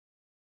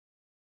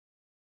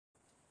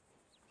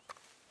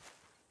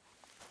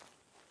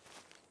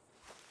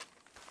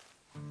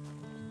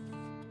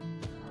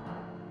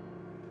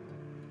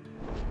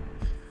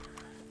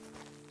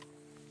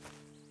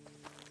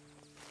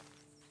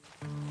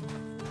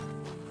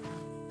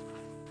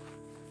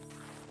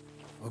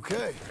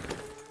Okay.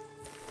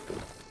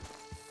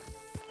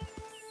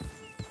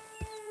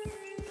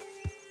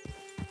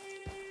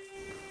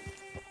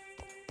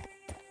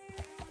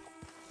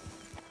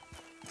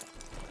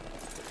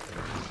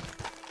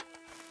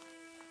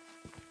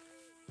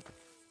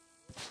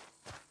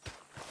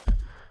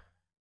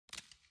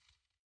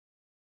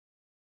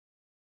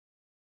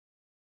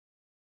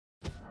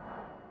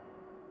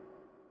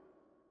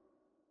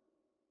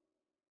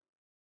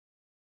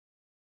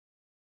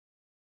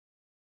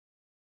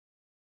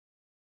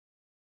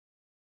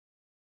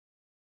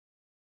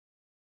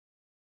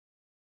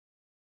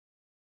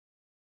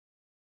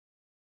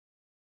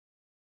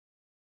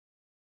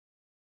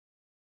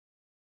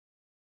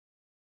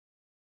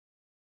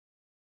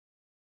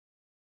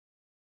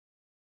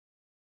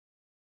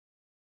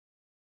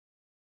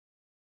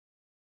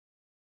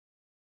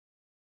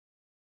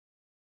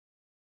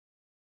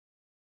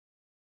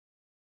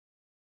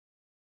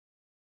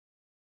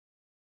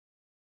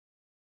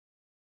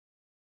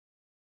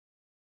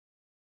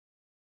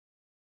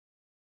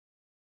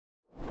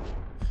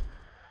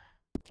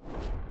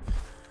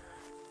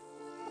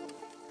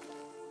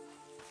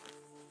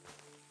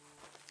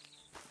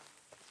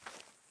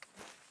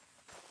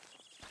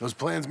 Those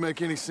plans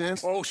make any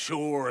sense? Oh,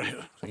 sure.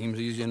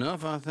 Seems easy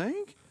enough, I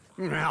think.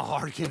 How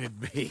hard can it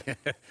be?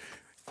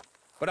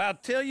 But I'll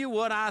tell you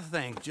what I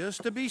think.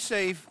 Just to be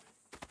safe,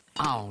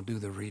 I'll do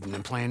the reading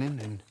and planning,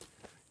 and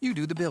you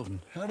do the building.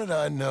 How did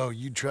I know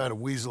you'd try to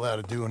weasel out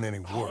of doing any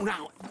Oh, work?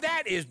 now,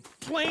 that is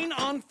plain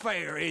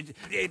unfair.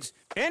 It's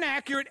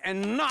inaccurate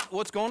and not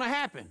what's going to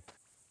happen.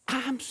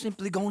 I'm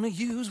simply going to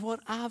use what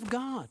I've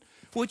got,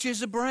 which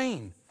is a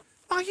brain.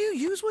 While you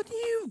use what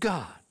you've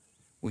got,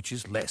 which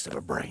is less of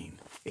a brain.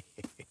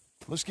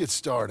 Let's get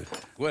started.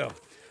 Well,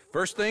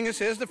 first thing it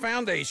says the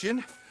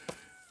foundation,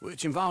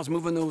 which involves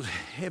moving those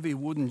heavy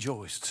wooden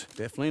joists.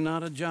 Definitely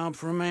not a job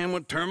for a man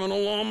with terminal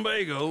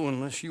lumbago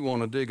unless you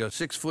want to dig a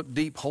 6-foot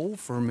deep hole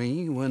for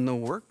me when the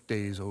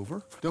workday's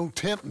over. Don't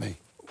tempt me.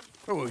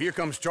 Oh, here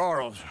comes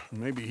Charles.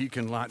 Maybe he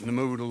can lighten the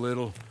mood a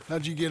little.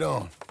 How'd you get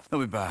on? He'll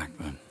be back,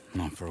 but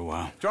not for a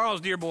while.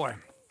 Charles, dear boy,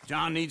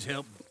 John needs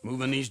help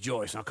moving these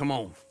joists. Now, come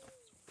on.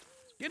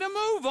 Get a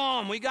move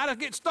on. We gotta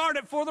get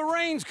started before the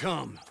rains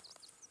come.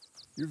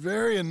 You're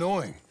very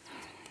annoying.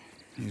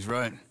 He's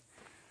right.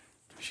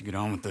 We should get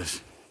on with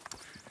this.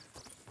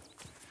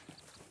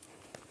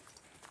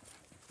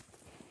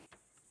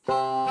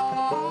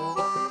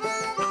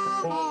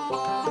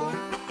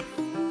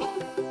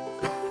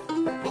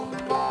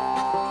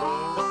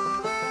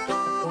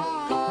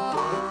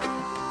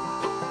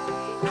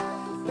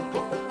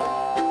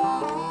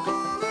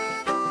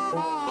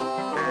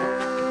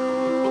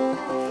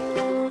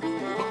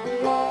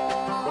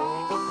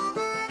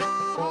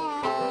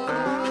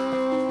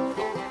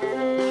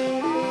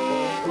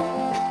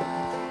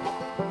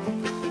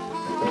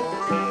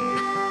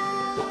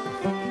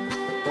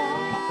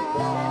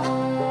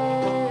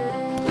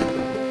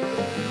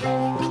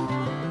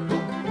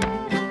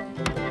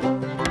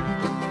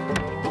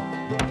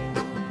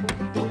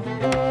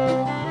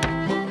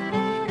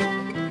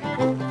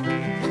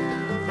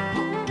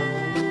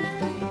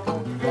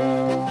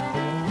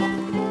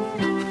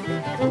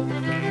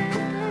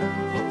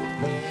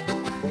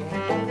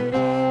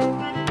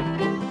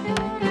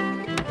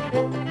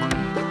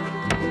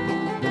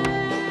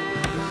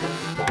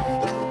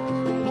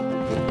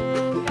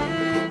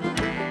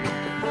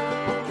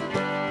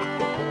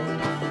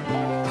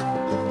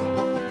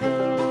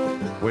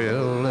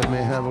 Well, let me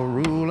have a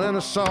rule and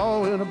a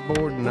saw and a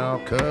board and I'll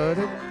cut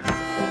it.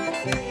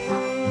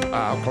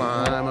 I'll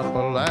climb up a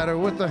ladder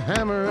with a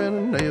hammer and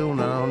a nail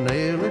and I'll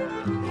nail it.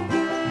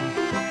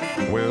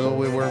 Well,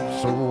 we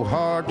worked so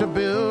hard to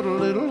build a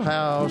little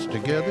house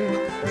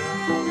together.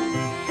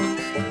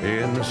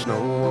 In the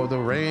snow or the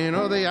rain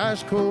or the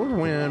ice cold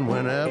wind,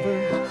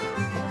 whenever.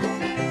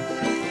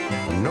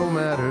 No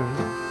matter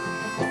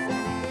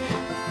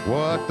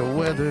what the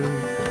weather,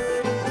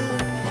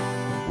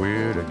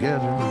 we're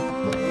together.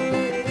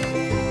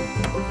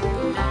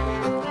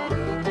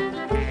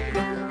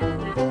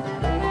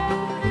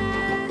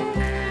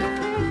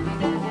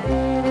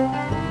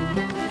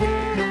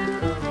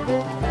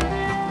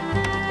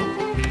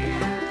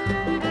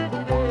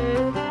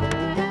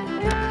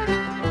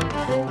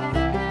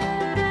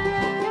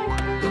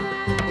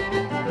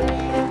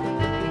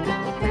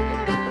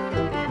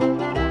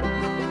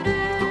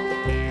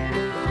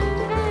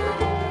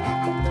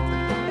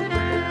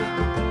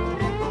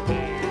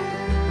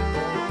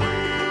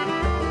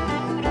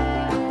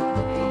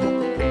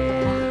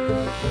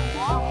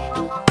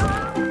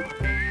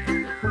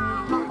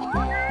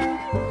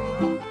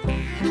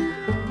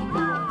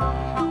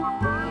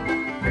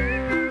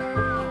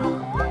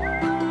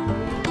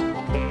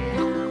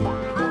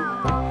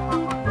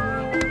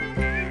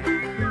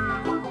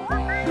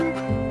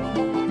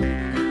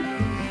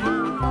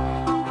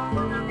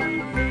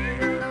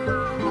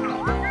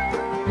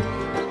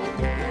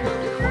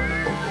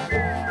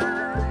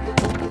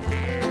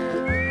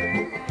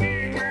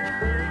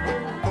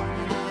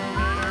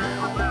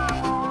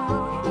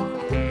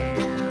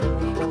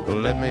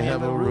 let me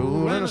have a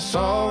rule and a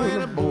saw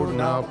and a board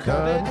and I'll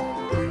cut.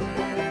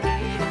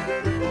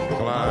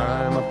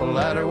 Climb up a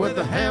ladder with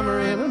a hammer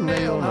and a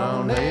nail and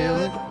I'll nail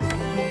it.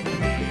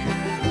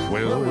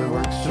 Well, we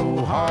worked so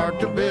hard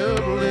to build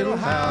a little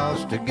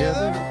house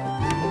together.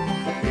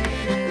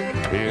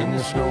 In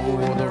the snow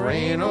or the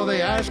rain or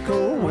the ice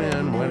cold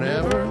wind,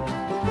 whenever.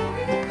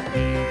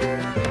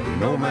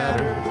 No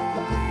matter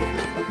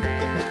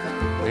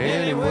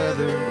any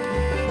weather,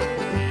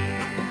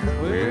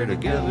 we're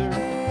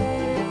together.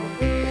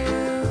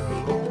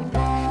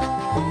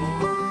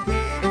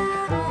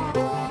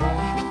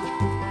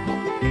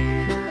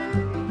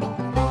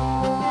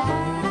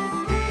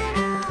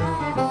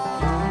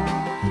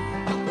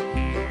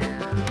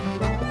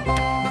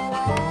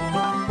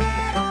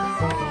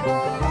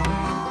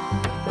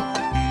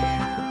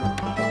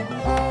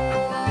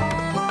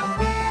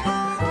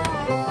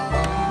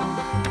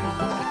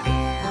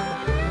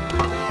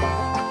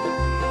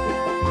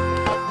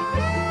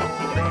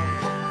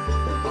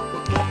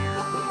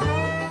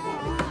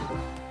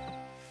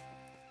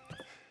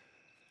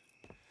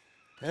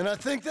 And I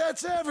think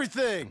that's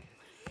everything.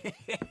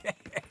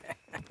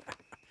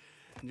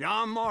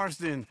 John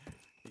Marston,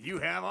 you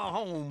have a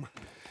home.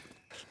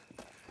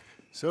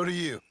 So do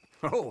you.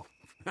 Oh,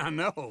 I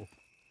know.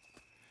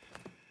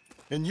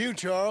 And you,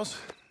 Charles,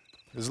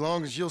 as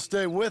long as you'll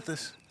stay with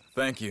us.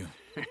 Thank you.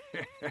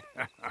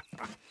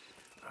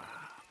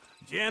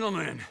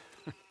 Gentlemen,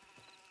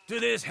 to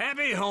this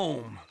happy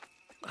home.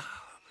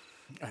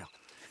 Well,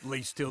 at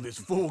least till this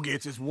fool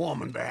gets his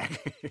woman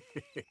back.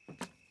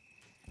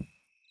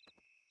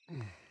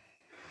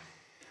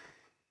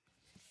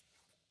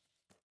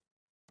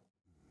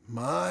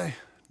 My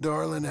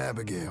darling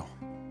Abigail,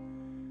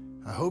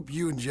 I hope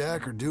you and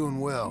Jack are doing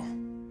well.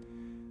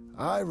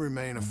 I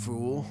remain a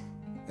fool,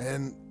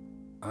 and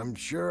I'm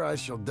sure I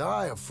shall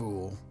die a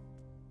fool.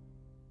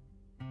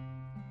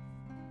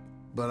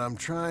 But I'm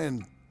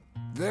trying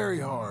very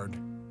hard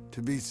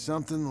to be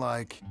something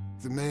like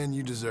the man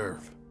you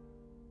deserve.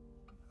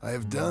 I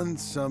have done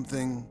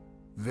something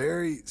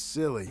very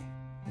silly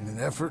in an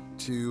effort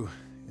to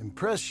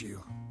impress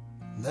you.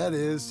 And that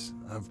is,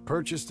 I've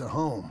purchased a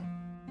home.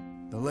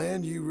 The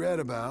land you read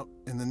about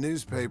in the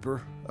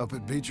newspaper up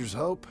at Beecher's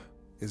Hope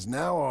is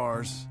now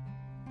ours,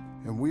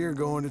 and we are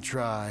going to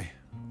try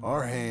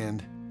our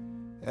hand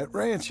at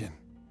ranching.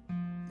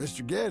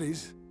 Mr.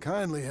 Geddes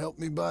kindly helped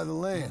me buy the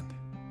land.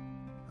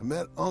 I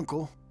met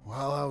Uncle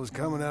while I was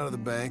coming out of the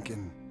bank,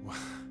 and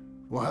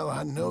while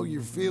I know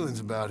your feelings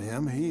about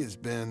him, he has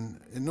been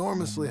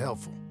enormously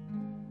helpful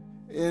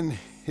in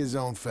his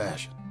own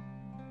fashion.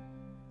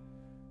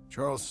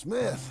 Charles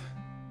Smith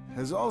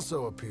has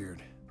also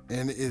appeared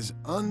and is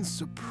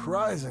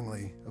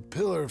unsurprisingly a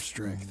pillar of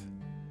strength.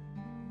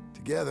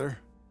 Together,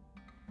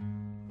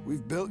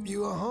 we've built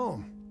you a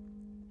home.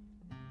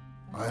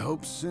 I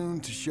hope soon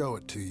to show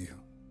it to you.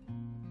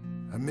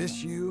 I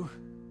miss you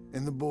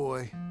and the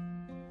boy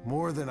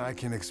more than I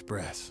can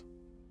express.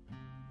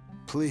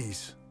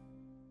 Please,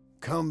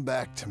 come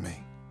back to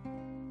me.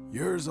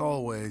 Yours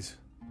always,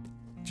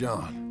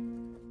 John.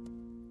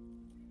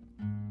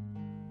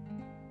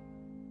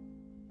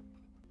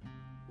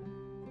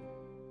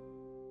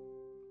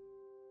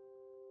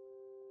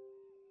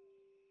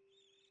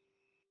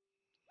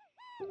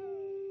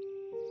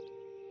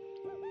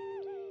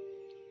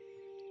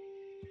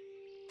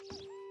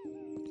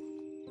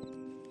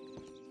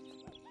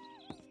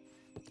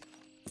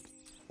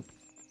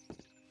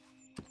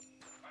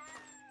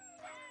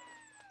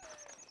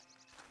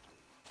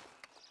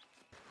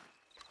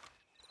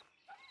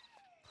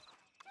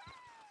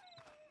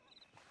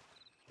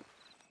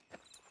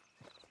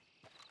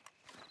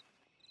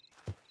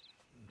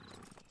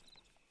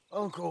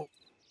 Uncle,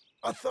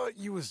 I thought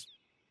you was...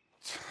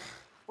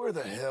 Where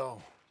the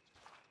hell?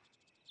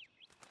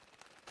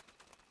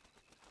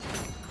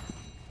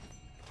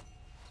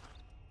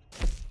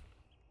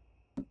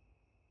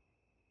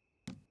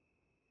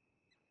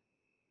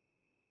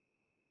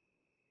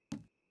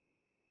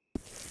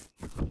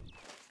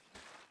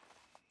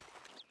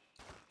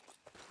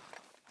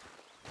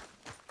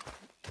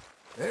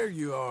 There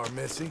you are,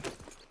 Missy.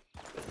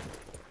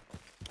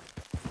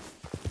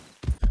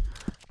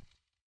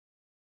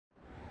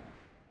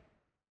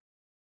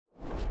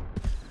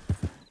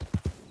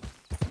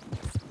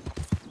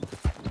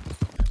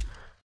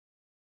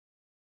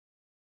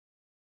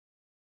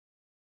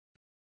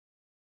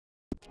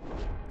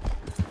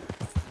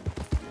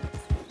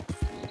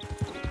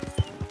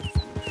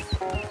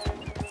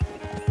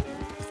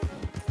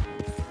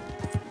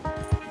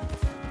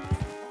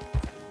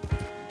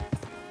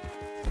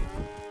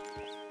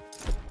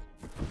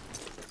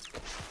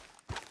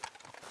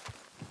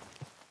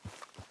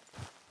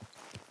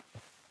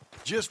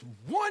 Just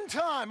one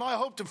time I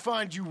hope to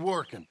find you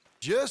working.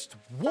 Just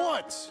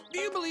once. Do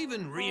you believe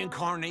in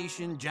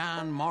reincarnation,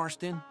 John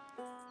Marston?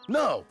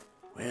 No.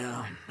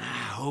 Well, I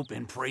hope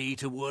and pray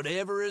to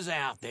whatever is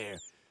out there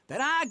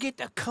that I get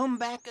to come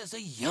back as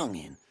a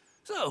youngin',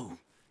 so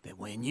that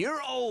when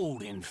you're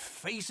old and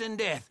facing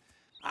death,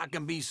 I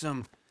can be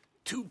some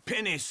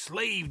two-penny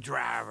slave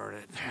driver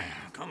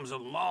that comes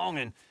along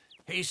and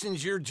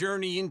hastens your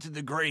journey into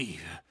the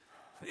grave.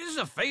 This is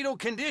a fatal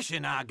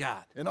condition I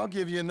got. And I'll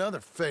give you another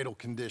fatal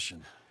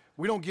condition.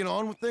 We don't get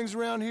on with things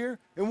around here,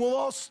 and we'll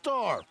all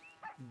starve.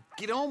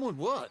 Get on with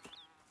what?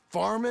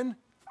 Farming,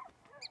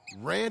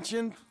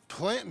 ranching,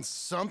 planting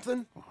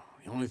something.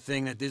 The only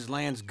thing that this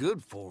land's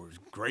good for is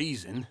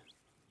grazing.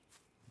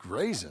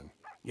 Grazing?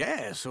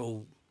 Yeah,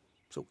 so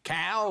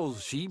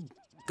cows, sheep,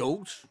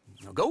 goats.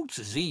 Now, goats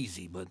is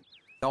easy, but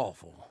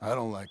awful. I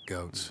don't like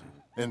goats.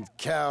 And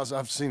cows,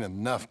 I've seen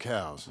enough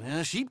cows.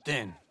 Yeah, sheep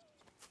then.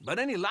 But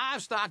any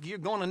livestock, you're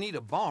gonna need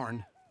a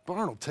barn.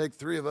 Barn will take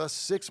 3 of us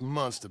 6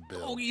 months to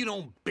build. Oh, you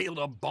don't build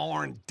a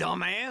barn,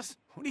 dumbass.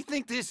 What do you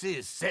think this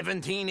is,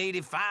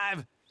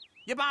 1785?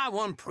 You buy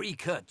one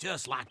pre-cut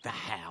just like the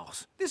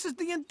house. This is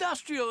the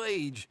industrial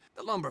age.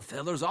 The lumber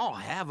fellers all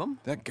have them.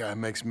 That guy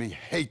makes me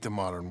hate the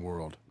modern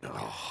world.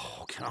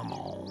 Oh, come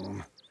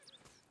on.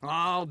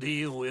 I'll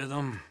deal with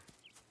them.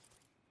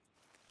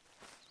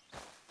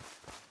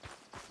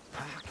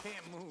 I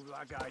can't move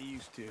like I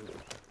used to.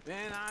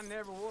 Then I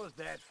never was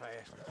that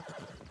fast.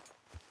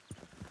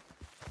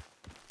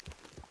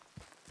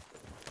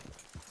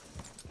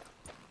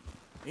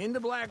 Into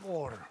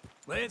Blackwater.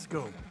 Let's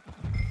go.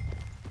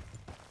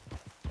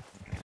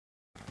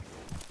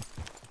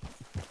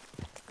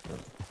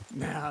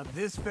 Now,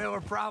 this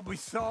fella probably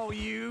saw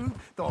you,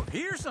 thought,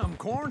 here's some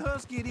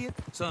cornhusk idiot,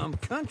 some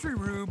country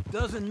rube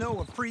doesn't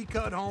know a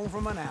pre-cut home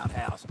from an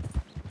outhouse.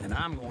 And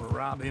I'm gonna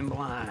rob him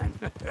blind.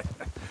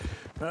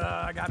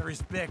 I gotta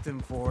respect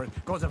him for it,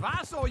 because if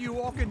I saw you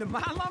walk into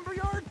my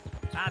lumberyard,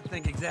 I'd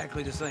think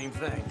exactly the same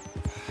thing.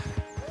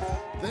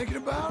 Thinking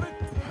about it?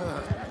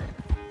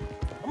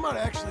 I might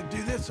actually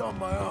do this on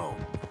my own.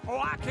 Oh,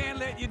 I can't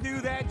let you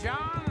do that,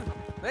 John.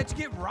 Let's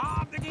get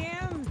robbed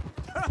again?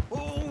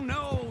 Oh,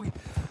 no.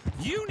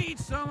 You need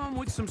someone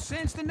with some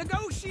sense to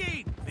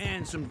negotiate.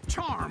 And some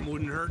charm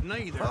wouldn't hurt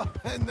neither. Oh,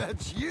 and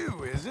that's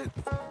you, is it?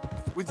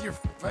 With your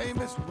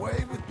famous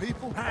way with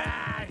people?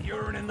 Ah,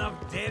 you're in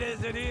enough debt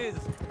as it is.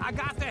 I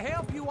got to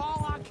help you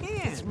all I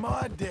can. It's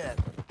my debt.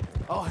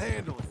 I'll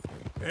handle it.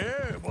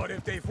 Yeah, but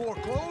if they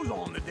foreclose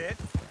on the debt,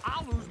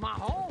 I'll lose my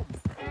home.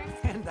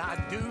 And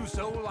I do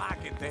so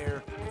like it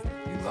there.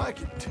 You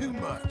like it too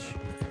much.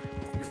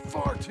 You're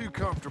far too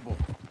comfortable.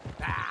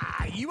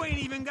 Ah, you ain't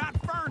even got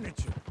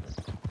furniture.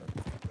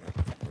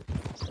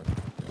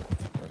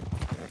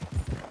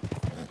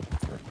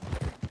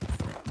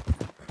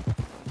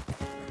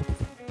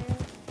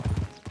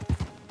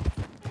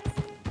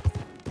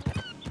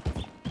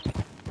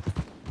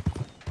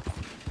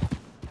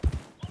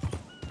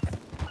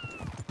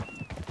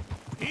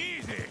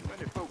 Easy.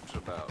 Many folks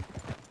about.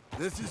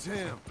 This is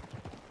him.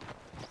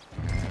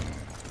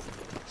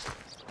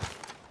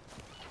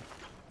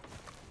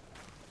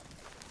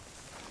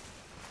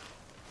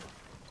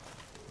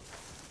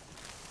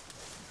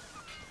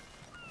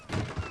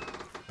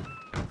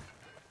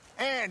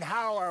 And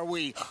how are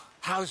we?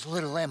 How's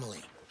little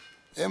Emily?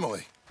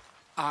 Emily.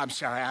 I'm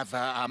sorry,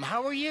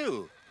 how are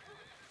you?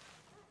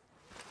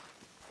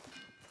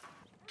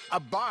 A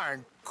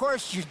barn? Of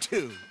course you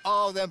do.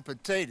 All them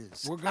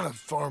potatoes. We're gonna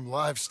farm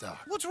livestock.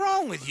 What's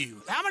wrong with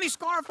you? How many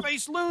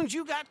Scarface loons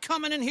you got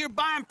coming in here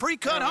buying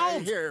pre-cut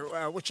homes? Here,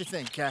 what you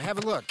think? Have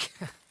a look.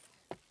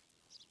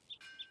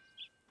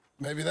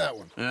 Maybe that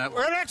one.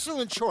 We're an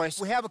excellent choice.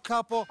 We have a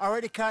couple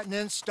already cutting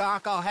in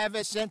stock. I'll have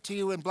it sent to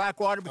you in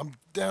Blackwater. I'm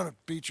down at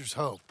Beecher's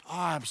Hope. Oh,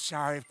 I'm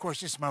sorry. Of course,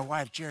 this is my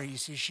wife, Jerry. You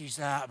see, she's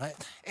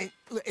but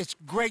it's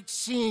great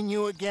seeing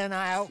you again,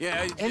 Al.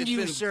 Yeah, and it's you,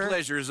 been sir. a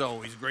pleasure as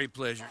always. Great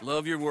pleasure.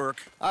 Love your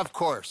work. Of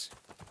course.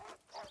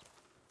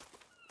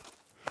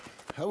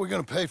 How are we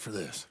gonna pay for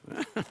this?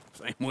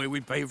 Same way we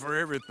pay for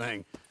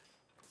everything.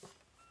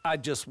 I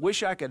just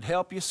wish I could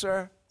help you,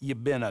 sir.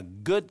 You've been a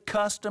good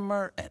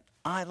customer, and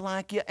I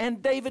like you,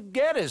 and David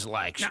Geddes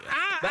likes you.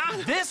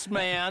 But this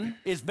man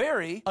is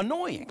very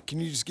annoying.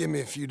 Can you just give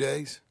me a few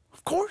days?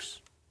 Of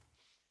course.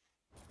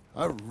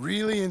 I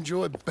really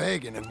enjoy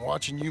begging and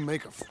watching you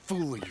make a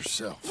fool of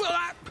yourself. Well,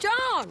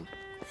 John!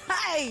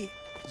 Hey!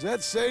 Is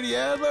that Sadie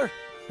Adler?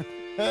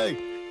 Hey.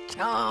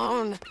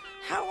 John,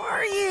 how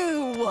are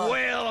you?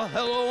 well,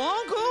 hello,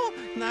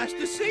 Uncle. Nice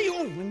to see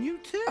you. And you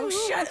too. Oh,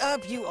 shut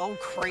up, you old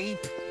creep.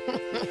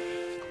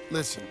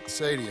 Listen,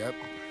 Sadie, you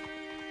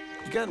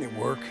got any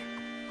work?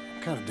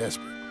 I'm kind of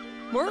desperate.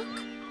 Work?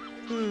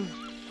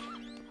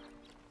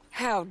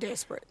 How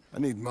desperate? I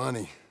need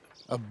money.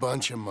 A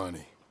bunch of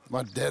money.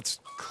 My debt's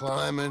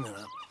climbing, and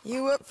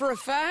You up for a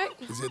fight?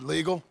 Is it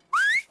legal?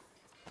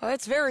 Well,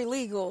 it's very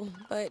legal,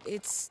 but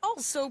it's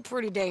also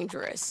pretty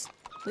dangerous.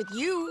 With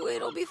you,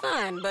 it'll be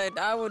fine, but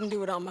I wouldn't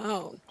do it on my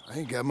own. I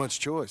ain't got much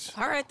choice.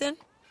 All right, then.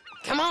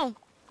 Come on.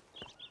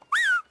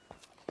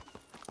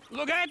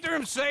 Look after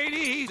him,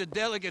 Sadie. He's a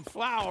delicate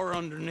flower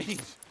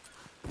underneath.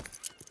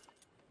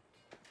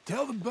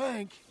 Tell the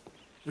bank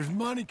there's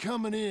money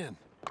coming in.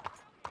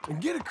 And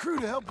get a crew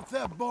to help with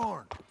that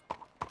barn.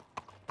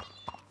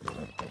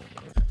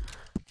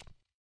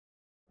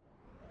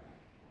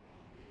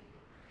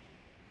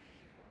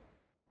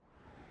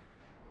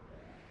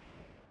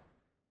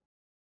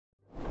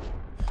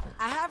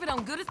 I have it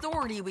on good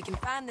authority we can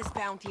find this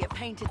bounty at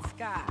Painted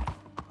Sky.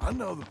 I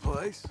know the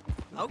place.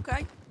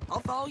 Okay, I'll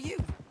follow you.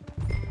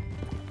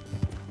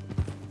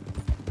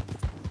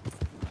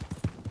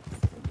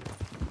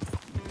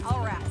 All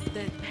right,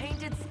 the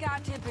Painted Sky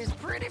tip is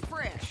pretty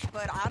fresh,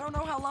 but I don't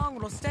know how long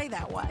it'll stay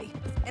that way.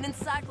 An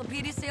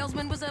encyclopedia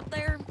salesman was up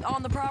there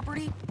on the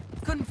property.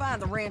 Couldn't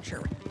find the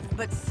rancher,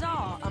 but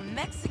saw a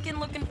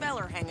Mexican-looking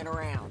feller hanging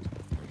around.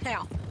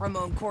 Now,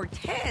 Ramon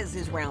Cortez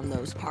is round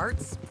those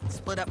parts,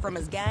 split up from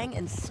his gang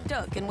and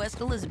stuck in West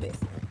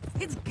Elizabeth.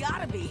 It's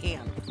gotta be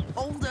him,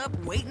 holed up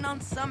waiting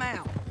on some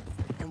out.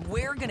 And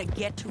we're gonna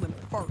get to him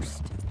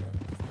first.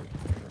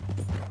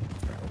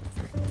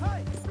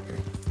 Hey!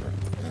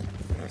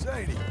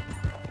 Sadie.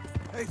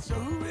 Hey, so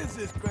who is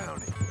this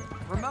bounty?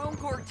 Ramon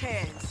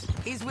Cortez.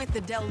 He's with the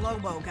Del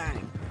Lobo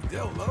gang.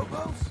 Del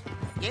Lobos?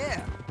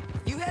 Yeah.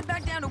 You head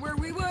back down to where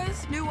we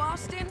was, New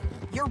Austin,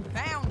 you're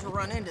bound to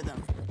run into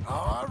them.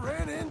 Oh, I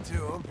ran into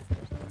them.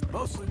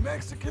 Mostly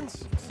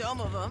Mexicans. Some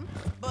of them,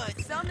 but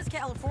some is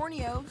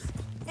Californios.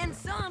 And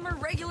some are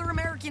regular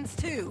Americans,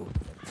 too.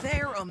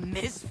 They're a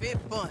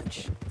misfit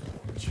bunch.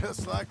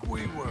 Just like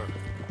we were.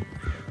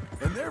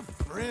 And they're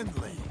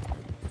friendly.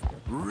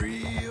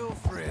 Real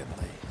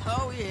friendly.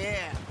 Oh,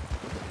 yeah.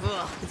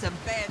 Ugh, it's a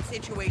bad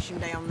situation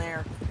down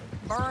there.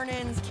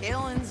 Burnings,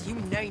 killings, you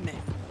name it.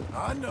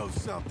 I know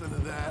something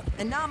of that.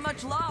 And not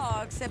much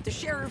law except the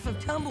sheriff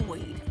of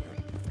Tumbleweed.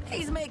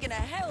 He's making a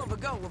hell of a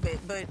go of it,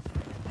 but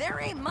there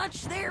ain't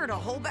much there to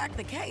hold back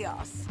the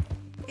chaos.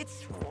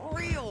 It's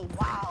real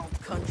wild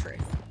country.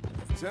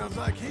 Sounds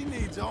like he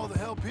needs all the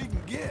help he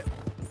can get.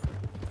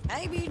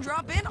 Maybe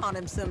drop in on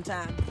him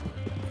sometime.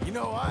 You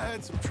know, I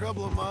had some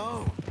trouble of my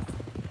own.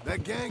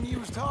 That gang you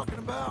was talking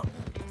about,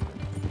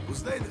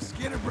 was they the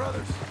Skinner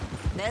brothers?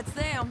 That's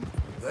them.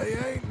 They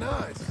ain't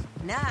nice.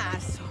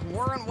 Nice.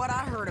 Weren't what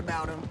I heard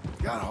about him.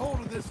 Got hold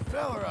of this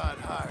feller I'd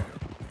hired.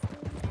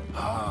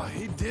 Ah,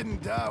 he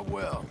didn't die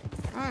well.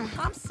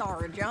 I'm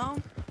sorry,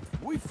 John.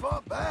 We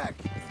fought back.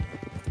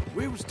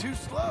 We was too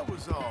slow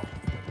was all.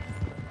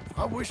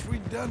 I wish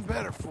we'd done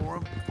better for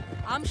him.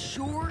 I'm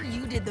sure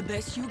you did the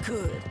best you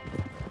could.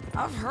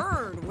 I've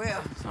heard,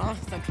 well,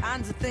 the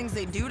kinds of things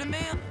they do to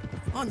men.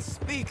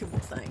 Unspeakable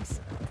things.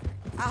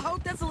 I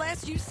hope that's the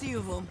last you see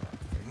of them.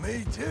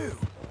 Me too.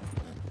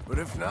 But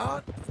if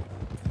not,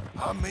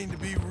 I mean to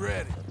be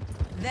ready.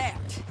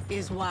 That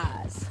is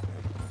wise.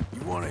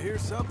 You want to hear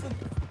something?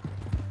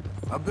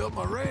 I built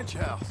my ranch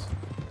house.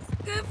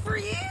 Good for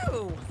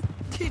you.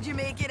 Did you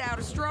make it out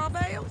of straw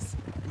bales?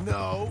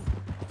 No.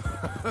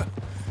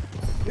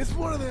 It's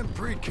one of them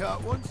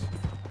pre-cut ones.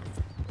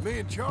 Me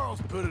and Charles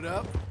put it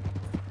up,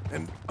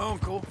 and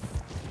Uncle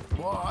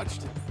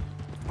watched and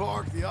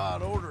barked the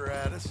odd order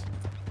at us.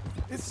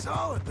 It's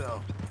solid,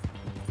 though.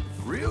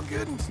 Real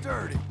good and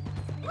sturdy.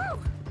 Woo!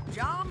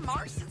 John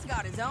Marston's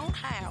got his own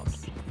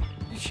house.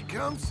 You should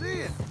come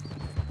see it.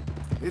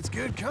 It's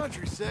good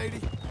country,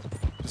 Sadie,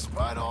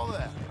 despite all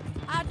that.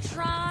 I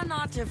try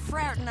not to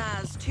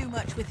fraternize too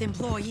much with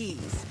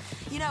employees.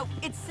 You know,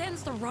 it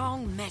sends the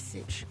wrong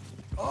message.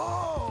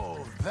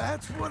 Oh,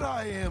 that's what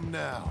I am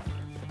now.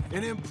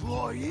 An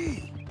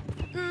employee.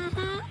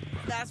 Mm-hmm.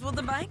 That's what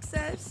the bank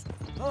says.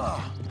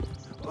 Oh,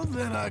 well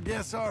then I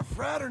guess our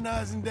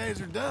fraternizing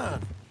days are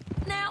done.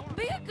 Now,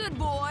 be a good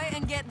boy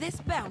and get this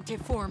bounty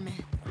for me.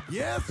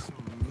 Yes,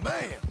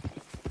 ma'am.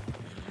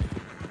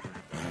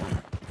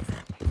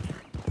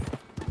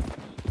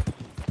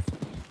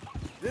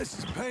 This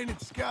is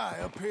Painted Sky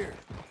up here.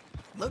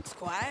 Looks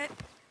quiet.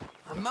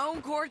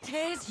 Ramon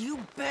Cortez, you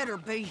better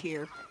be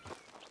here.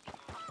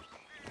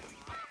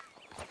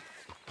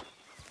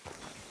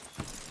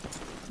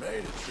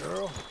 Made it,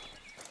 girl.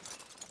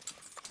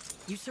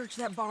 You search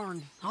that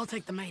barn. I'll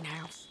take the main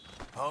house.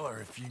 Holler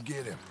if you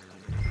get him.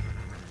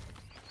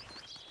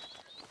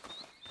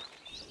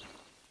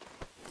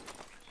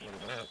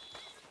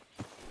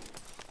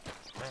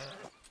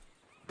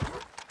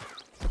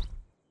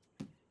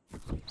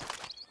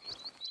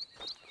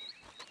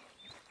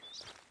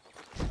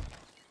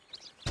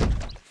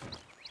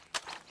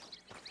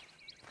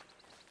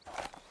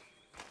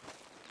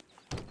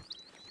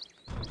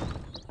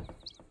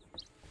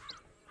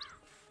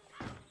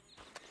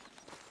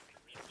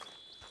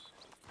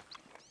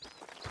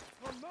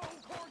 Ramon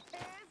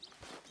Cortez,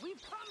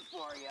 we've come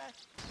for you.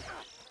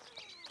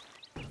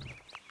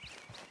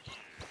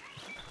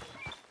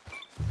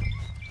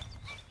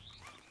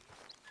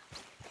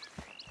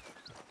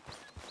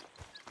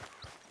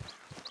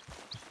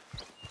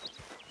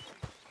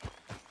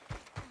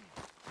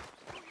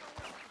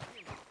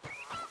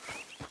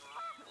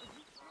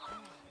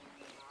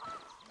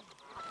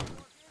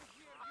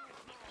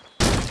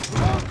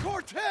 Ramon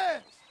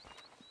Cortez!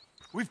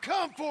 We've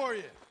come for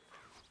you.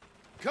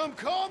 Come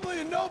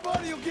calmly and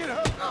nobody will get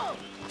hurt.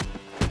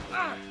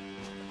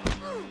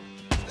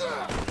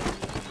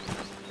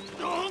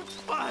 Don't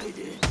fight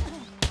it.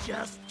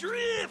 Just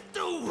drift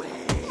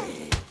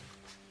away.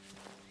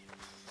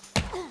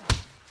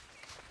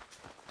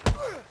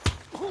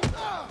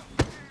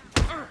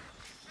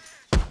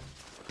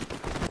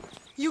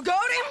 You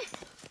got him?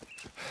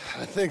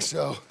 I think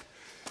so.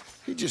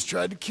 He just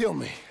tried to kill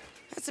me.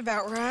 That's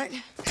about right.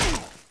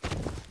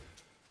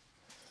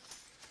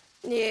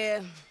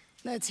 Yeah,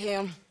 that's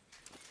him.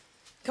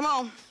 Come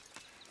on.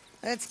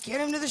 Let's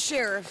get him to the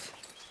sheriff.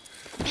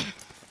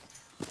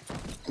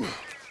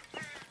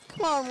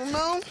 Come on,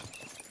 Ramon.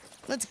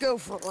 Let's go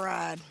for a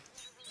ride.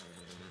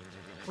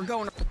 We're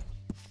going to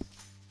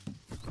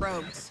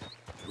Roads.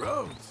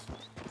 Roads?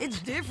 It's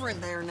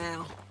different there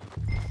now.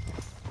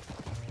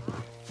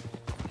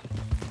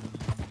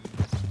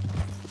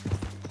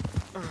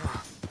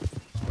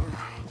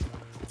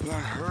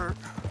 That hurt.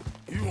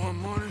 You want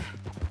money?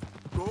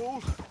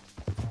 Gold?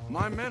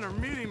 My men are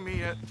meeting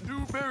me at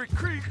Newberry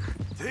Creek.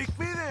 Take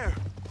me there.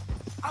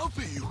 I'll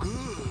pay you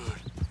good.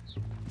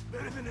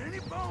 Better than any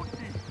bounty.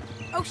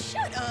 Oh,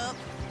 shut up.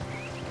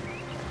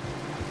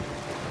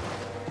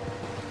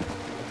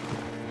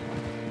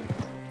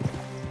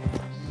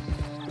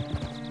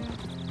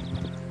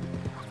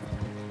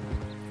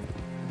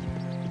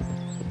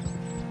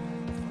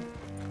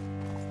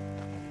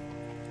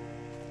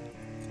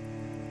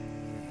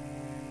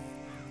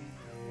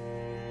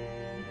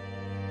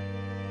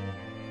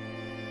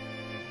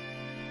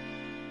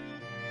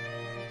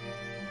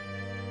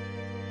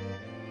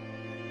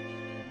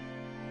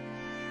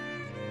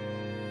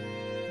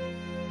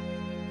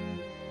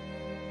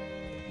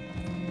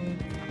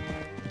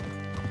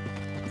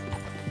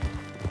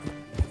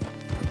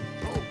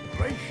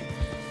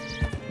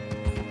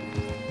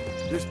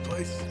 This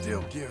place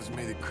still gives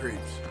me the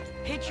creeps.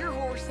 Hitch your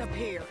horse up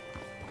here.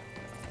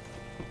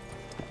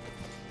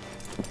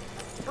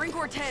 Bring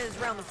Cortez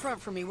round the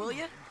front for me, will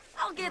you?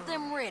 I'll get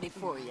them ready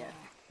for you.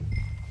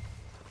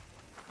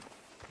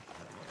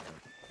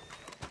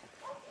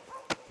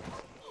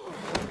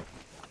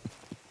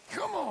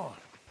 Come on!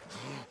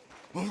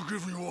 I'll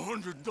give you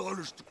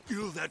 $100 to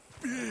kill that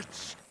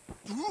bitch.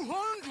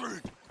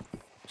 200.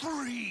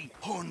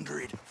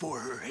 300 for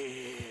her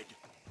head.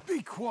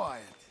 Be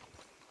quiet.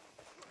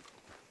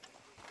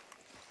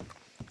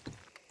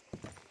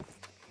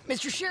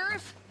 Mr.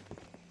 Sheriff?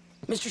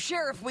 Mr.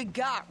 Sheriff, we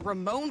got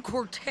Ramon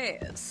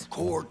Cortez.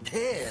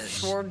 Cortez?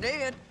 Sure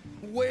did.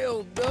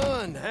 Well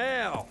done,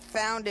 Hal.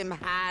 Found him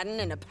hiding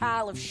in a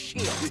pile of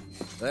shit.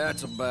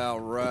 That's about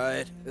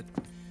right.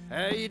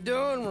 How you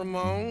doing,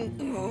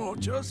 Ramon? Oh,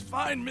 just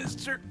fine,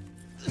 mister.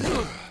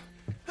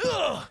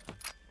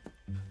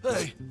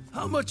 Hey,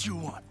 how much you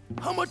want?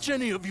 How much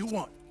any of you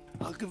want?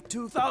 I'll give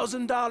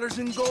 $2,000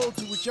 in gold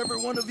to whichever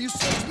one of you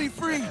sets me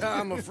free.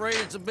 I'm afraid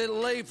it's a bit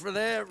late for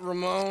that,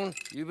 Ramon.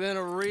 You've been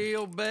a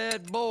real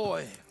bad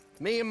boy.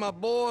 Me and my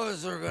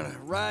boys are gonna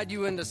ride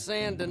you into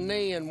Saint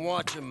Denis and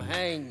watch them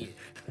hang you.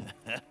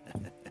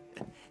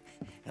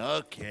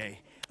 Okay,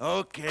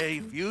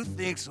 if you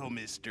think so,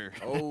 mister.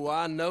 Oh,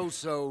 I know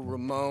so,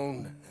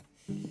 Ramon.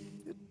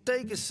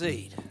 Take a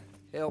seat.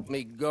 Help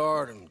me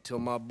guard them till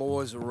my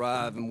boys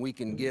arrive and we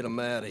can get them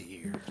out of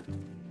here.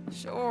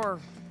 Sure.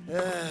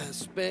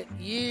 Spent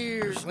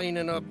years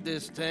cleaning up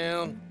this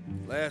town.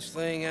 Last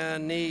thing I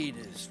need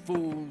is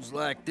fools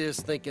like this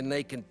thinking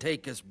they can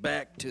take us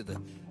back to the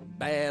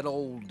bad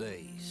old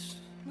days.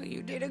 Well,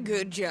 you did a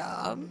good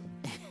job.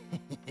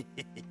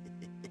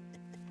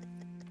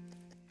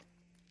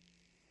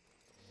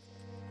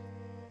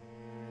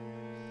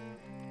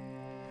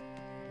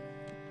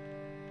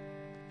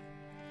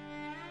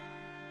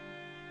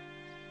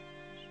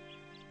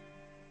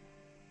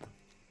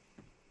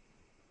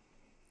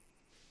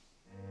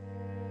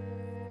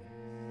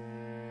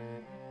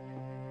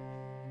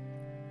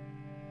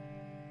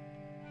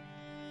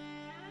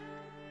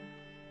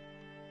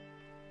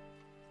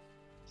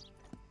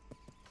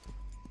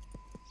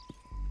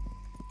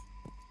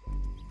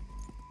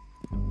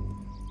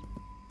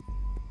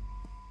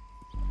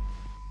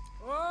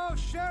 Oh,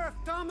 Sheriff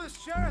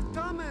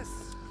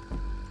Thomas!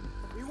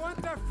 We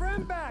want our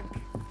friend back!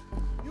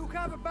 You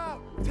have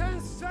about 10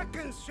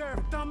 seconds,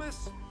 Sheriff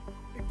Thomas,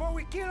 before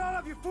we kill all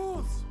of you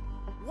fools!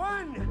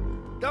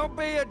 1! Don't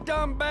be a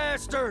dumb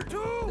bastard!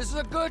 2! This is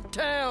a good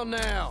town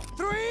now!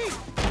 3!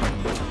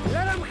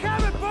 Let them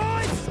have it,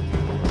 boys!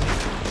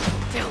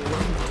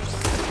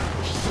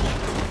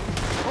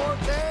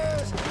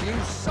 Cortez,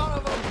 you son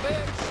of a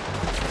bitch!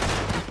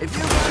 If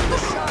you got the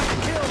shot,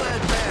 kill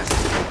that bastard!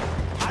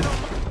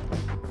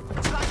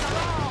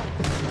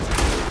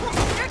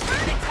 You're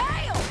turning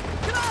tail!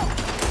 Come on!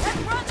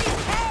 Let's run these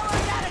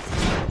cowards out of...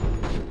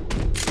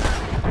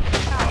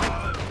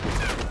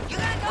 You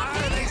gotta go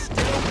here! They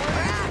still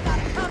waiting? I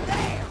gotta come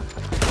there!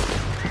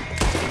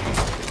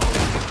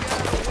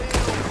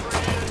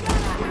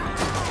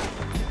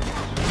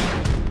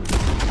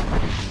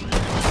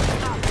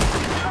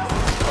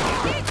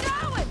 Keep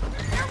going!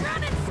 You're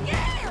running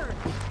scared!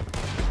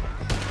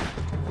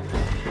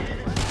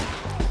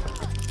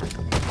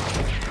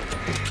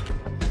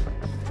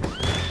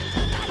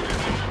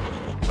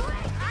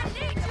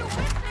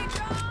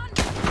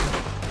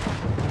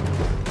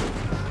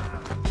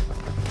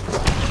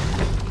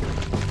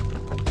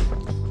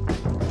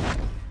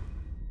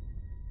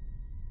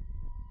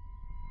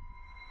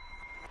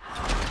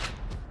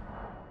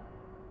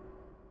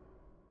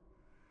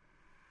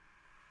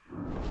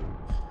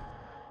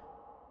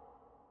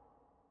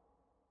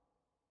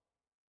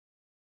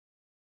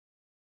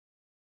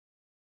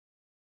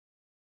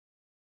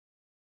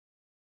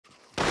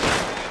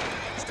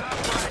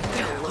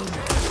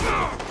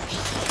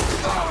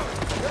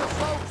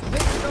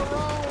 picked the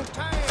wrong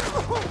town.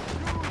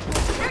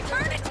 They're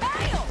turning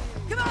tail!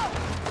 Come on,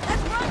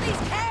 let's run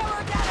these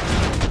cowards out of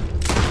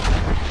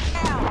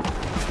town!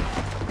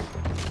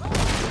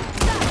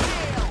 Stop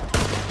tail!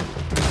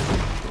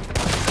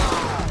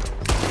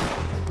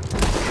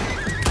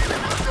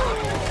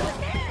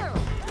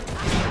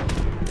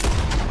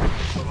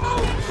 I'm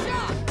getting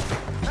shot!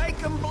 Make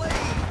them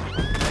bleed.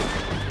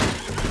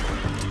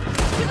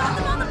 You got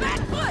them on the back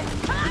foot!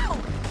 Come on!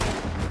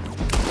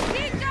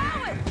 Keep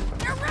going!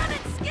 They're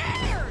running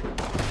scared!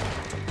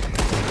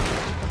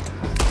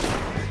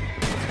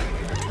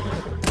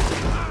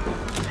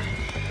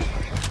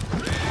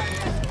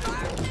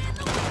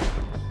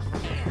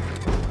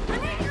 I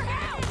need your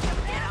help!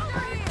 Get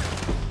over here!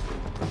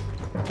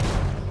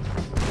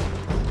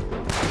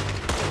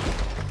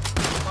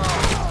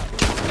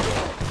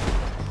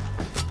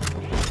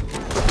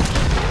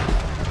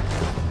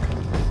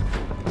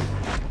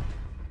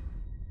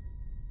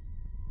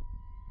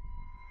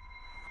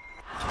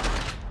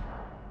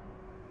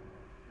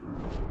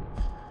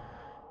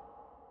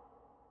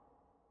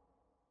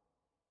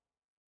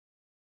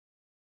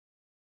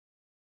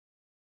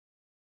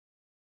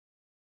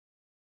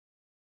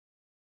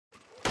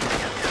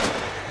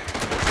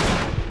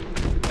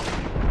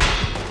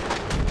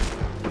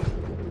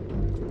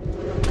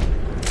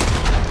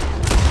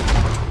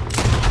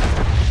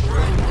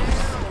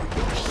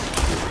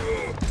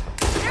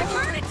 They're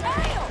turning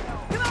tail!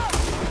 Come on,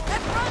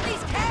 let's run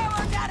these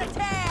cowards out of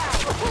town!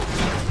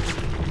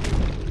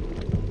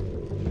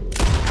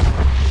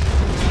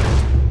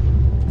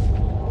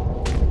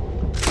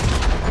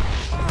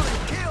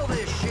 Kill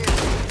this shit.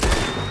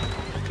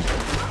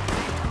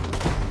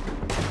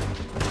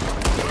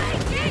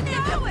 Keep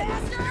going!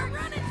 They're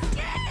running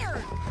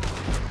scared!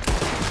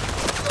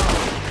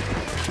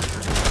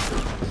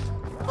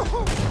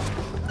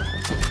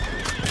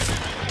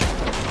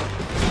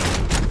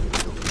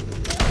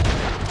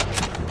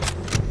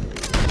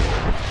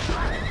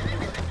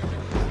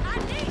 I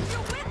need you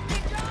with me,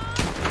 John!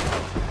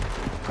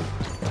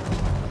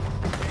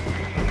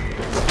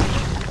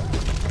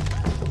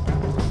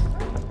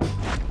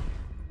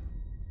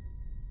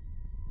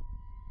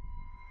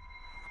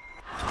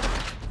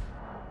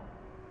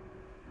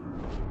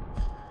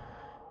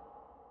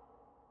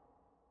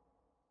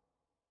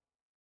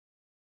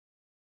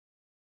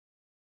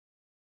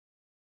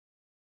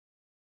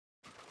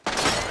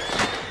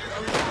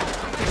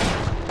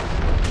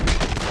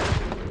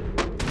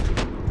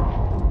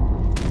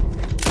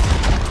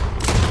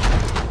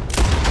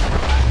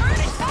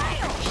 Turning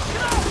tail!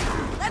 Come on,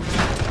 let's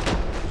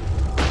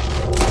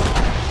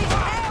these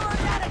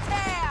cowards out of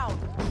town!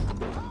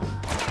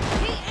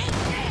 He ain't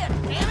dead,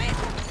 damn it!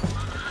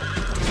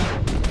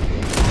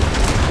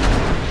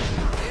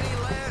 Any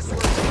last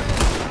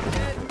requests,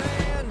 dead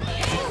man?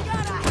 He's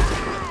gonna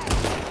hide!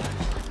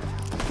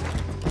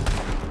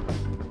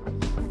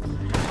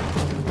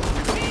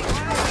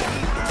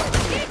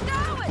 Keep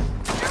going!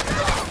 They're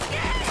running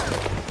scared!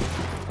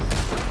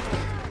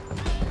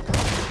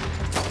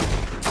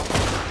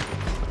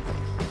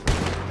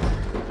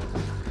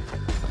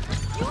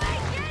 You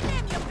ain't getting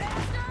him, you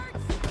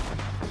bastards!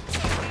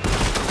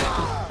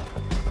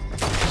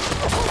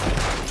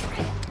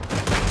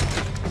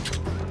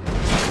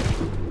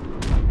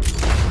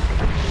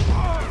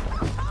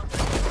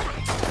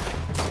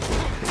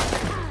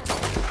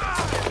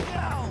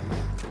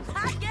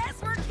 I guess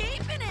we're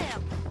keeping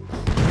him!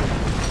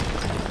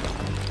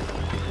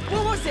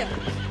 What was it?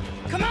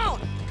 Come on!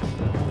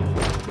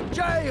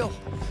 Jail!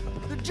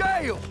 The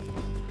jail!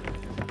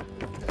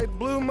 They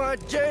blew my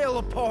jail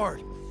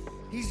apart.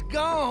 He's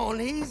gone.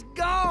 He's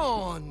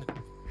gone.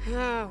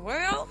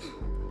 Well,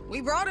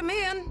 we brought him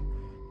in.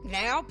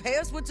 Now pay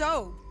us what's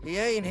owed. He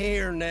ain't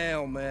here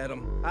now,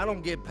 madam. I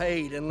don't get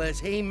paid unless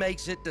he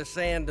makes it to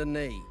Saint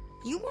Denis.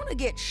 You want to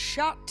get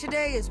shot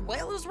today as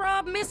well as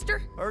rob,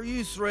 mister? Are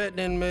you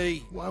threatening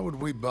me? Why would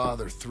we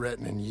bother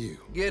threatening you?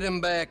 Get him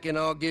back and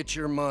I'll get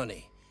your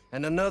money.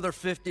 And another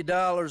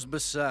 $50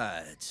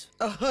 besides.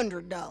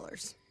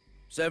 $100.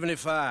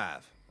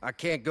 75. I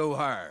can't go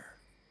higher.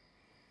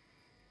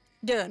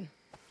 Done.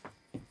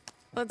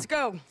 Let's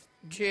go,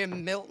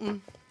 Jim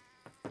Milton.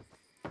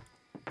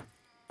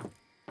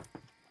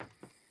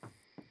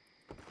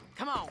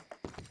 Come on.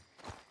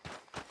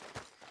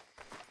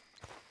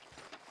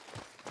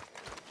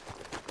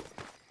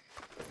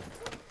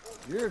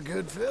 You're a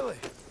good filly.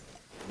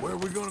 Where are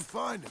we gonna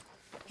find him?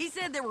 He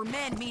said there were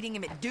men meeting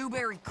him at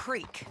Dewberry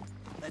Creek.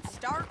 Let's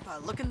start by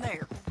looking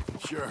there.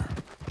 Sure.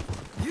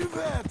 You've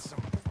had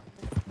some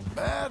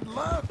bad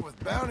luck with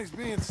bounties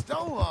being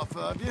stole off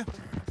of you.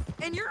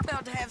 And you're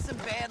about to have some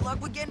bad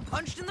luck with getting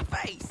punched in the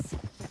face.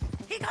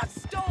 He got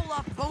stole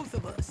off both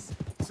of us.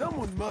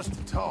 Someone must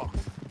have talked.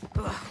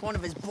 Ugh, one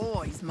of his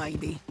boys,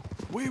 maybe.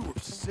 We were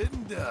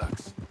sitting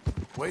ducks,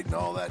 waiting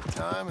all that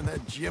time in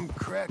that Jim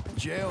Crack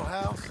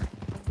jailhouse.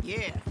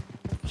 Yeah,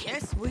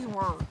 yes we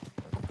were.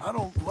 I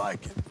don't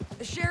like it.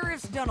 The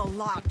sheriff's done a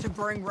lot to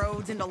bring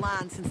roads into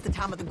line since the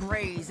time of the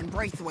Grays and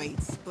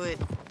Braithwaites, but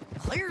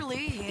clearly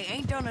he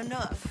ain't done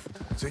enough.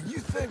 So you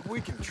think we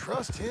can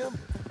trust him?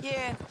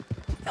 Yeah,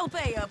 he'll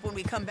pay up when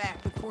we come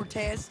back with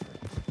Cortez.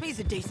 He's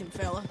a decent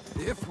fella.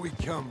 If we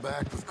come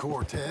back with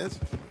Cortez.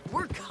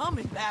 We're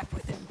coming back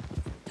with him.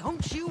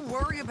 Don't you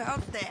worry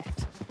about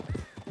that.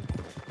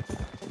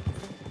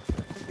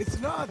 It's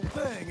an odd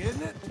thing,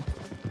 isn't it?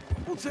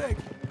 We'll take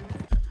it.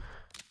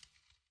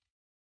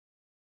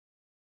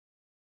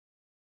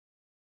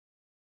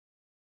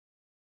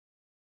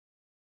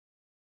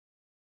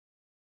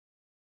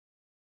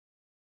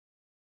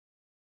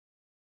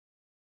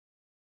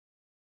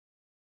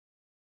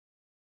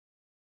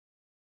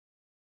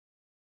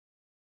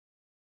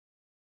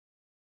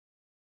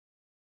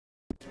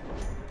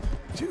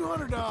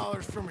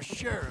 $200 from a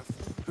sheriff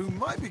who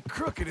might be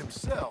crooked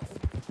himself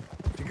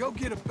to go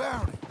get a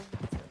bounty.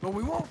 But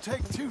we won't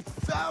take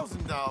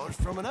 $2,000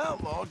 from an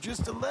outlaw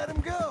just to let him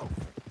go.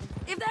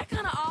 If that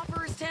kind of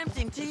offer is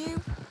tempting to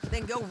you,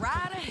 then go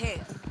right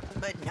ahead.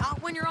 But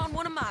not when you're on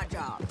one of my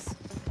jobs.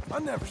 I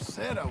never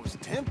said I was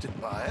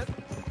tempted by it.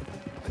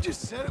 I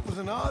just said it was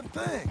an odd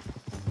thing.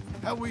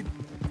 How we'd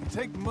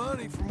take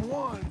money from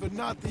one, but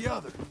not the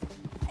other.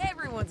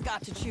 Everyone's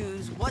got to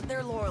choose what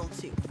they're loyal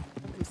to.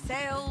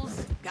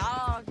 Themselves,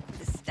 God,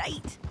 the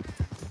state.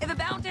 If a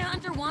bounty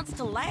hunter wants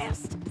to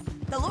last,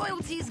 the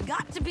loyalty's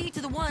got to be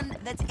to the one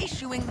that's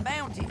issuing the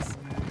bounties.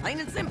 Plain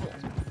and simple.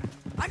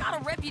 I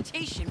got a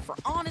reputation for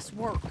honest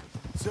work.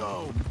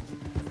 So,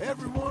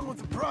 everyone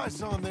with a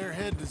price on their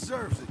head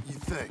deserves it, you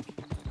think?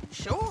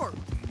 Sure.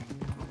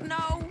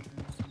 No,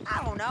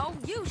 I don't know,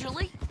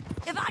 usually.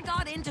 If I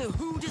got into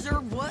who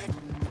deserved what,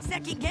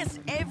 second-guessed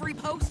every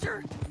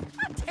poster,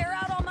 I'd tear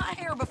out all my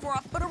hair before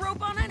I put a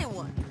rope on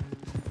anyone.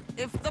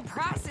 If the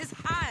price is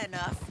high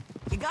enough,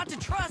 you got to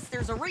trust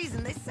there's a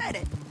reason they said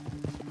it.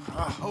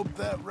 I hope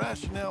that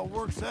rationale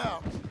works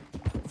out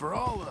for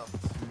all of us.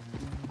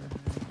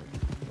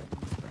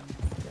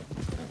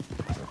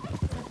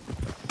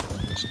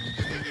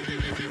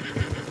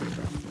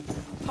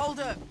 Hold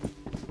up.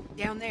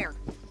 Down there.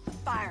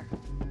 Fire.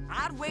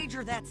 I'd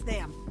wager that's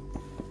them.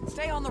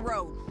 Stay on the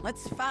road.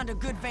 Let's find a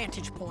good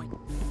vantage point.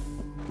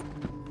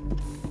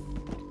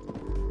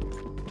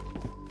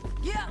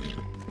 Yeah.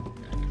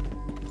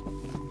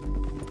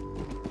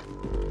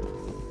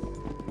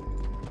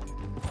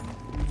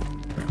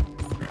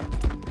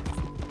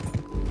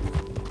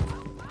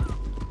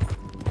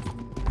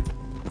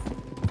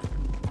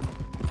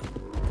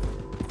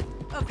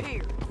 Up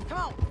here. Come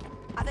on.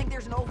 I think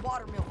there's an old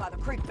water mill by the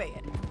creek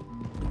bed.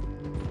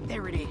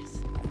 There it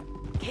is.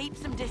 Keep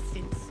some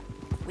distance.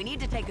 We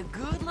need to take a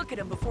good look at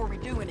them before we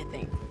do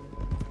anything.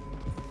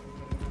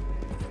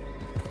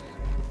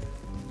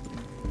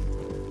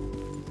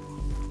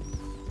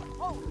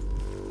 Whoa!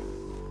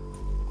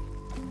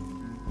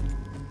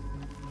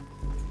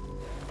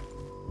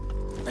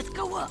 Let's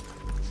go up.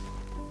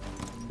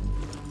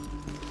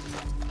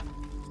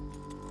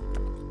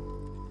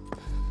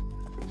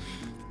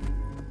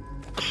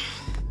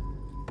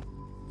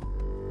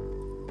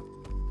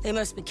 They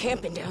must be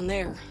camping down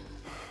there.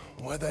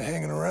 Why are they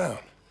hanging around?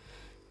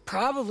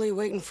 Probably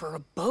waiting for a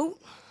boat.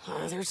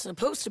 There's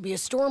supposed to be a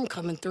storm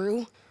coming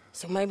through,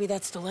 so maybe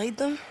that's delayed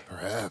them?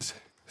 Perhaps.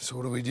 So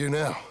what do we do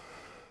now?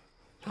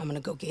 I'm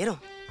gonna go get them.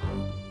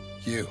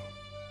 You.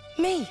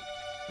 Me.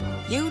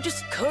 You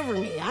just cover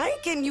me. I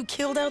ain't getting you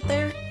killed out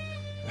there.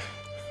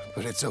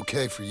 But it's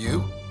okay for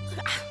you?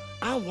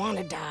 I want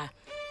to die.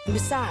 And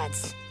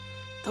besides,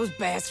 those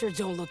bastards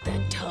don't look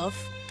that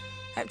tough.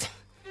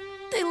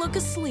 They look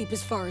asleep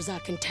as far as I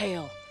can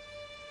tell.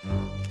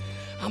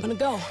 I'm gonna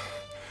go.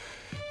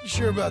 You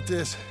sure about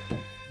this?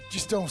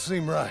 Just don't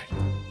seem right.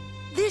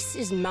 This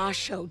is my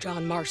show,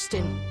 John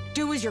Marston.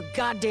 Do as you're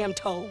goddamn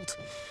told.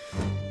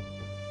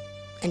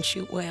 And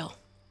shoot well.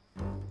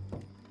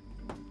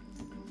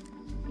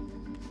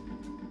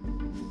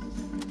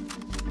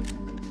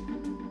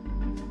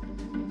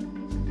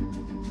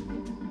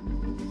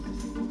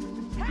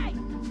 Hey!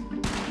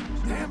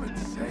 Damn it,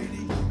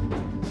 Sadie.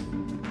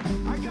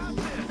 I got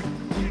this.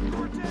 Get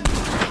Cortez.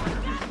 I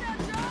got that,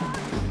 John!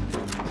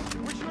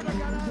 We should have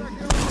got out of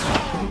here.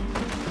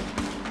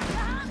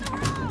 Behind the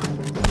road!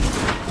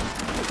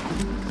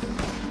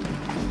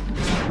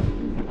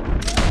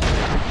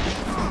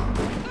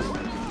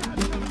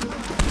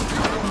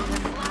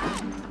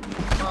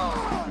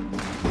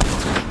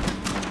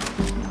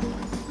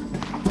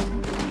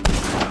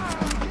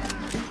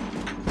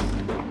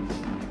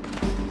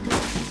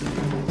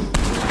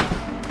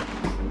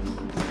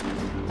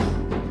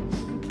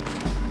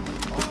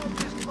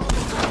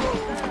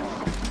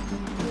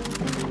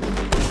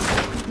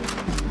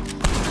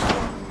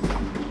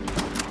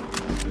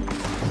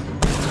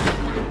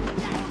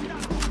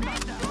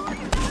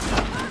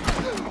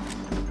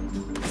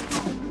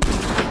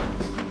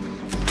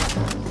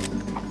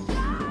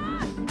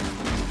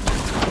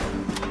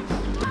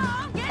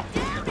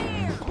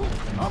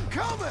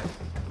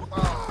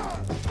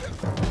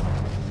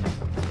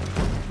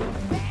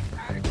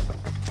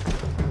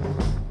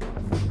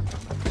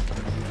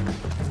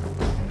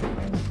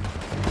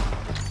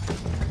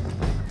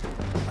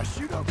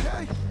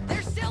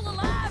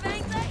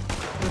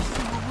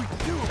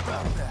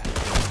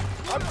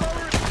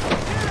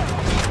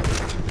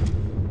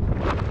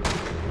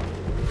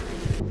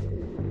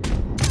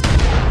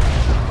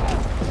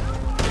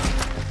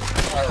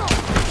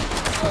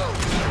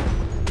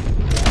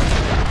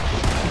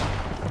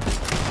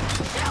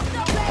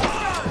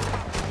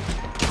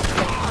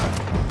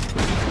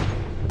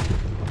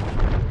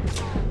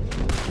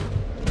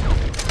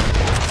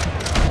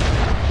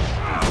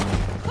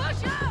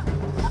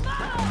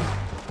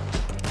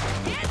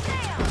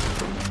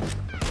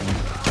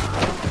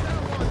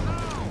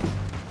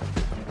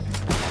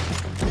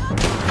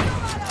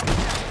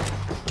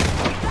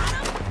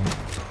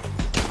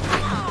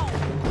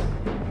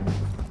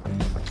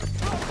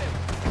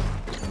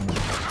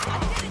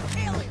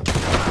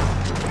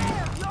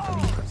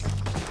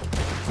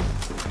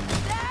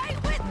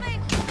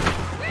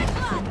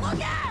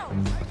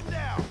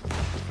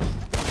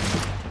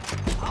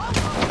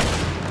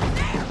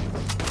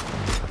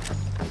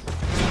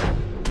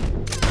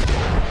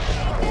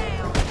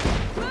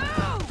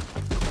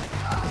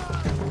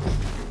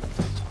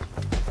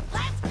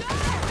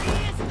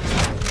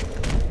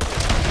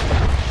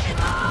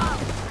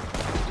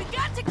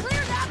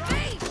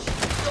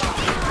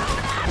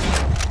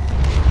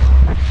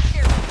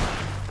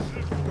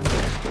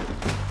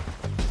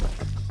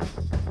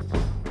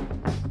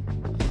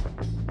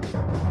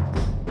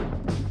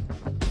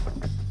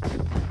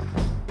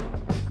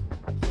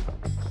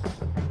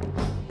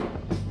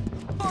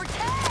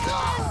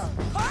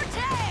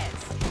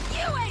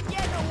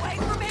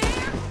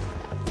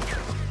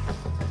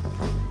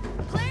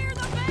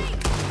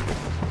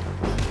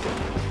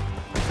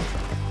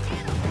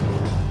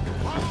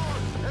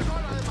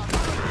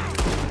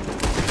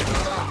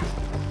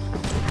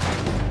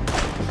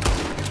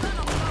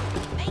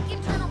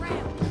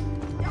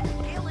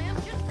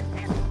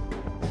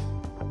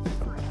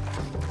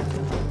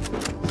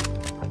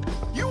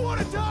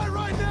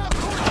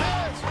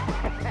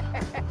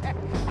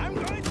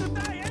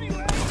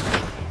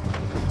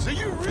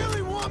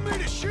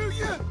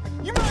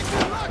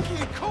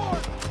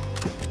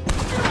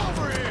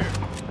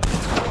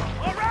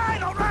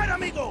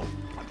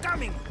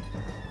 coming!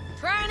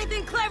 Try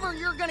anything clever,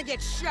 you're gonna get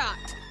shot.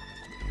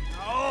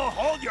 Oh,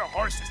 hold your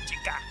horses,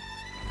 chica.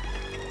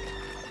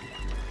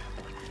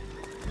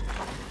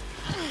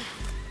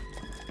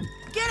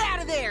 Get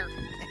out of there!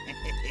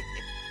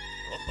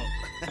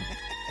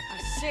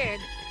 I said,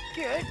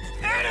 get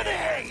Out of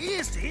there!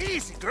 Easy,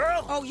 easy,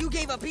 girl. Oh, you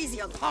gave up easy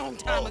a long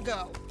time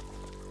ago.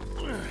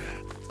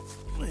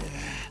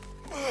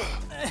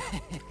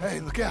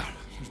 Hey, look out.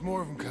 There's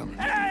more of them coming.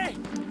 Hey!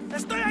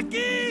 Estoy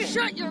aquí!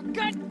 Shut your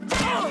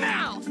goddamn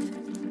mouth!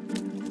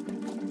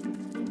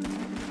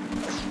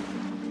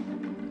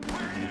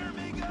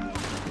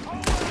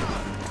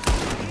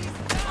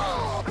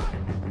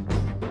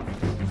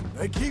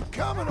 They keep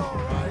coming, all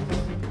right.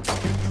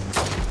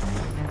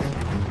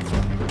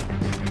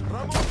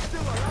 Ramon's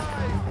still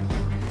alive.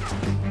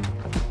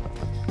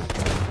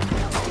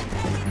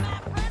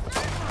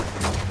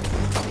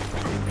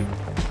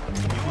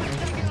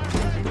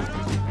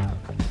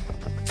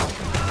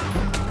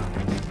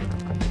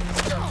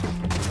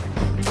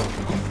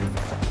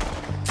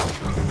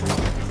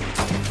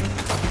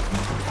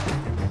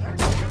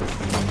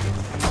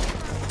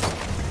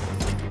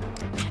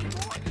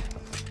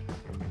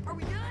 Are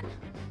we done?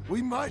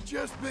 We might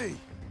just be.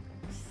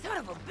 Son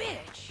of a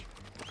bitch!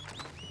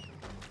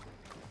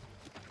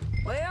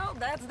 Well,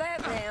 that's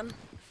that then.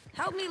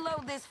 Help me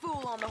load this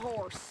fool on the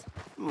horse.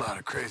 A lot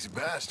of crazy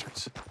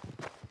bastards.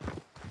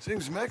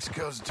 Seems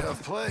Mexico's a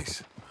tough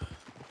place.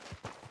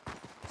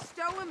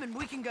 Stow him and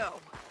we can go.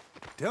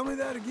 Tell me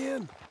that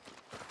again.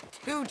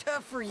 Too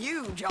tough for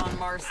you, John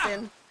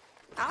Marston.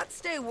 I'd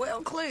stay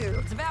well clear.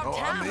 It's about Oh,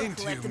 time I we mean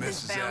to, collected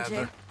this Mrs. bounty.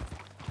 Adler.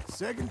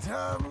 Second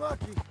time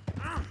lucky.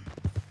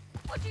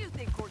 What do you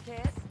think,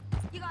 Cortez?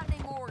 You got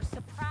any more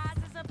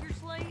surprises up your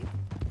sleeve?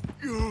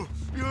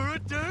 You're a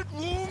dead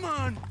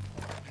woman,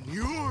 and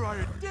you are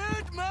a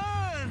dead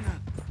man.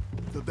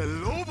 The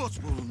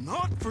Lobos will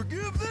not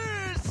forgive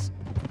this.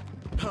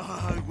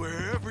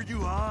 Wherever you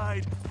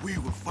hide, we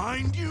will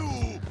find you,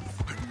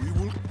 and we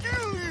will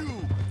kill you.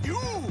 You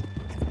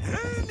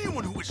and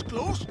anyone who is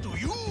close to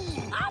you.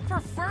 I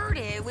preferred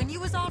it when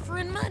you was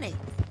offering money.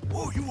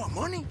 Oh, you want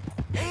money?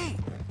 Hey,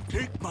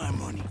 take my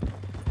money.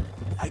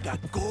 I got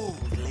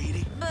gold,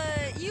 lady.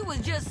 But you was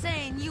just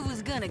saying you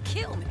was gonna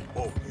kill me.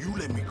 Oh, you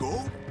let me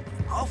go?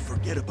 I'll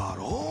forget about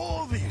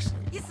all this.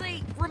 You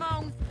see,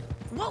 Ramon,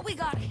 what we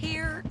got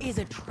here is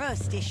a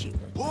trust issue.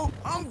 Oh,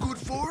 I'm good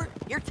for it.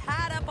 You're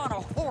tied up on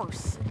a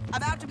horse,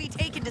 about to be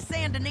taken to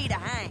Saint Denis to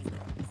hang.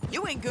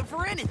 You ain't good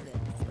for anything.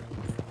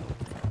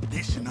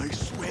 Listen, I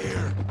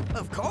swear.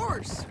 Of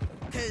course,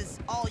 because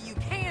all you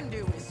can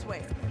do is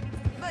swear.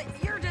 But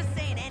you're just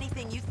saying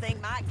anything you think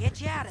might get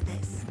you out of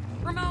this.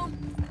 Ramon,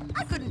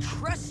 I couldn't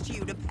trust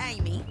you to pay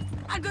me.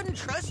 I couldn't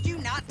trust you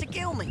not to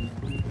kill me.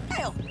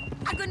 Hell,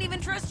 I couldn't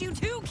even trust you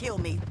to kill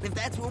me, if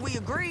that's what we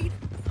agreed.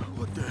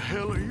 What the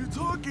hell are you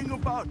talking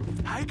about?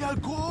 I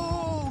got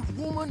gold,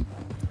 woman.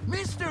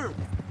 Mister,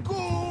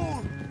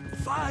 gold.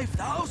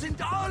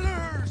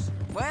 $5,000.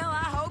 Well,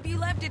 I hope you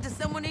left it to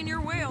someone in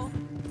your will.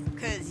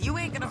 Because you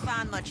ain't gonna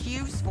find much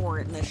use for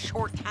it in the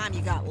short time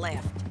you got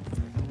left.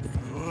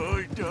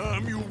 Oh,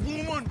 damn you,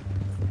 woman.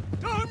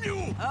 Damn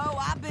you. Oh,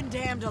 I've been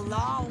damned a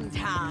long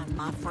time,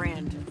 my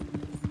friend.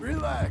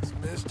 Relax,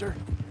 mister.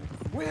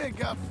 We ain't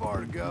got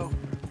far to go.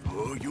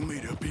 Oh, you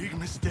made a big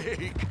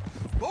mistake.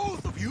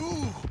 Both of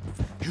you.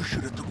 You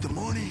should have took the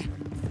money.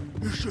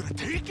 You should have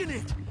taken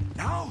it.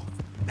 Now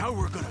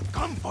we're gonna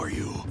come for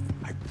you.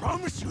 I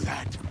promise you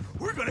that.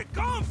 We're gonna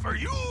come for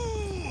you.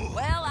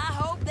 Well, I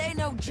hope they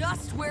know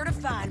just where to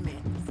find me.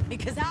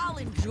 Because I'll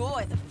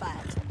enjoy the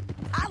fight.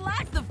 I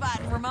like the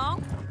fighting,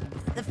 Ramon.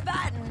 The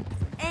fighting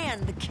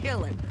and the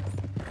killing.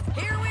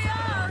 Here we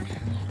are,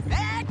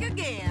 back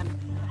again.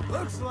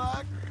 Looks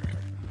like.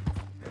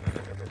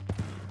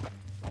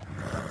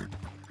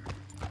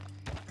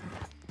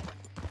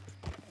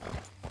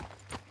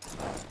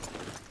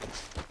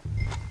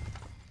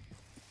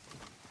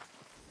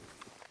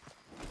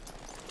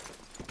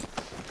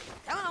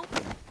 Come on.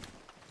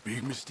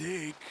 Big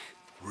mistake.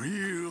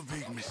 Real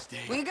big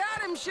mistake. We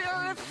got him,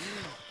 Sheriff.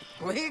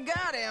 We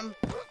got him.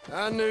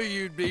 I knew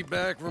you'd be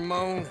back,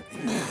 Ramon.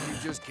 You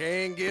just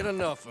can't get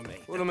enough of me.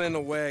 Put him in the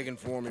wagon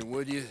for me,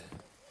 would you?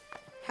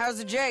 How's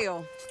the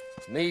jail?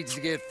 Needs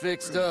to get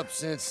fixed up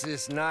since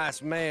this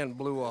nice man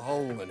blew a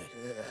hole in it.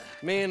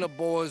 Me and the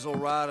boys will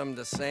ride him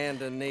to Saint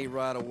Denis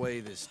right away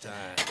this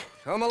time.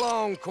 Come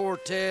along,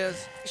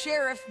 Cortez.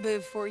 Sheriff,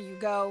 before you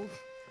go,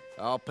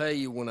 I'll pay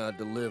you when I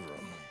deliver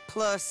him.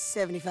 plus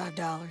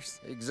 $75.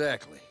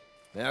 Exactly.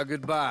 Now,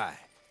 goodbye.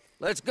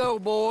 Let's go,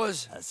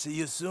 boys. I'll see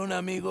you soon,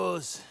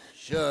 amigos.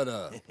 Shut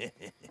up.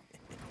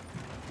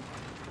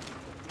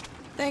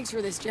 Thanks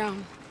for this,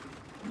 John.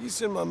 You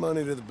send my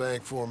money to the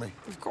bank for me.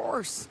 Of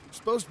course. I'm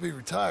supposed to be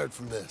retired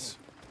from this.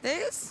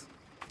 This?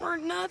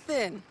 Weren't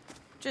nothing.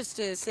 Just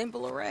a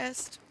simple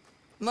arrest.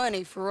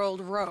 Money for old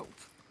rope.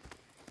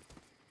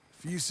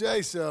 If you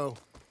say so.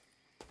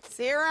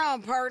 See you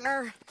around,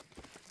 partner.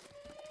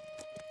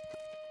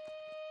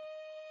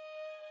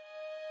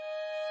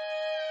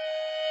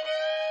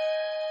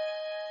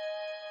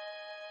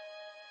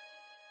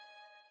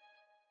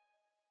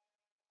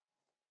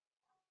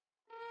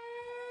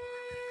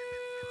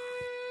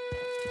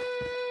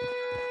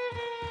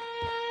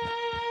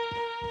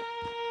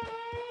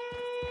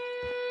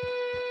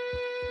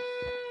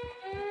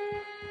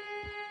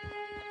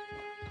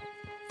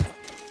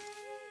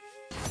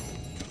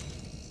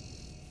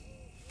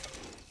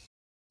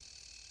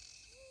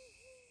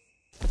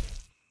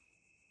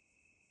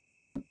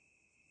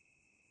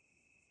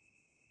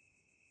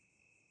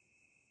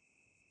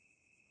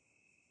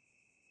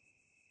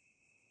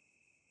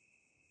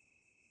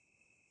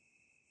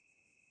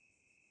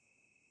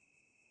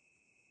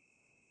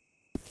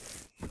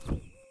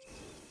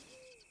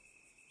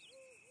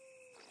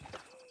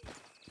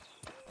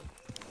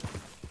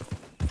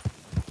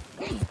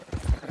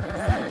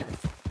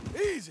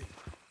 Easy.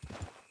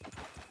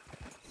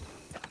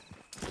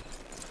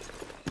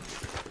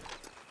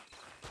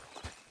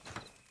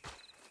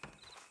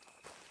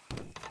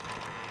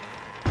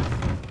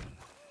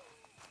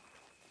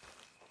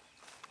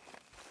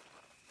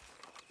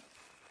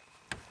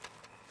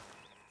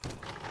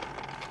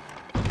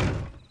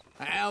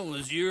 How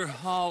was your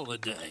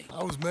holiday?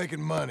 I was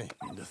making money.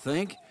 And to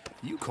think,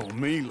 you call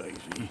me lazy.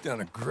 You've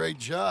done a great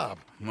job.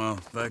 Well,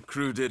 that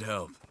crew did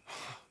help.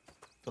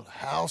 Built a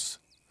house,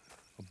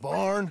 a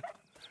barn.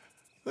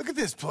 Look at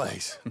this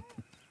place.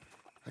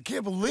 I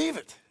can't believe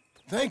it.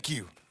 Thank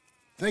you.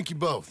 Thank you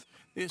both.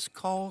 This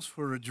calls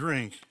for a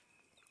drink.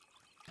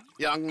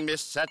 Young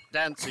miss at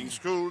dancing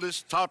school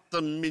is taught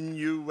the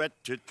minuet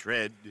to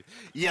tread.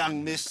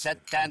 Young miss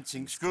at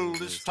dancing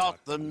school is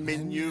taught the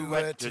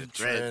minuet to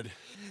tread.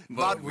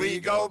 But we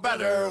go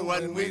better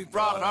when we've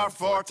brought our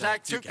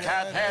four-tack to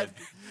Cathead.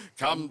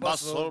 Come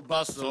bustle,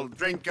 bustle,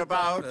 drink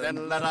about,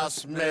 and let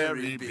us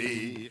merry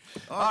be.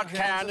 Our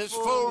can is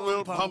full,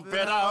 we'll pump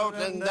it out,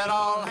 and then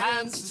all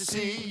hands to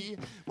sea.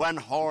 When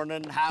horn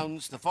and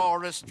hounds the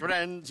forest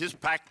rend, his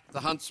pack the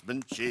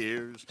huntsman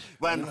cheers.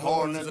 When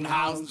horn and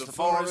hounds the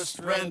forest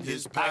rend,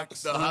 his pack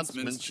the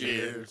huntsman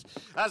cheers.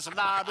 As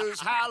loud as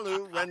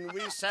halloo when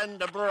we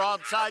send a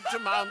broadside to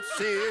Mount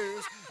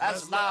Sears.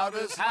 As loud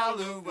as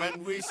halloo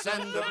when we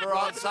send a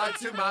broadside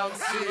to Mount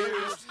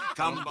Sears.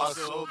 Come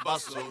bustle,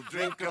 bustle,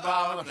 drink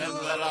about, and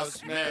let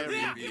us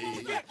merry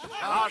be.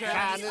 Our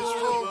can is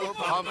full, we'll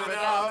pump it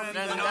out, and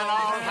then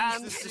all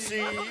hands to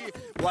sea.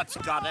 What's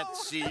got at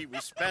sea we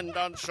spend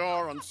on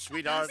shore on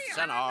sweethearts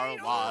and our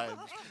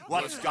wives.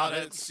 What's got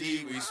at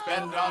sea we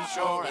spend on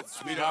shore at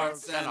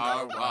sweethearts and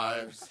our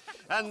wives.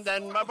 And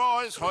then my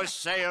boys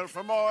hoist sail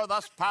for more,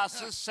 thus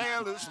passes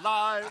sailors'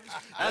 lives.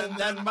 And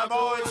then my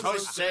boys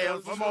hoist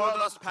sail for more,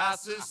 thus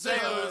passes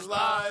sailors'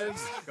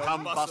 lives.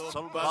 Come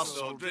bustle,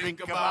 bustle,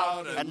 drink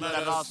about, and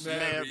let us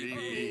merry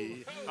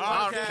be.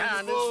 Our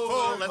can is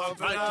full, let's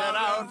drink it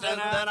out, and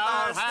then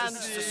our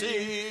hands to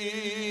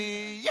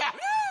sea. Yeah!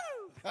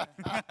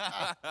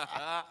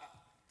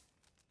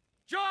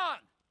 John!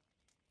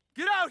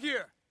 Get out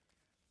here!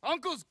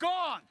 Uncle's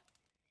gone!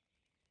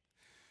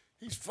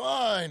 He's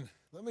fine.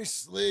 Let me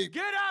sleep.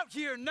 Get out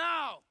here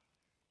now!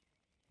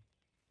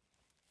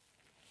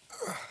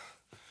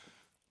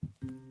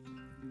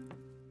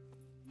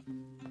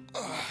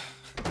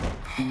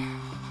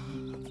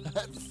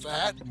 That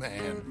fat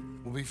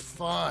man will be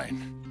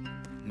fine.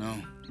 No,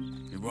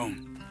 he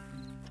won't.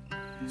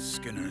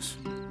 Skinner's.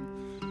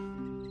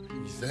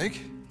 You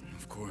think?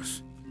 Of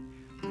course.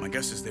 My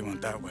guess is they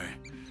went that way.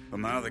 But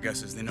my other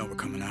guess is they know we're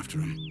coming after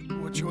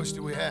him. What choice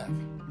do we have?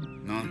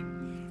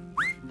 None.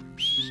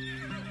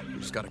 We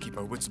just gotta keep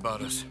our wits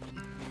about us.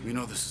 We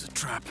know this is a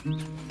trap.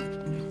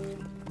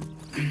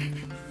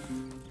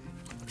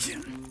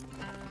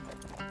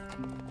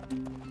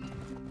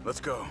 Let's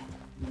go.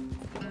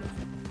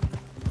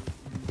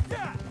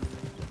 Yeah!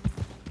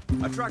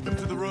 I tracked them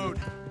to the road.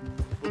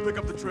 We'll pick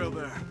up the trail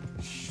there.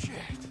 Shit.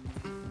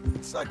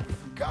 It's like we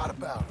forgot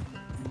about him.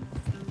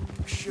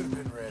 We should have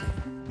been ready.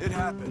 It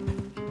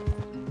happened.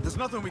 There's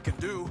nothing we can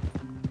do,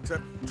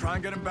 except try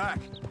and get him back.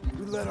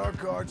 We let our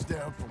guards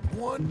down for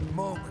one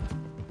moment.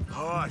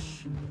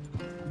 Hush.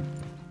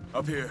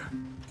 Up here.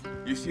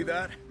 You see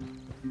that?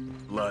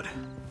 Blood.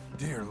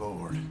 Dear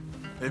Lord.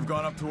 They've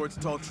gone up towards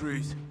tall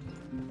trees.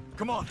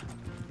 Come on.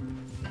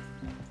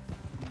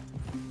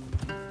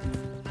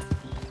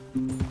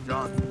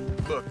 John,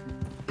 look.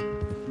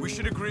 We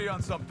should agree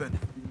on something.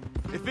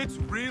 If it's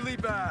really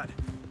bad,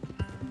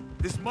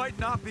 this might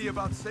not be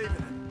about saving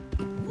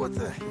him. What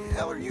the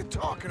hell are you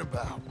talking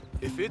about?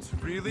 If it's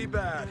really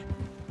bad,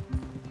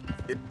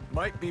 it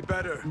might be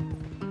better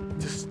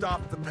to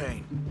stop the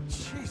pain.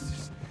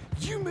 Jesus,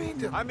 you mean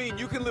to... I mean,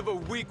 you can live a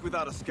week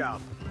without a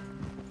scalp,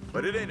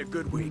 but it ain't a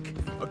good week.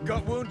 A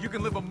gut wound, you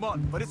can live a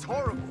month, but it's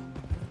horrible.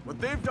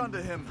 What they've done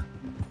to him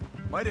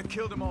might have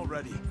killed him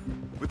already,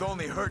 with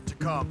only hurt to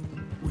come.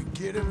 We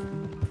get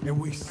him, and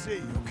we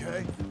see,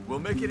 okay? We'll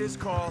make it his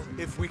call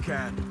if we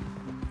can.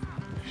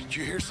 Did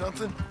you hear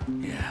something?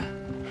 Yeah.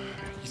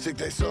 You think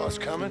they saw us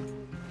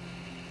coming?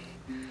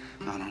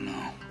 I don't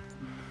know.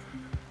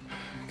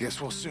 Guess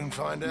we'll soon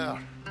find out.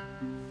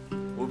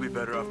 We'll be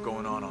better off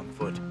going on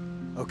foot.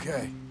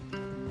 Okay.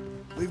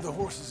 Leave the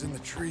horses in the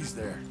trees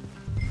there.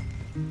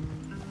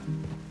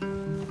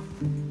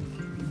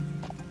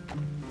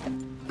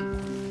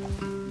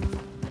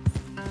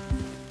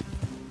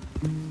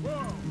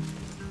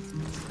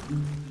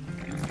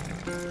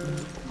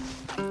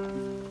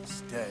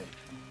 Stay.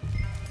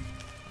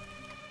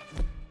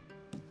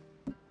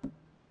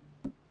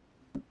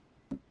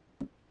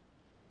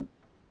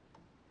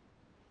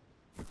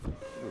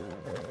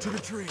 To the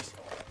trees.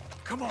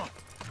 Come on.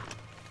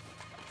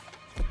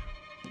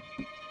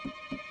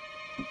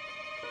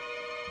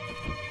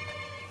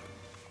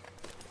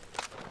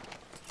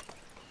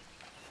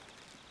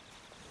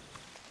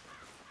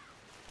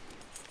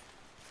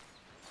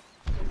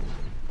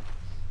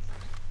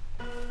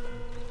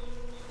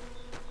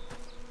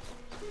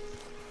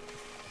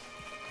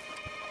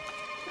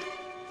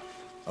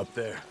 Up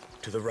there,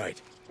 to the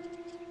right.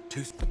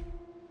 2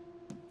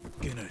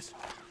 Skinners.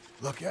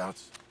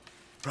 Lookouts?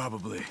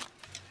 Probably.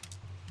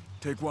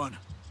 Take one.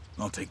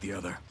 I'll take the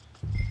other.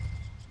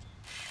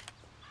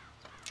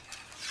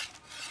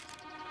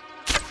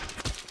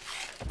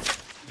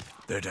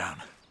 They're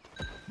down.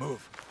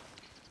 Move.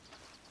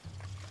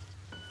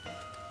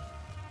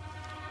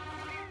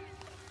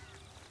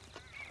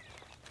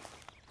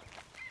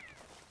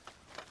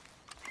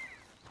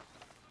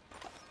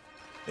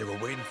 They were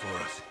waiting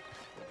for us.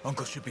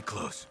 Uncle should be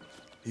close.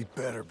 He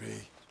better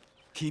be.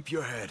 Keep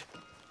your head.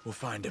 We'll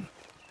find him.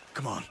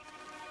 Come on.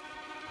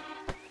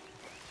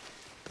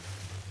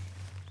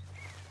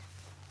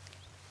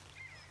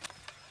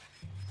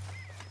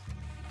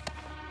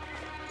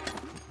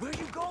 Where are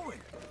you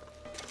going?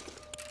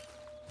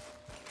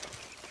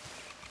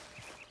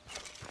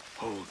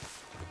 Hold.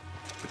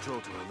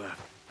 Patrol to our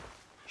left.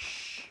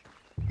 Shh.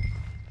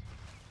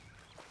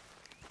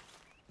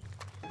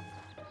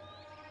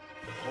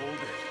 Hold it.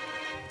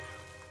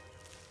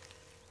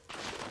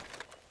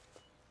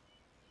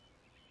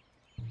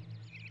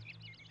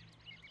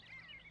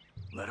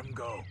 Let him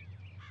go.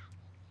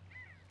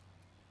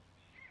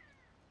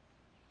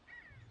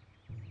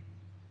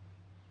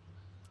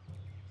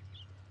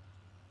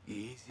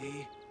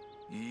 Easy,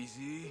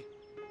 easy.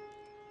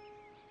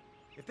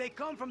 If they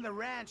come from the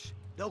ranch,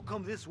 they'll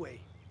come this way.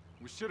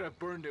 We should have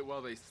burned it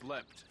while they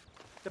slept.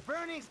 The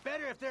burning's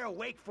better if they're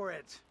awake for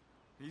it.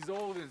 He's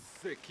old and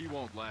sick. He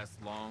won't last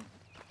long.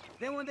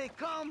 Then when they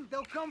come,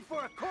 they'll come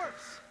for a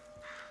corpse.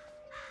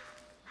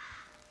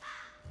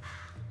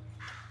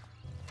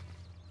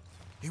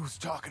 He was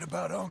talking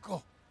about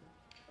Uncle.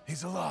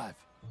 He's alive.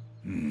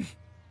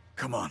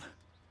 Come on.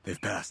 They've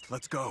passed.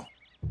 Let's go.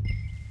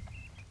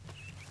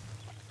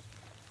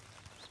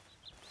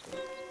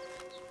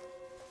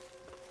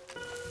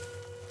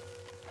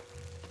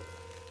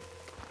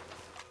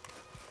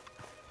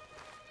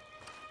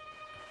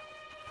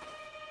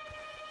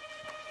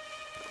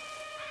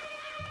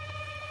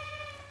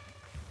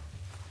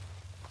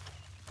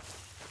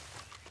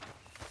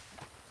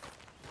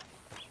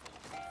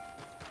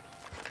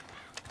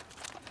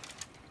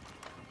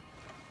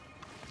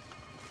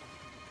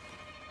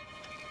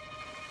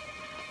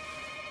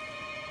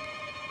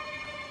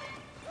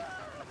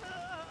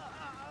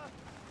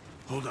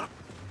 Hold up.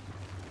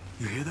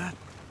 You hear that?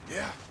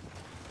 Yeah.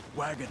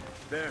 Wagon.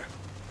 There.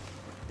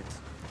 It's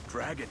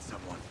dragging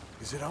someone.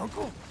 Is it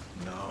Uncle?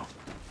 No.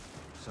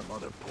 Some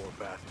other poor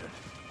bastard.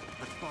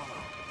 Let's follow.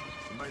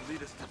 It might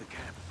lead us to the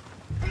camp.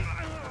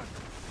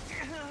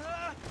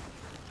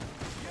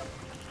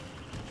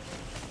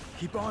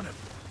 Keep on him.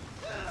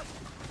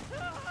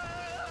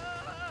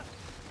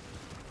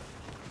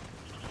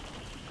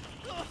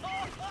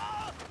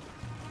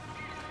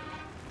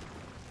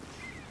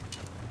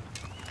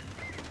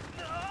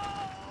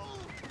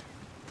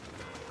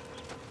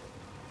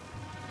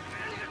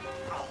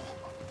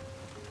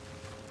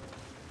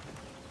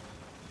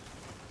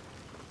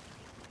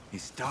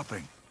 He's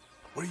stopping.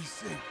 What do you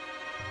see?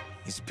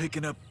 He's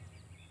picking up...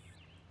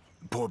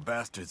 Poor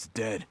bastard's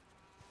dead.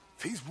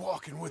 If he's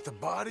walking with the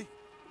body,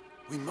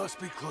 we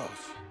must be close.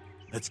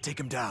 Let's take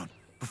him down,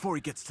 before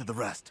he gets to the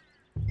rest.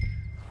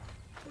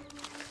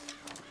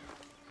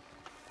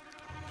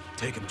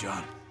 Take him,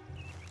 John.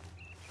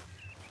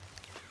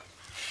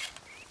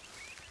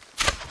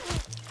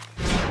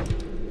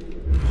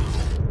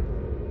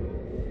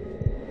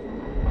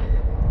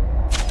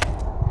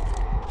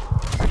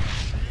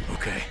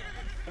 Okay,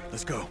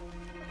 let's go.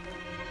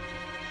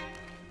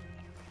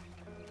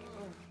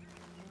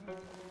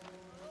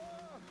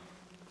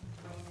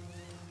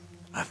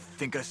 I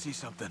think I see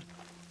something.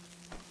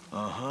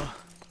 Uh-huh.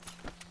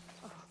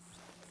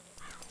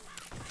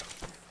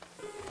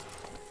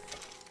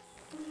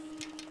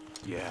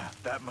 Yeah,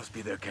 that must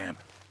be their camp.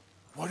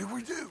 What do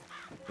we do?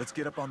 Let's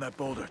get up on that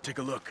boulder, take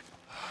a look.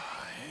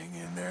 Hang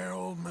in there,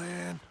 old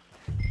man.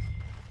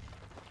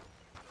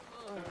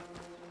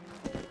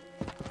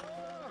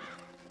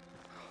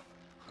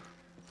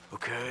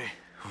 Okay,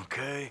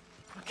 okay.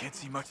 I can't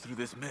see much through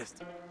this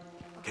mist.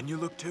 Can you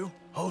look too?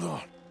 Hold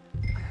on.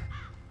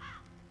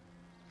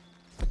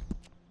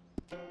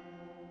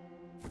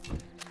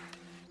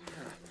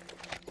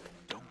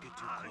 Don't get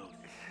too close.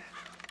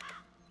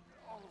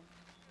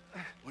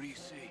 What do you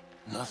see?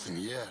 Nothing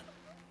yet.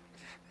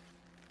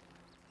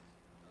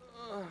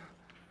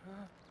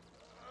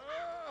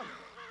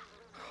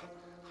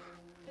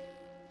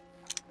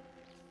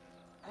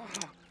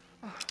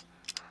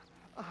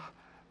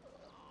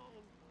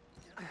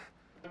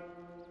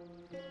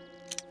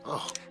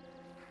 Oh.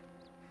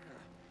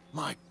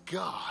 My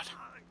God.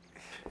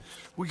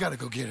 We gotta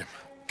go get him.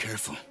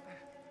 Careful.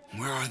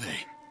 Where are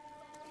they?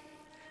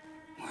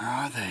 Where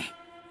are they?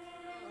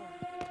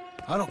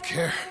 I don't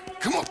care.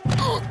 Come on.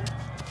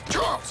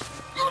 Charles!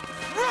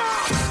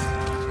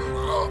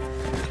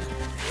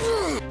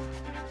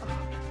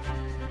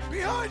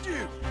 Behind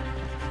you!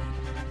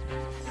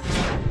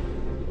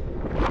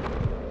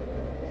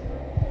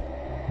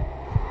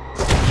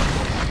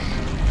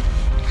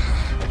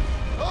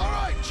 All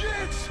right,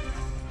 kids!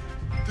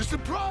 The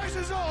surprise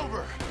is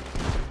over!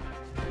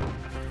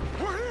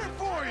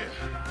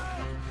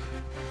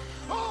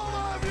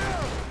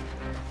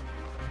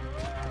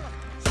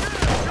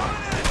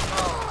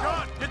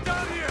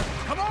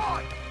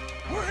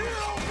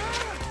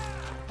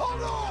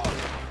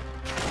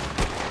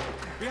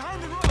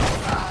 behind the rock!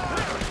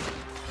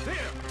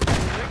 There!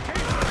 They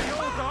came from the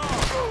old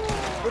dog!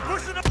 We're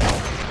pushing up!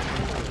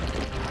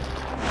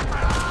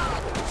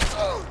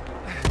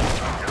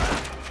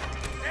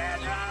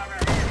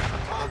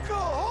 Uncle,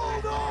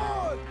 hold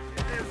on!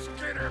 You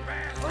skitter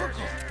bastard!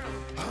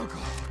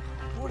 Uncle,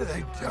 what have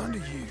they done to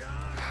you?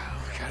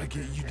 We gotta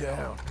get you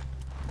down.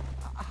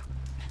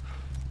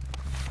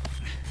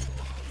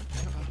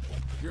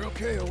 You're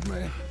okay, old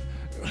man.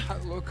 I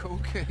look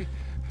okay.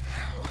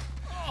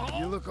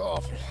 You look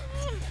awful.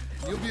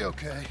 You'll be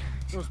okay.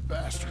 Those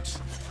bastards.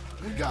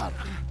 We got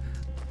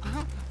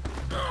them.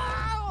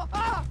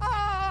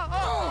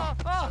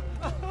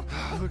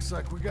 Looks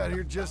like we got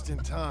here just in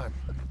time.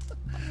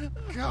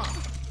 God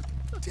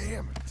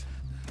damn it.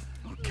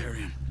 I'll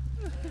carry him.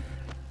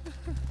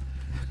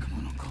 Come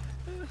on, Uncle.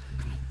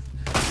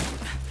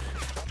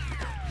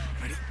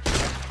 Ready?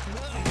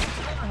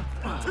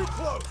 Too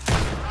close.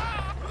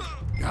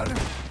 Got him?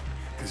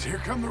 Because here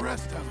come the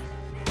rest of them.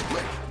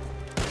 Quick!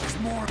 There's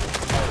more.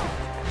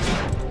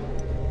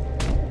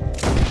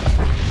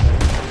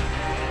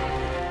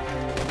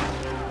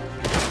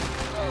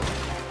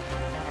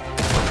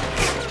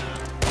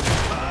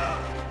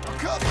 I'll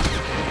cover you.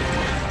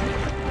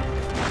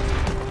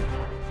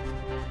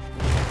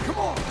 Come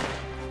on!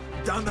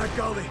 Down that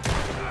gully.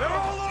 They're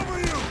all over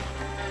you!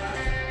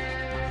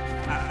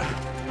 I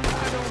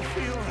don't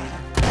feel right.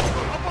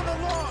 Up on the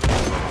lawn!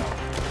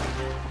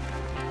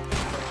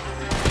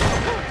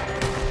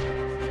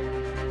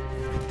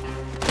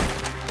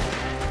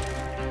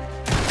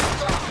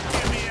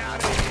 Get me out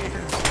of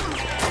here!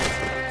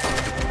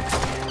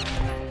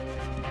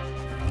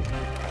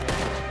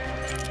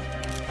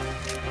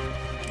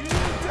 You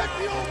protect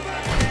the old man!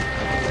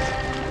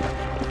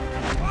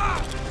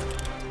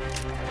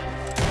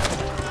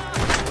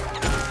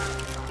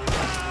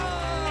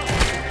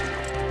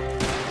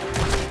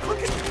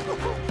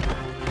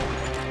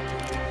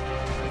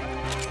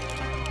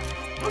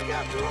 Look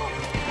after him!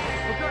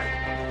 Okay,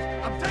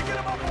 I'm taking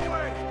him up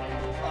away!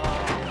 Oh,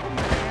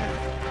 man.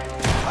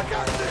 I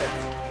got this!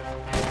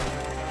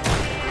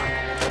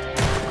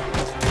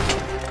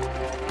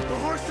 The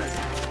horses!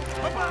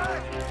 Up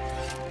behind!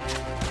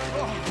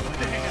 Oh,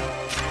 damn!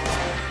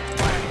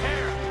 My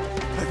hair!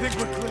 I think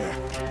we're clear.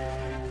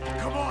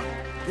 Come on,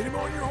 get him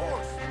on your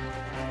horse!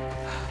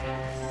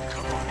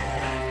 Come on.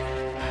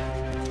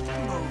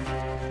 Move.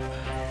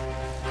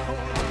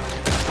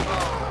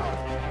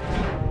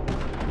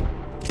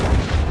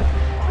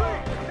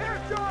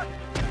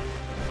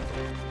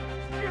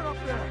 Get up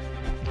there!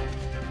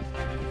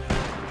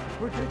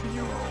 We're taking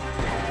you home.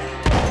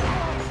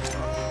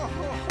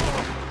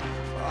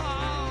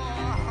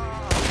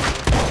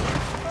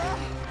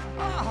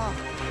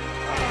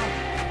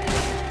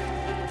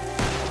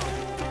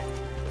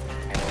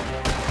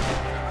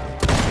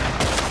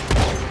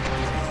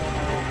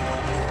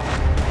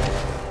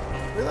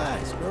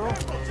 Relax, girl.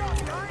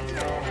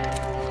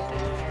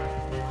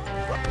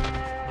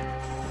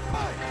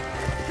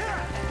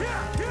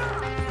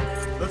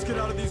 Let's get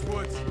out of these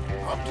woods.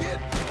 I'm getting.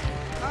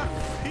 I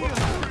feel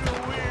real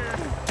weird.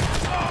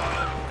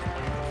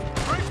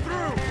 Break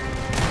through!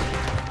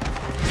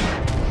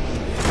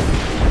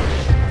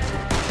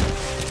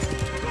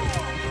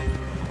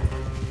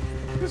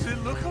 Does it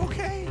look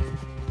okay?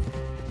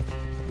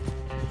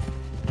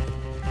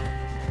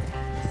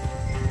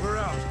 We're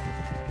out.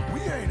 We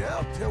ain't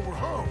out till we're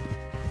home.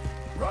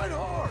 Right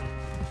hard.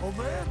 Oh,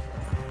 man.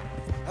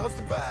 How's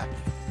the back?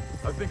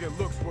 I think it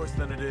looks worse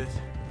than it is.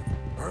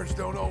 Burns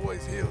don't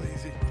always heal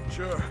easy.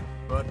 Sure,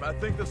 but I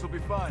think this will be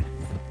fine.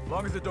 As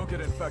long as it don't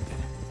get infected.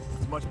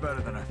 It's much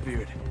better than I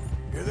feared.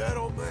 Hear that,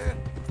 old man?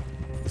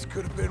 This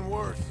could have been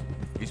worse.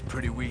 He's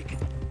pretty weak.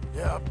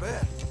 Yeah, I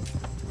bet.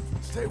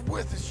 Stay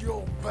with us, you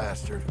old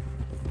bastard.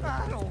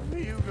 I don't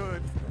feel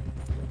good.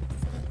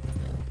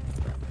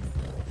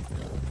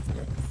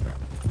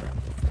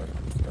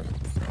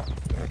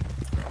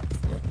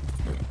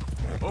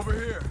 Over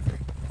here.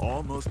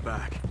 Almost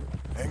back.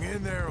 Hang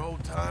in there,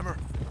 old-timer.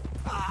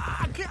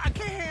 I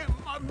can't.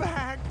 My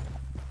back.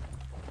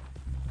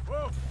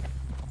 Whoa.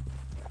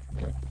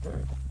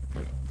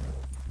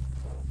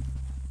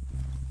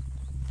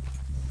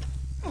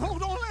 Oh,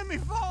 don't let me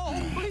fall,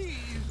 please.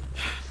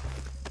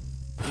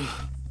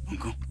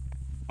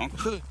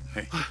 Uncle.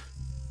 Hey.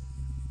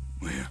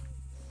 We're here.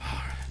 All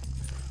right.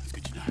 Let's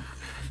get you down.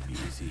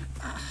 Easy.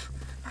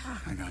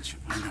 I got you.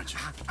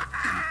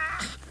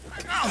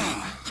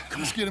 Come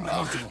Let's get him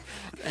comfortable.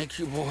 Thank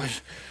you,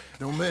 boys.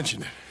 Don't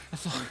mention it. I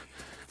thought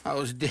I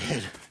was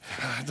dead.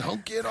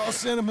 Don't get all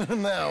sentimental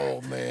now,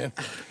 old man.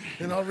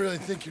 Then I'll really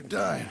think you're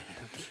dying.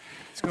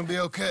 It's gonna be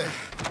okay.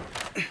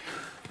 A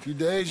few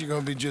days, you're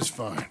gonna be just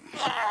fine.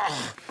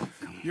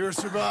 You're a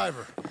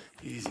survivor.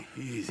 Easy.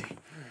 Okay.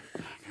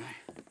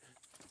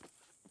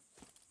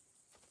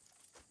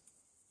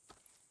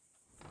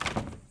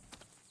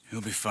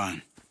 He'll be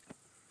fine.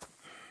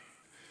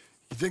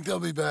 You think they'll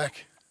be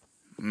back?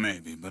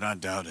 Maybe, but I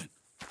doubt it.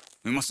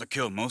 We must have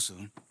killed most of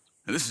them.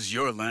 This is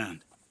your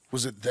land.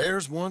 Was it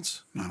theirs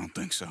once? I don't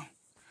think so.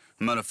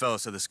 I met a fella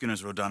said the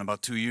Skinners rode down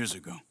about 2 years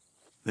ago.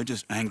 They're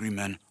just angry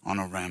men on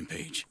a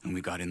rampage, and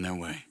we got in their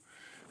way.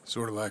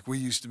 Sort of like we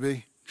used to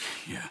be?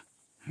 Yeah,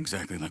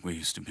 exactly like we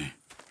used to be.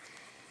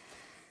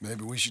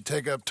 Maybe we should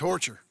take up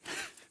torture.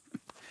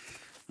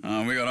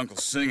 We got Uncle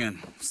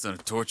singing instead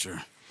of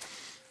torture.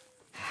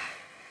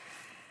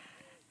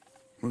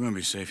 We're gonna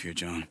be safe here,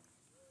 John.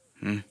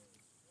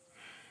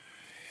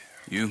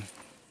 You,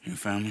 your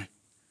family,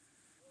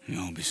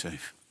 you'll all be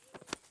safe.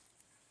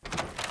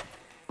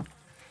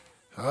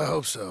 I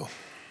hope so.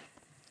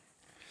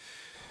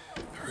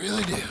 I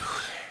really do.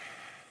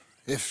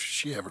 If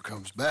she ever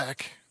comes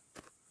back.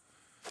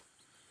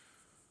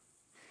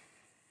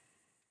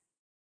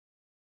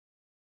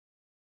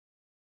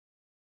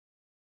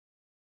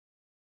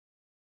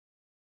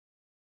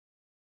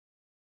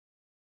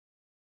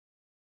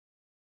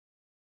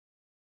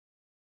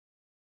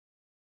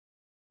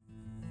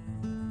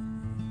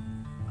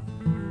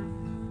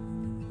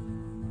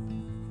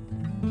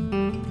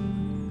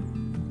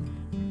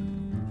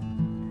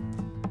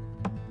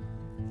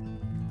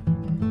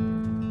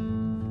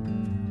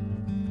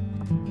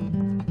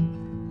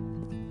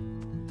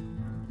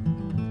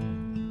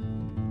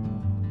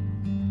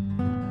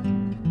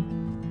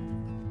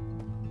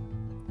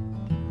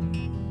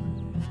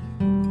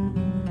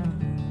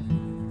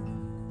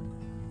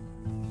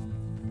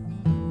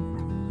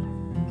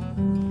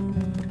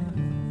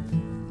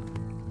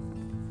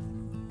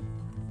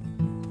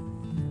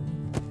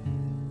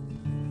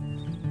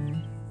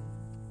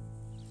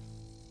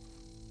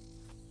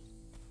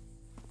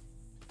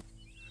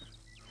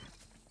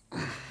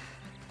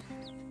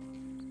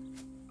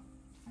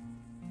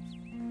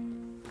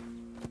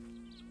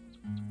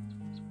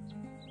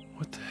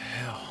 What the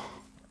hell?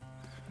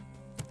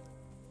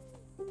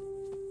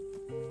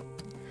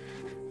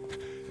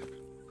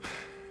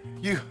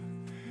 You're...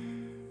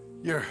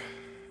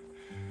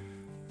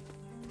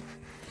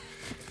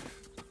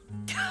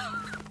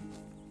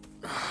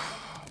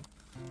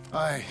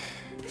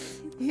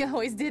 You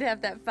always did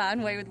have that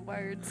fine way with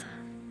words.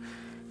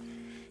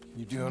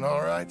 You doing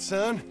all right,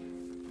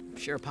 son?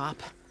 Sure,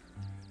 Pop.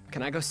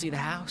 Can I go see the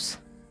house?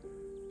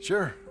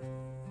 Sure.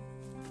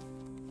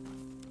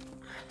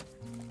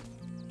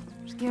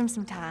 Just give him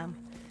some time.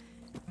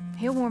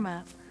 He'll warm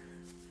up.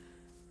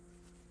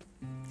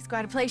 It's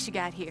quite a place you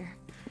got here.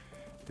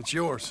 It's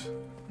yours.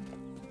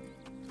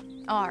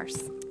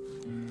 Ours.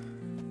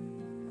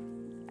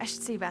 I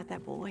should see about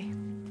that boy.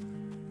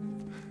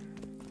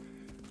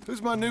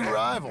 Who's my new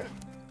rival?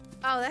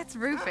 Oh, that's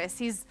Rufus.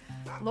 He's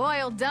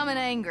loyal, dumb, and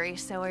angry,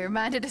 so he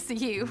reminded us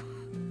of you.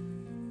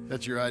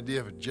 That's your idea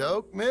of a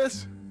joke,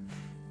 miss?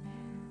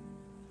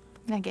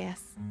 I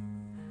guess.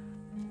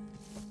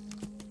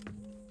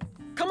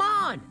 Come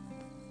on!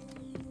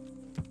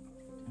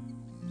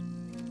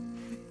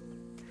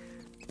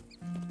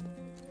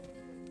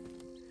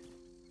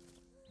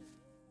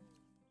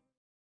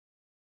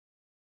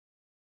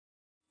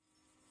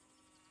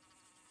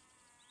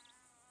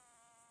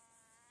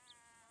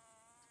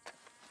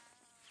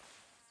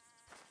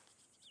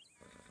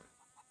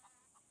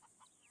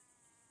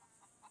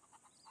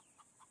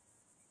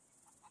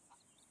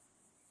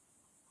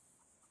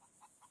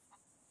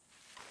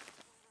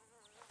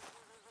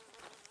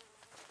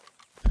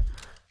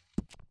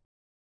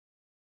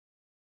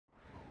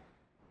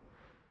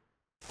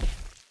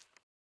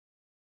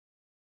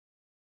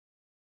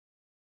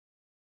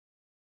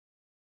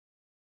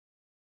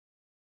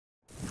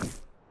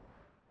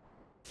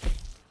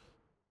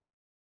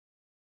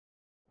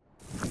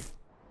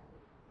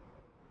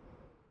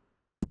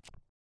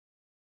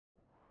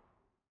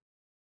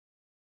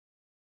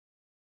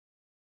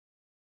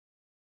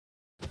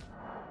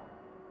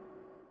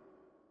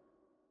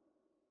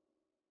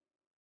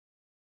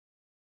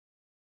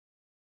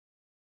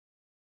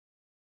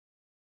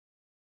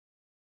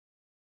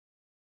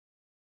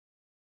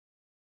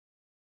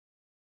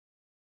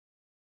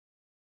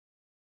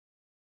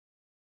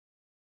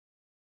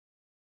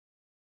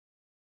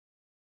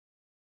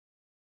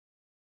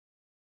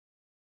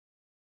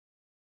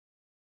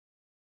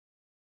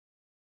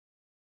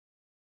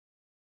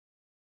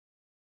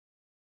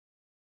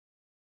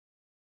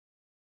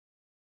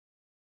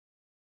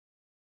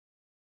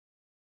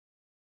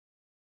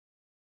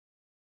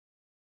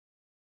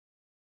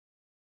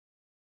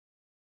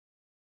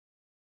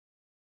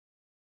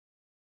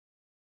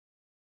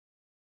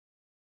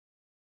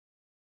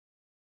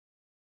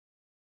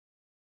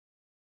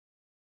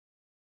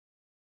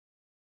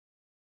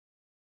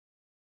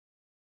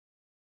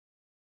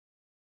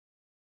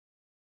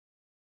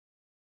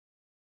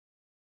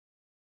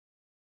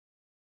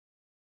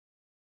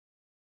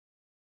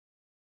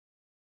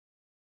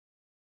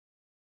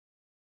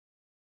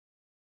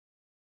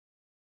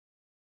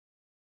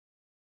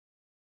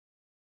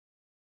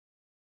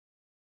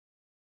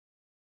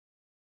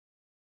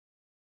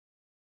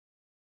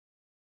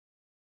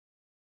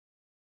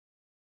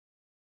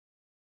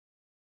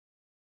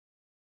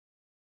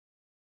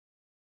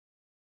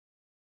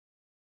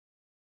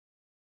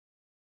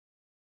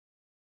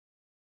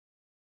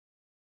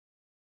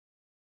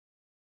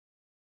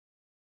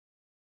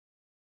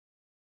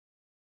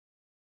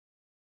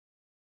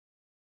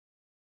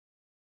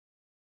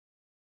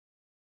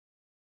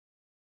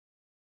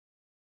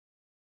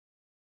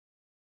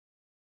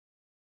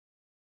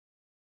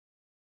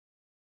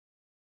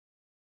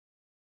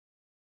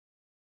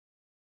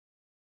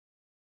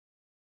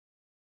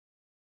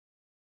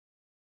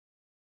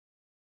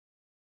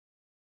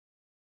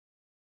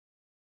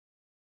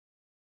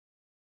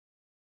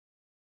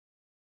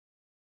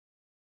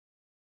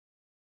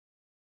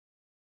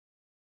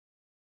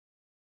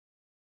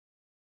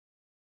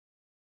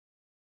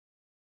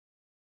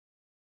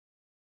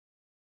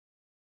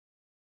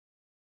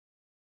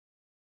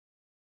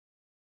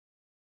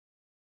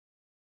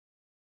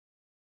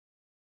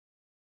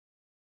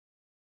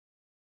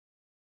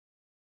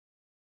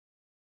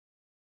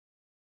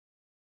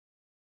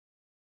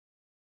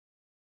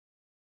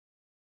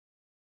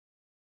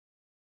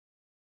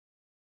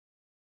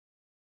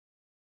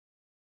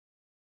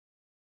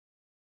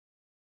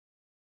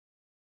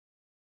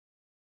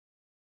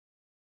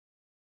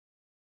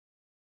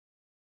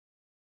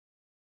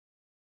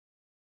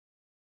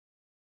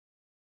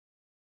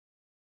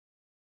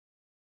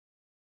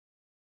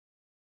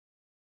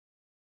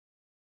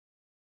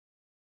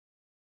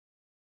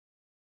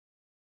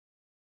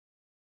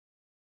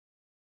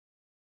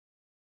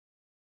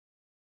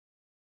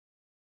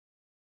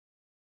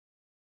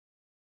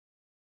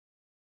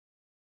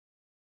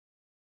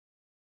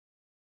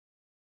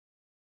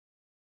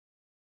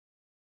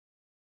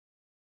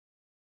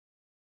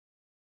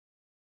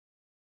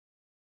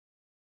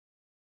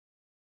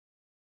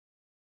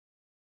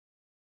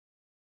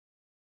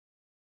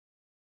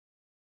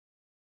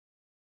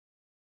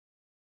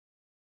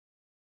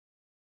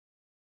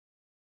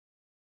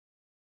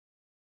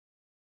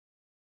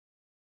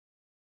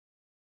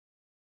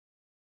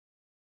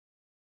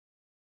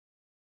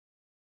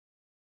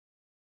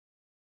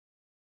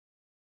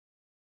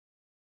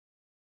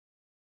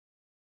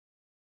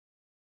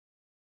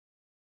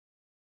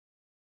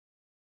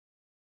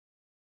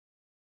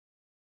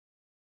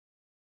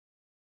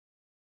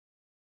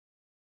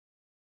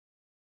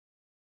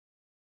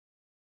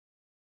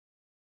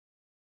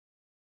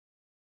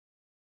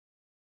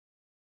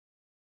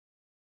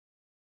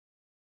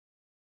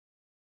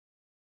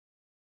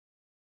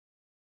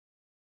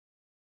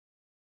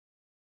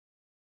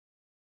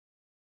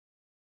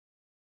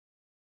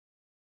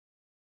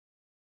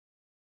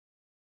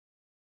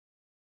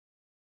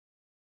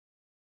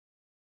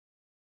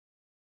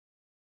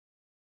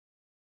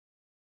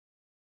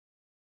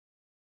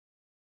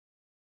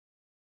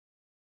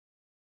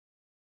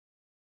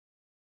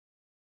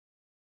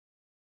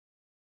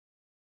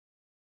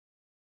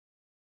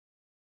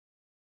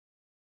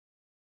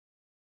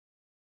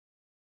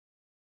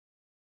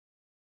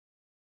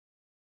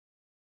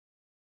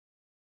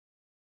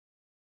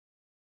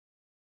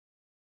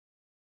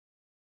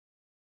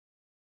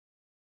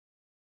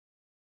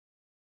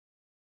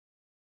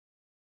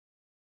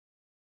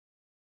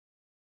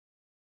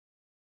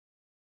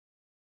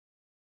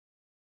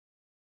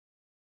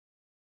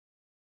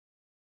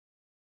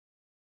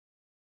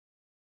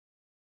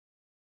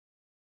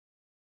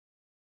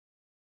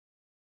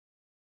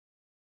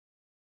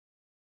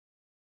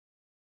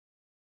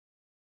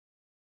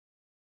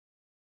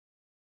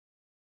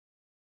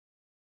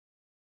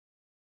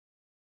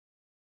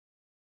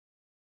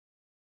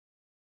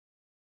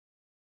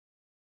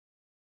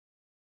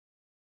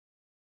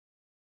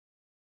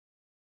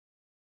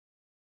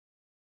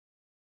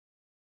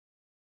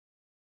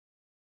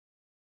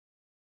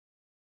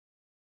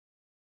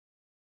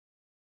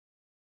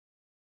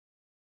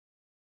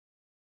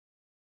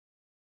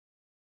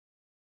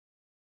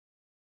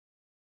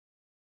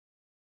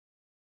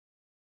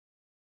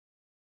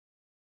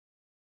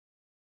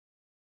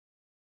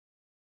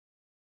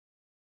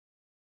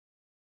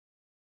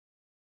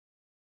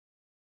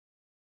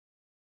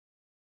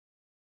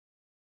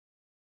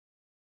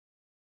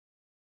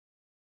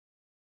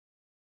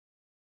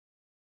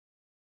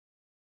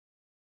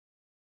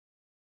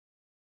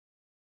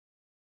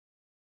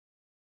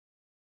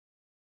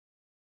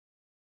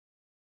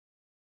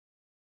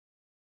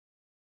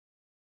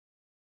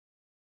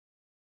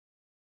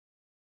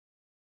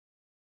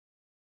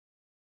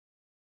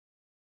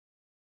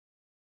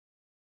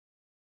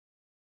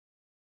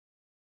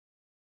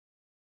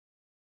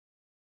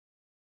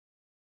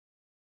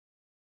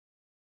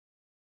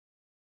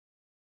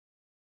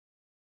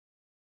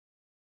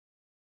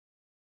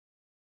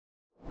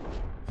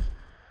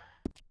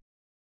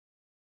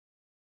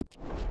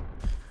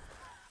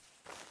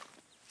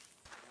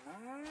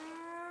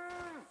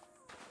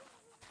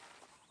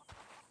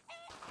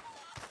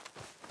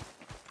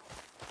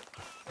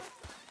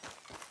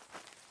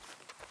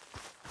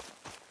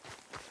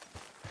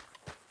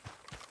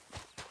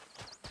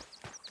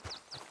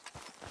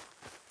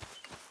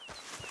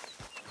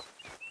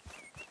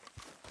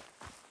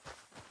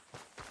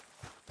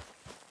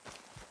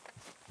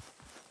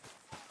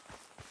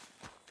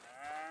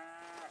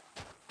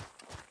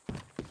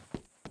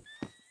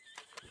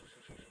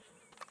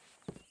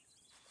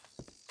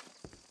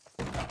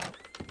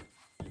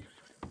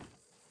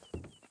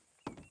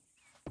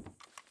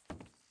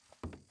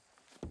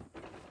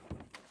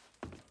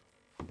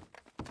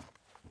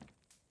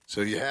 So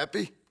you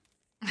happy?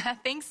 I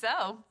think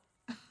so.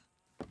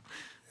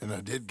 And I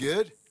did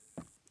good?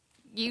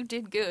 You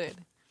did good.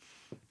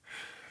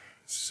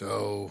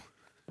 So...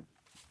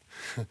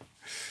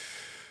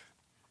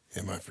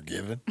 am I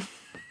forgiven?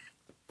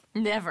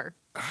 Never.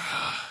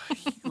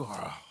 You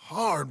are a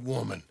hard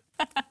woman.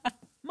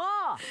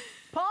 Ma!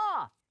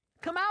 Pa!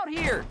 Come out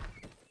here!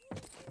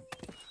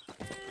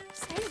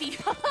 Sadie,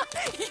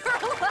 you're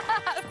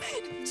alive!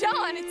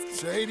 John, it's...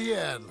 Sadie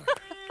Adler.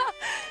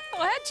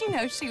 Well, how'd you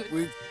know she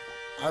was...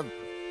 I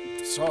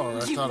saw her.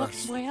 I You thought look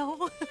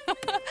well.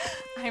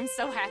 I'm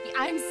so happy.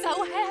 I'm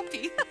so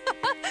happy.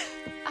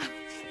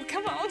 Well,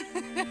 come on.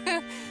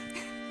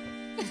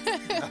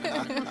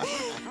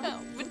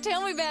 Oh, but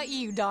tell me about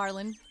you,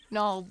 darling.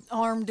 All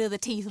armed to the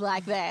teeth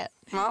like that.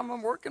 I'm a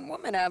working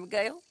woman,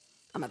 Abigail.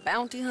 I'm a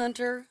bounty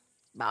hunter,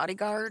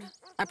 bodyguard.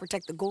 I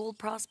protect the gold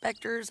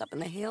prospectors up in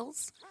the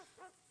hills.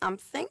 I'm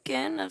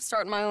thinking of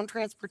starting my own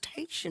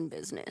transportation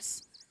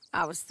business.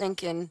 I was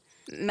thinking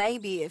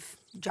maybe if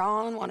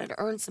John wanted to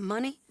earn some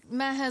money.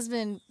 My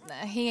husband,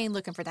 he ain't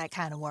looking for that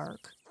kind of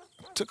work.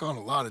 I took on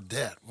a lot of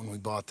debt when we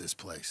bought this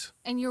place.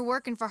 And you're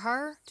working for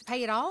her to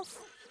pay it off?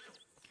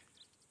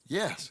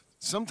 Yes,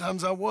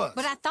 sometimes I was.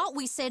 But I thought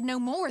we said no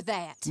more of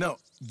that. No,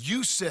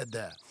 you said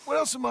that. What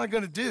else am I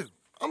gonna do?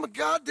 I'm a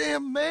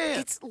goddamn man.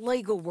 It's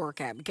legal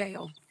work,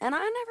 Abigail. And I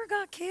never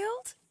got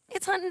killed.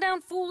 It's hunting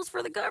down fools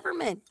for the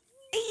government.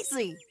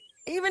 Easy.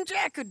 Even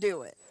Jack could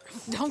do it.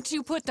 Don't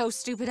you put those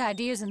stupid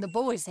ideas in the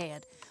boy's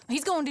head.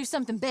 He's gonna do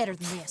something better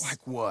than this.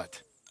 Like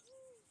what?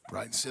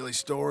 Writing silly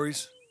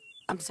stories?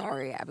 I'm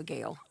sorry,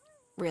 Abigail.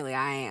 Really,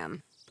 I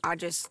am. I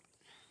just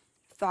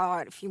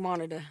thought if you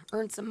wanted to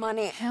earn some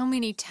money... How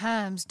many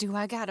times do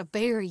I gotta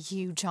bury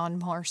you, John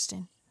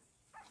Marston?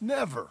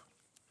 Never.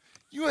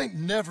 You ain't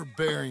never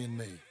burying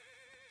me.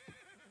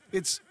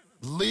 It's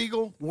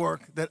legal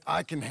work that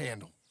I can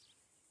handle.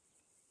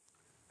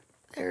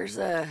 There's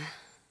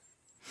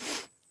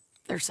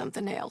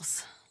something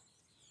else.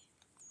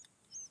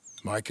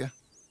 Micah?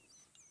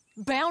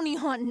 Bounty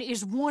hunting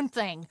is one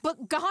thing,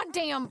 but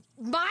goddamn,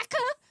 Micah?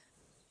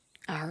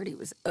 I heard he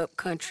was up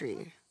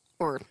country,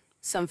 or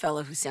some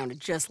fellow who sounded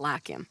just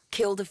like him.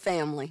 Killed a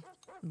family,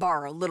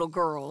 bar a little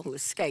girl who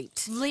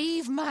escaped.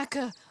 Leave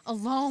Micah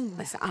alone.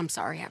 Listen, I'm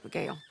sorry,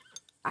 Abigail.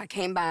 I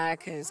came by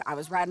because I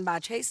was riding by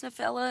chasing a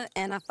fella,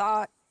 and I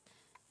thought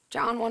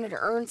John wanted to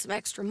earn some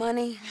extra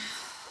money.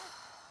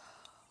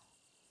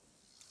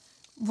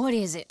 What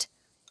is it?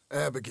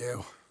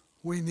 Abigail,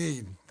 we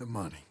need the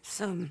money.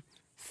 Some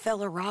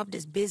fella robbed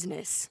his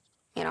business.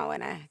 You know,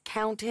 an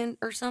accountant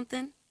or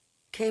something.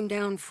 Came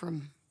down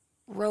from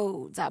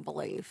Rhodes, I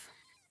believe.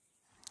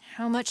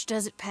 How much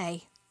does it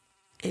pay?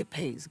 It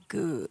pays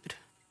good.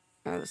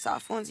 Well, the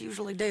soft ones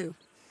usually do.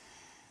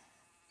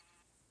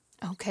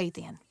 Okay,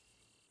 then.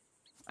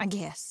 I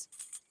guess.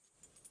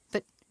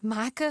 But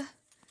Micah?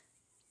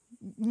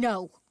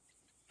 No.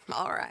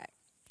 All right.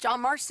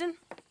 John Marston,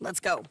 let's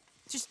go.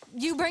 Just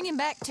you bring him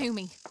back to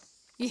me.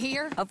 You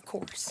hear? Of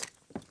course.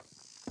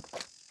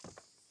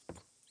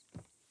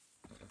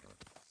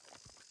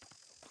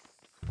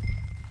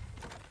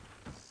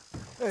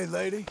 Hey,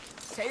 lady.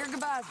 Say your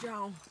goodbyes,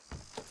 John.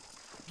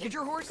 Get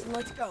your horse and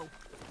let's go.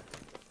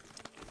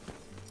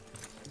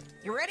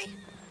 You ready?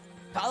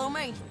 Follow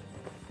me.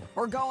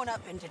 We're going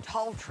up into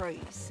tall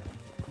trees.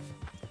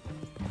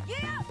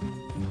 Yeah!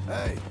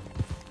 Hey,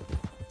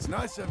 it's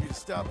nice of you to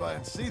stop by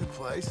and see the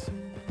place.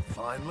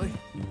 Finally.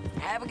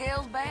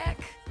 Abigail's back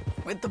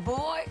with the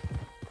boy.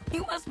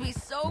 You must be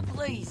so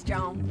pleased,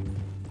 John.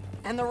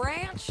 And the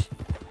ranch?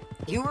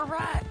 You were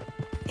right.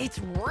 It's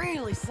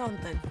really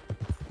something.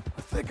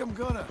 I think I'm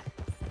gonna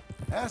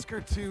ask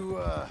her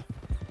to,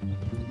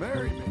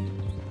 marry me.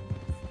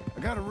 I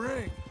got a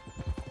ring.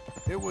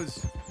 It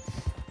was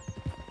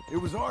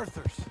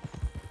Arthur's.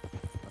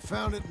 I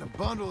found it in a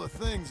bundle of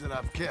things that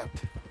I've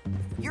kept.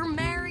 You're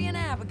marrying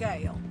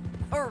Abigail.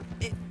 Or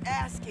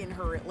asking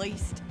her, at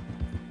least.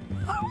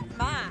 Oh,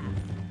 my.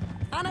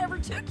 I never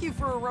took you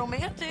for a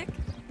romantic.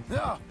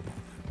 No,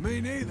 me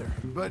neither.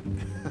 But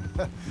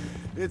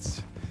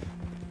it's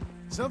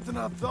something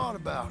I've thought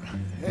about.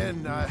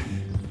 And I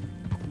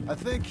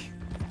think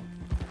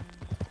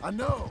I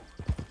know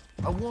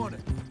I want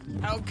it.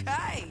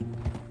 Okay.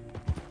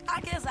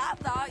 I guess I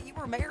thought you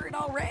were married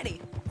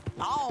already.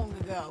 Long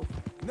ago.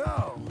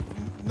 No,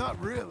 not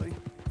really.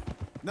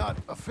 Not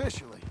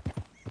officially.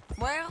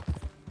 Well,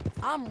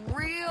 I'm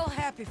real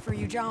happy for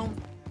you, John.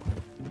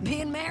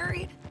 Being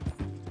married,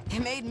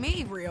 it made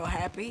me real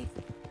happy.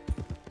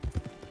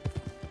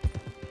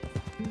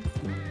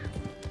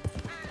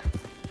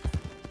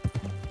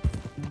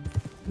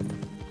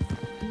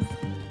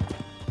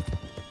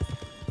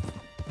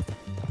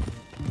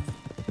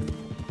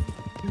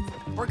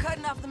 We're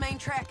cutting off the main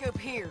track up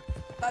here,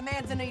 by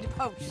Manzanita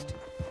Post.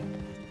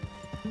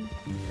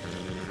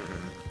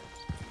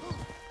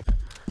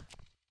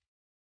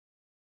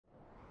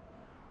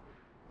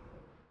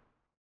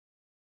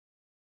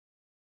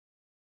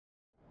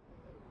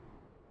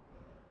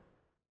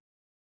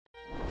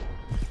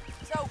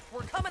 So,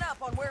 we're coming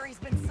up on where he's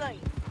been seen.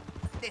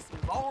 This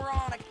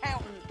moron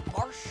accountant,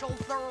 Marshall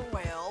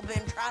Thurwell,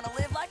 been trying to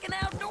live like an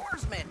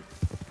outdoorsman.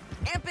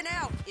 Camping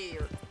out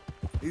here.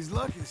 He's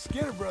lucky the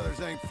Skinner brothers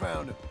ain't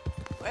found him.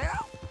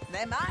 Well,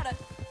 they might've.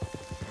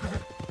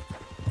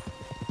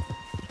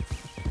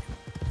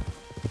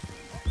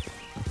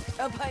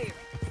 Up here.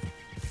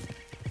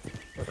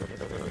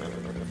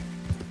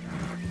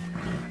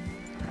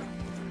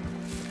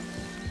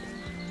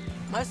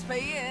 Must be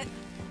it.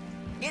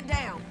 Get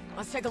down.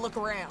 Let's take a look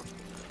around.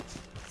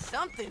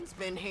 Something's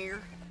been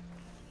here.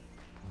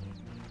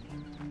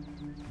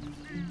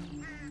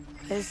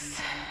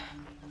 This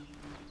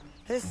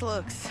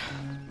looks...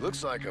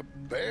 Looks like a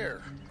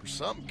bear or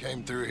something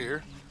came through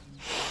here.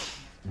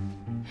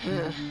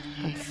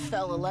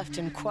 Fella left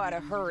in quite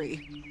a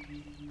hurry.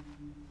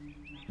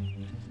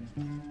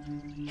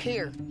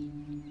 Here.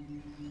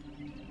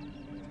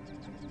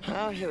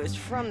 Oh, he was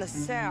from the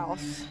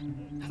south,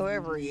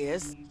 whoever he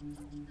is.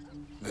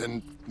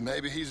 Then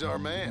maybe he's our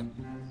man.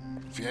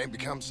 If he ain't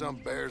become some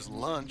bear's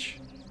lunch.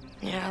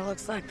 Yeah,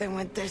 looks like they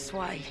went this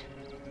way.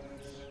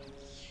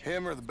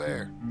 Him or the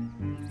bear?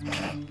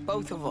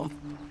 Both of them.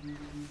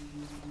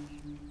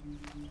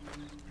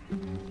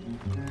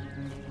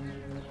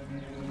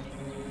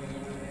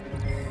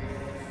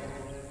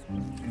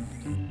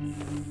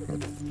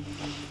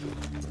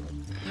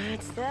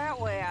 It's that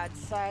way, I'd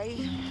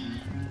say.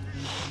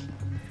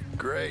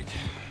 Great.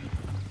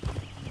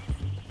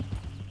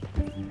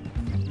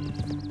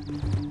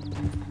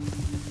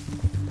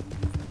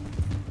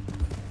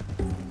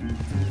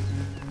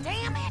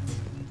 Damn it!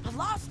 I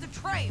lost the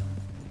trail.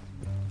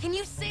 Can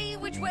you see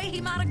which way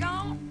he might have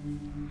gone?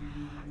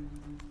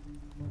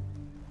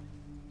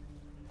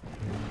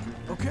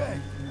 Okay,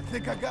 I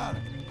think I got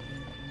it.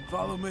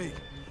 Follow me.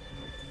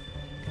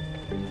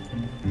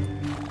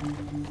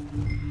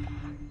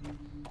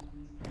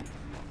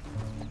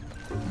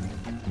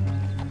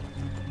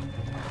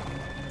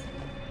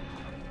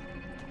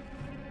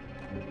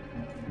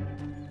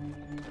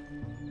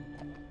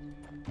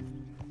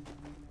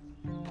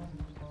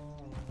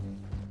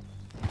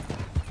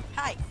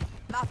 Hey,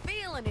 my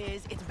feeling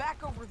is it's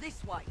back over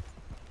this way.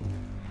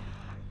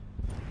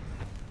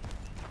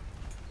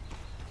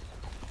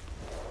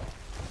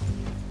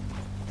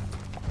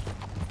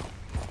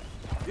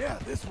 Yeah,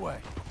 this way.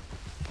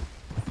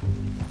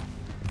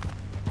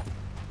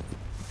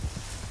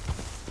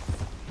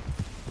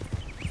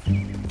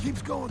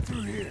 Keeps going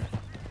through here.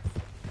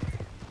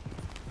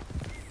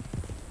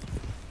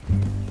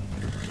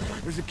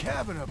 There's a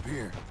cabin up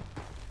here.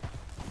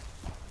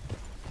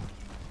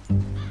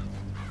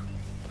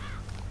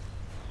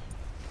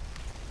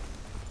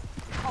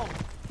 Oh.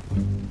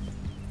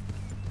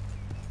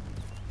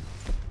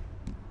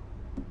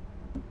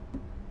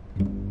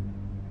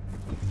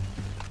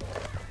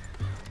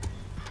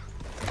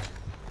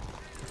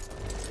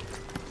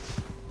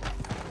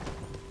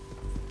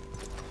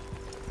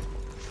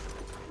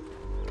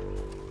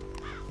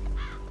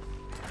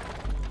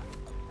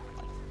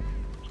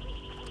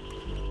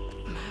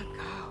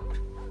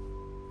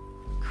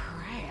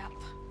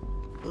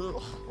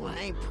 Ugh, well,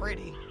 ain't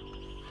pretty.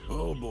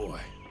 Oh boy.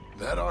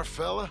 That our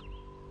fella?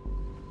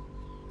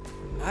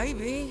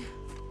 Maybe,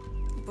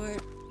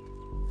 but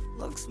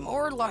looks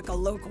more like a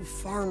local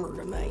farmer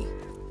to me.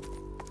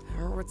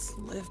 Or what's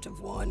left of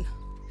one.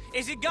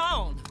 Is he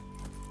gone?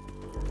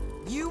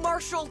 You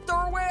Marshall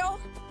Thurwell?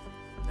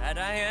 That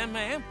I am,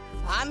 ma'am.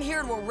 I'm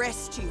here to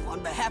arrest you on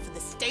behalf of the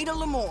state of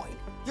Lemoyne.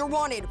 You're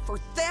wanted for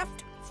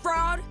theft,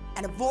 fraud,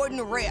 and avoiding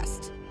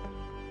arrest.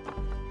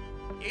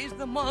 Is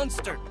the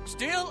monster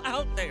still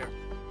out there?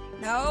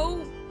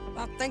 No,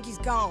 I think he's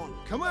gone.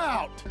 Come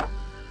out!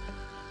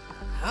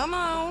 Come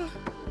on.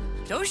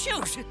 Don't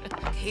shoot.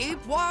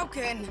 Keep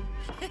walking.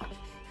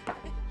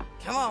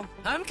 Come on.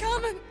 I'm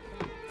coming.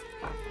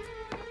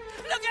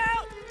 Look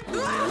out!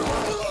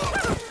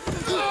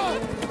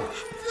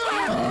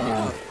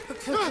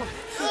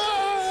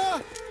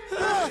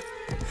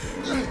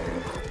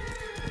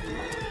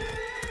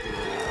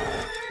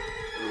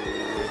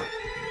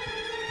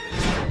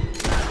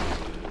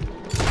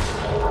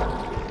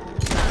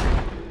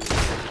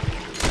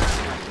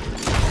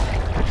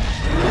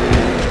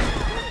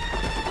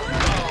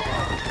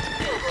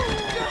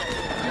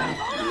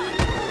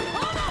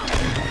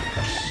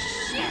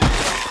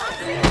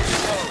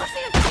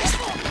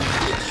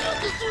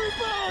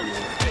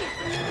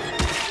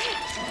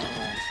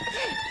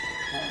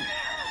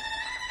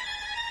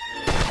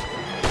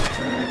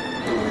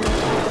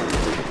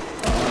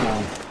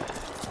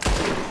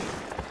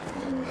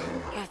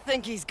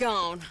 think he's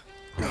gone.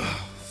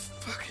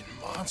 Fucking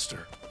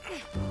monster.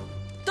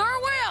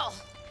 Thurwell!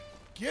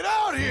 Get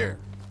out here!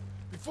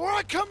 Before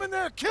I come in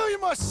there and kill you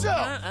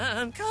myself!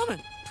 I'm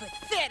coming.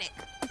 Pathetic.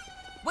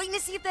 Waiting to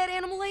see if that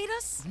animal ate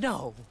us?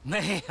 No,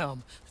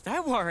 ma'am.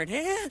 That weren't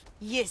it.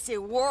 Yes,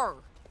 it were.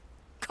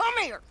 Come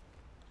here.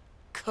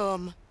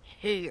 Come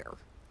here.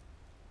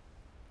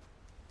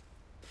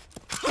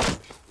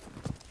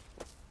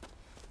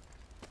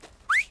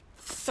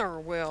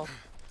 Thurwell,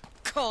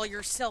 call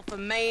yourself a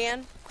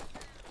man?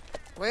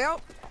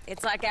 Well,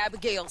 it's like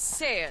Abigail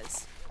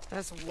says.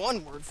 That's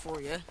one word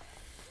for you.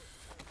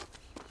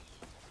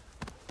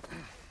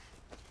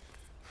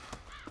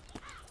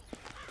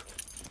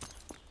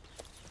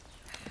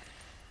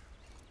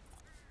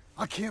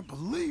 I can't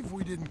believe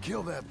we didn't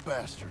kill that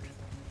bastard.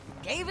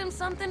 Gave him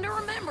something to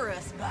remember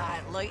us by,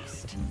 at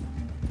least.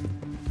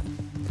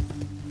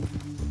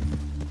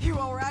 You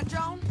all right,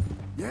 John?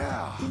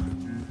 Yeah.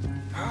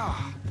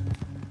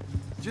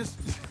 Just...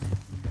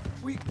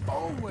 we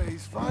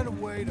always find a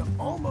way to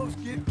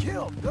almost get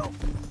killed, don't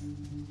we?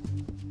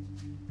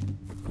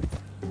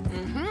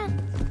 Mm-hmm.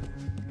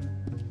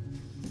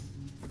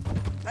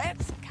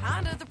 That's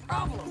kind of the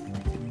problem.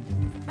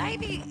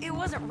 Maybe it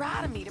wasn't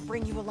right of me to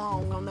bring you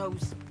along on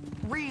those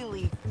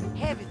really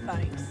heavy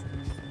things.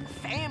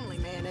 Family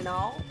man and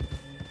all.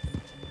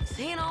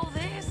 Seeing all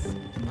this,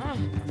 I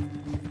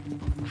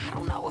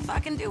don't know if I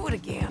can do it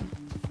again.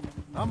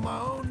 I'm my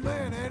own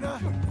man, ain't I?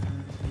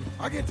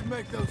 I get to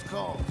make those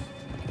calls.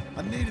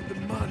 I needed the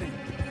money.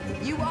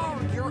 You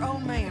are your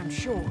own man,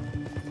 sure.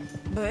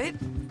 But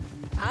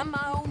I'm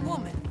my own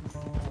woman.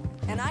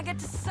 And I get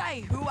to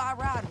say who I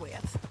ride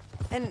with.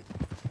 And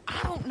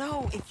I don't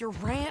know if your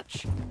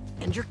ranch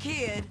and your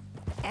kid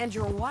and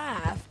your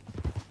wife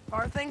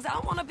are things I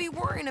want to be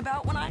worrying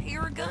about when I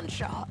hear a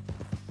gunshot.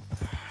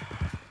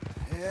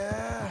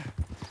 Yeah,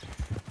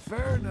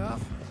 fair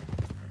enough.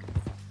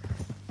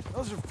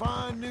 Those are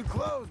fine new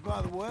clothes,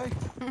 by the way.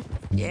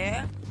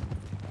 Yeah,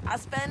 I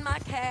spend my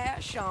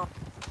cash on...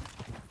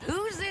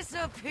 Who's this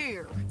up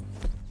here?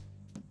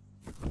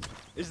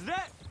 Is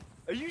that...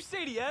 Are you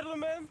Sadie Adler,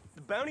 ma'am?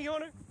 The bounty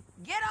hunter?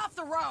 Get off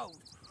the road!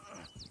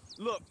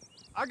 Look,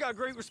 I got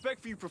great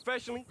respect for you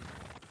professionally,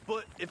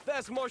 but if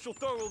that's Marshal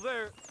Thurwell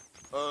there,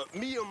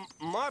 me and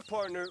my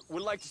partner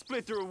would like to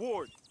split the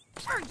reward.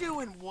 We're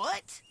doing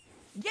what?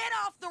 Get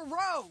off the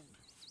road!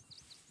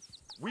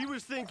 We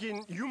was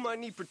thinking you might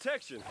need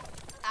protection.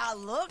 I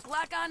look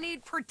like I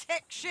need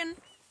protection?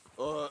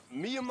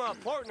 Me and my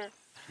partner,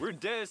 we're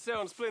dead set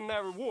on splitting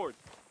that reward.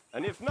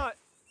 And if not,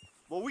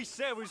 well, we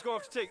said we was gonna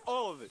have to take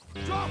all of it.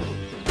 Drop him!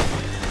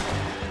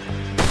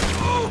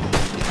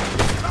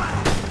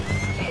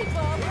 Keep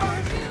up,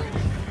 aren't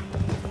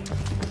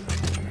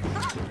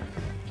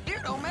you? You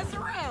don't mess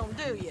around,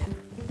 do you?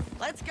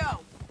 Let's go.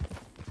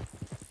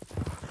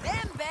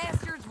 Them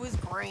bastards was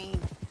green.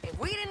 If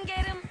we didn't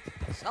get him,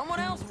 someone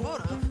else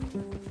would've.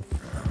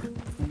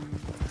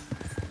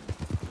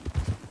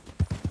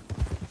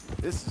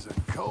 This is a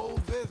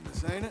cold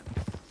business, ain't it?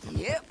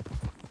 Yep.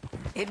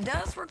 It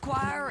does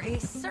require a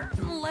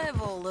certain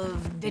level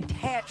of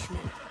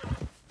detachment.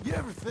 You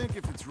ever think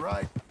if it's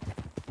right?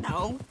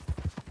 No.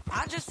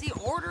 I just see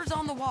orders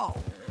on the wall,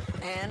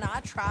 and I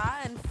try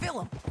and fill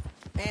them.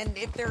 And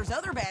if there's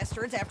other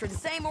bastards after the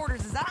same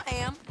orders as I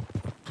am,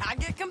 I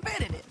get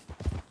competitive.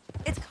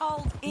 It's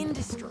called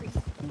industry.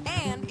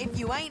 And if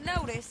you ain't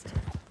noticed,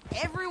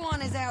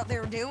 everyone is out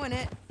there doing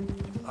it.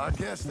 I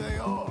guess they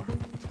are.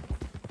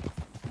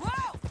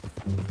 Whoa!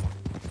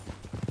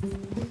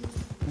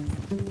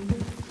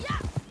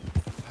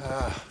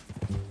 Yeah!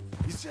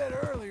 You said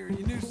earlier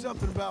you knew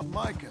something about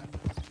Micah.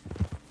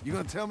 You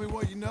gonna tell me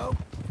what you know?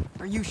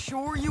 Are you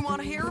sure you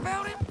want to hear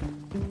about it?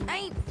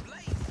 Ain't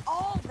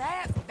all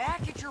that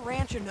back at your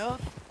ranch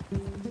enough?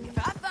 If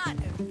I find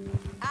him,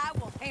 I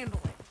will handle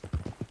it.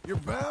 Your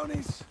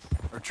bounties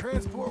or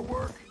transport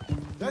work,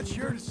 that's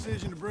your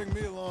decision to bring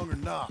me along or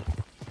not.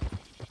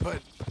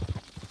 But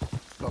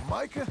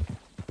Micah,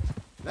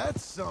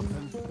 that's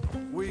something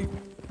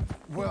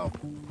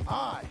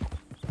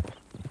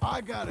I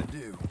gotta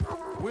do.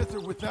 With or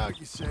without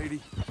you,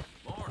 Sadie.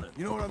 Morning.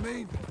 You know what I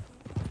mean?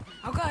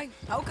 Okay.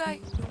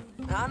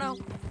 I know.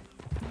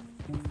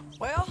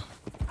 Well,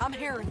 I'm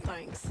hearing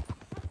things.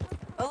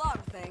 A lot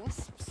of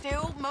things.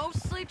 Still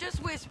mostly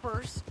just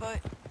whispers, but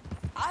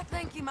I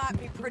think you might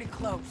be pretty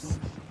close.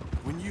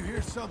 When you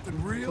hear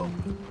something real,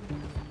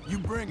 you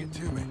bring it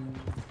to me.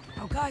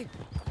 Okay,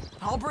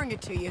 I'll bring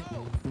it to you.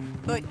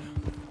 But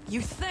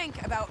you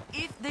think about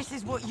if this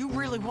is what you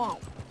really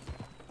want.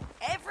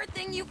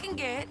 Everything you can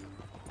get,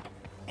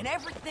 and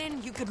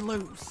everything you could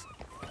lose.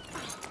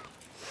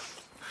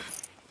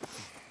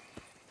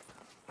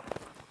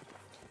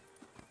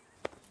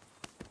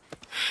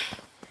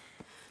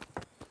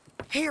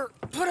 Here,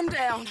 put him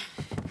down.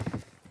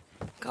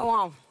 Go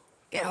on.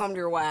 Get home to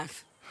your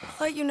wife.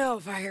 Let you know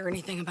if I hear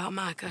anything about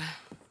Micah.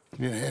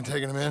 You need a hand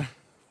taking him in?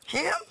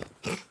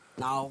 Him?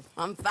 No,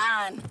 I'm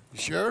fine. You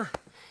sure?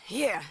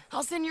 Yeah,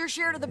 I'll send your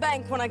share to the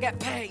bank when I get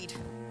paid.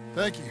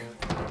 Thank you.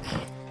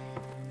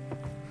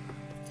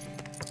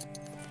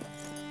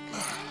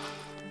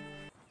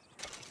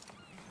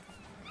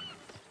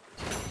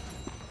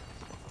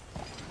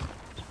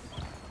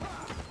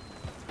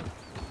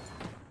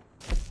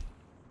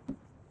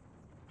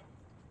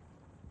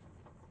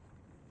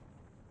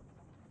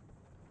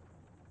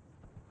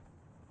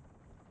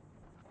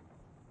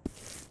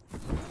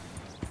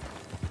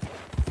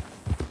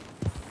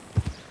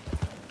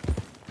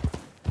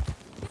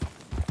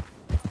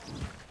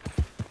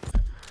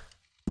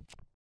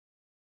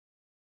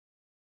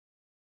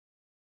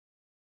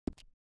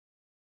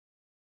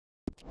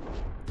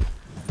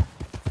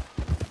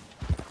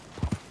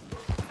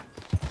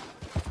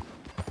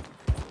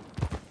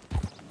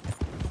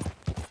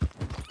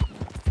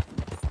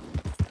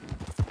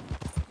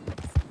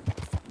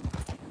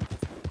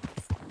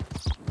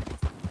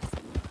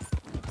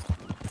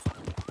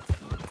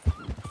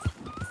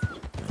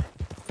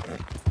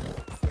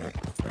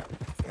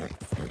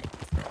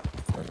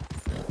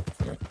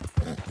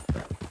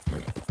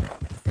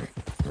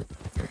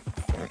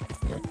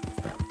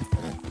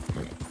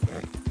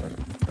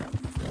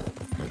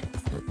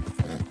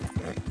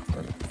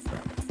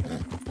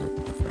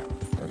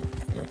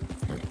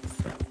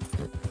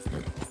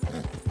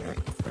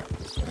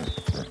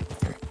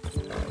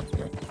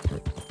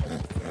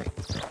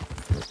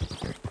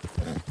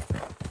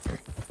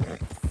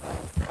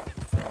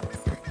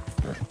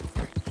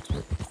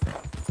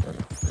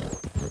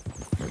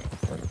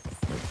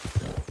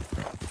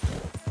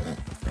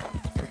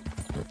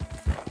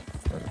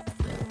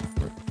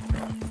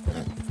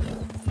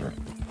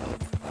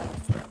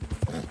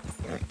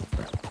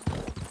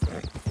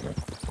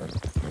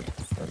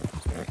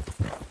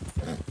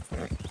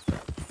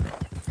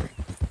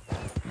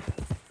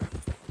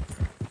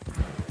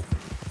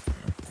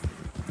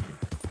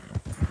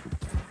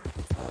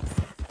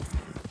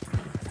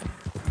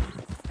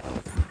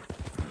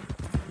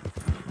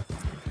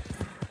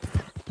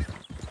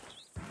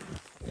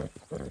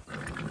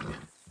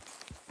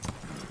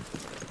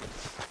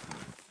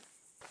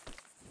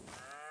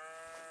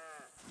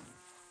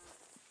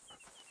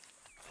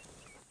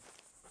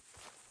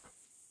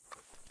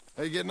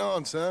 How you getting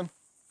on, son?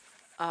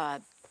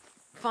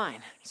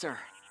 Fine, sir.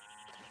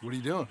 What are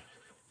you doing?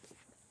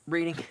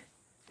 Reading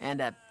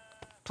and,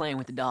 playing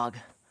with the dog.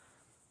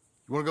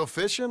 You wanna go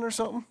fishing or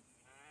something?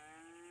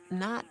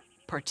 Not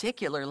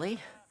particularly.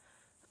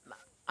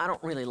 I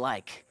don't really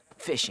like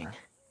fishing.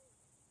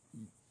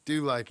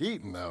 Do like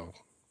eating, though,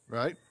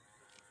 right?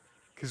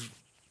 'Cause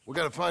we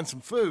gotta find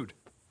some food.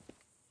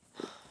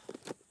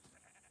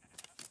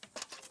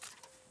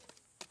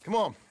 Come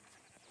on.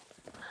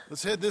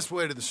 Let's head this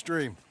way to the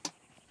stream.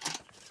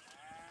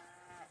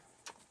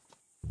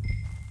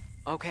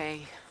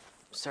 Okay,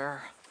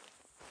 sir.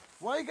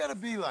 Why you gotta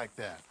be like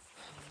that?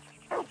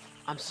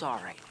 I'm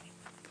sorry.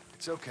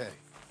 It's okay.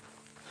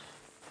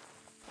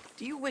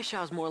 Do you wish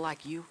I was more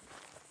like you?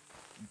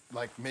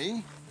 Like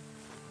me?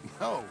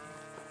 No.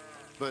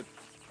 But...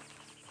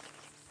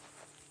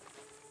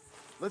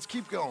 let's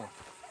keep going.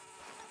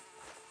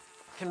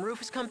 Can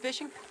Rufus come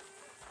fishing?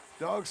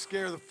 Dogs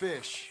scare the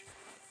fish.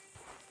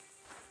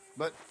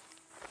 But...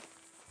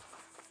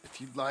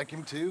 if you'd like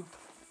him to,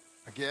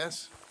 I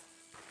guess.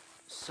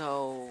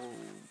 So...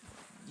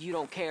 you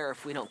don't care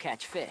if we don't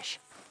catch fish?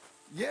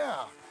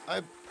 Yeah,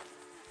 I'm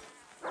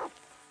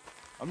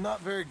not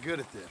very good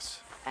at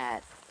this.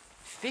 At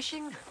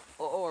fishing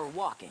or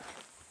walking?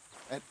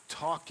 At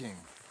talking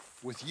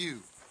with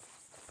you.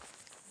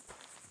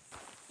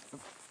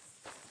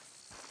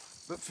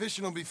 But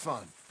fishing will be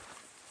fun.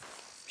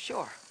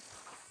 Sure.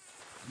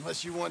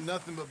 Unless you want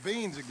nothing but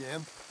beans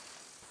again.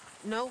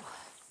 No.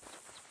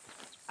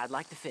 I'd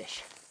like to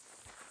fish.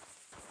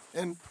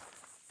 And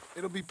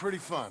it'll be pretty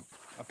fun,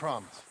 I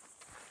promise.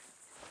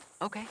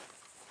 Okay.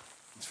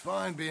 It's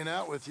fine being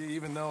out with you,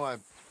 even though I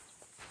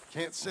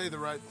can't say the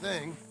right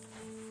thing.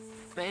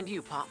 And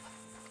you, Pop.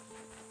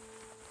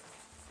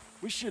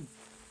 We should...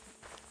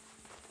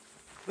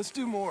 let's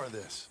do more of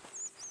this.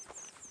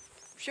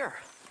 Sure.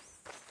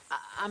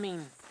 I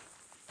mean,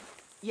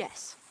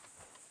 yes.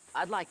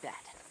 I'd like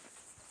that.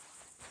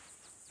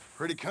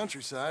 Pretty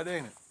countryside,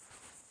 ain't it?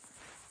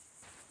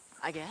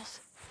 I guess.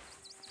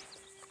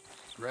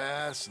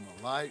 Grass and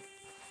the light.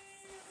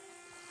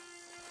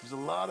 There's a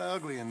lot of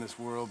ugly in this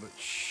world, but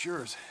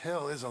sure as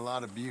hell is a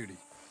lot of beauty.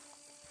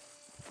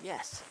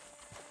 Yes.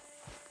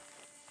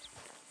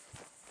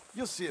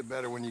 You'll see it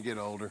better when you get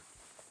older.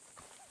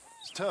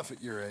 It's tough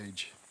at your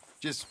age.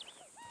 Just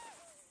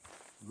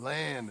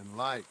land and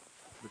light.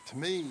 But to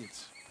me,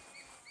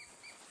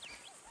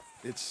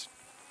 it's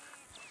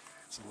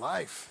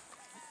life.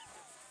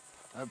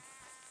 I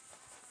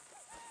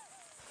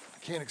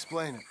can't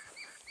explain it.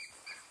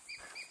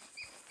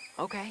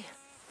 Okay.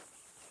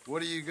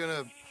 What are you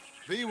gonna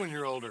be when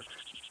you're older?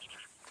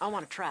 I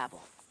want to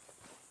travel.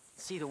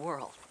 See the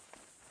world.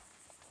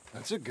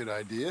 That's a good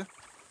idea.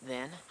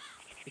 Then,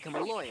 become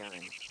a lawyer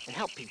and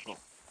help people.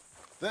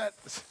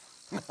 That's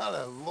not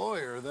a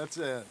lawyer, that's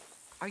a...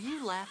 Are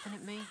you laughing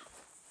at me?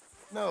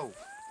 No.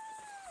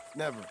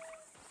 Never.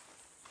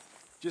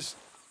 Just...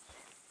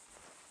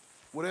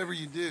 whatever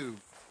you do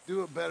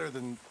it better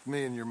than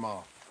me and your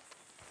mom.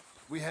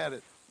 We had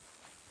it.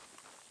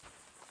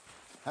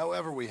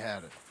 However we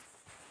had it.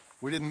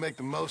 We didn't make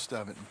the most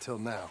of it until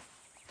now.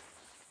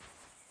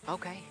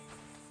 Okay.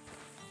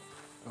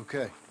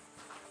 Okay.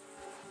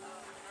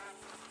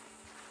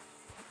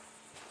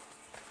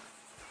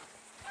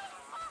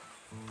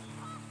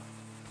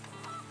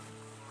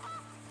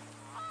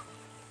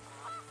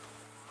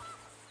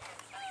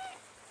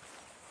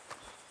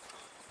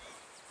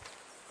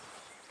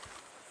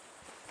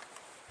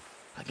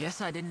 I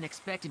guess I didn't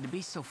expect it to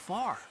be so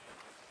far.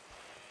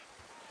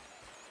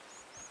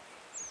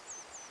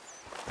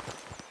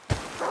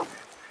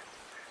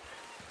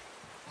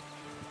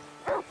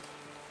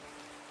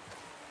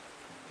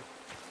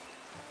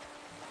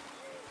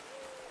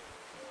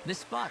 This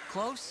spot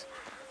close?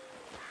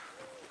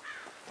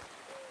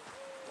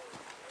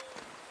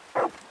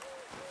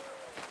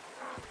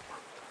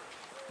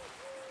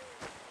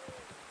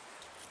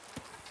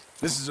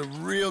 This is a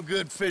real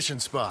good fishing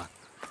spot.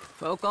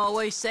 Folk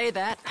always say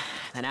that.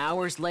 Then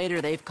hours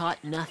later, they've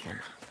caught nothing.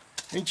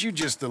 Ain't you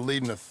just the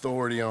leading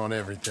authority on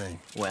everything?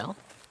 Well,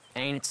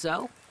 ain't it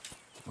so?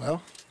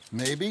 Well,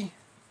 maybe.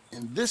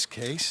 In this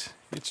case,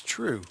 it's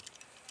true.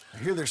 I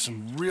hear there's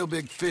some real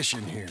big fish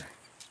in here.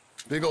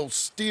 Big old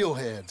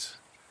steelheads.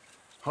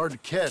 Hard to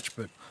catch,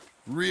 but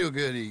real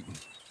good eating.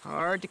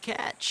 Hard to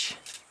catch.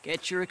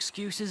 Get your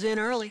excuses in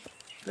early.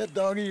 That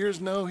dog of yours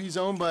know he's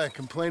owned by a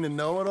complaining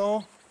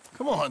know-it-all?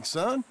 Come on,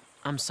 son.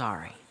 I'm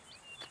sorry.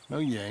 No,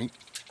 you ain't.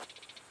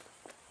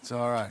 It's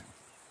all right.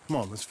 Come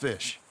on, let's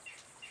fish.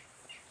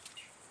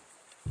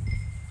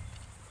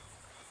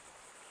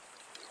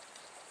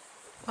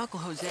 Uncle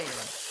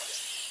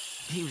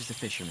Jose, he was the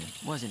fisherman,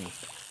 wasn't he?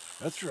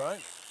 That's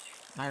right.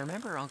 I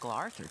remember Uncle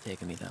Arthur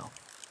taking me, though.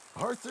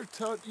 Arthur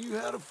taught you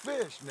how to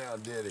fish now,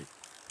 did he?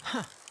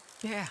 Huh,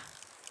 yeah.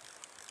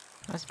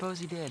 I suppose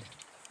he did.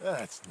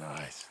 That's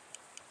nice.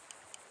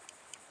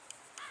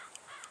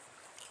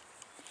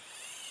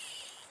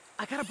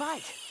 I got a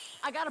bite.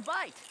 I got a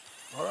bite.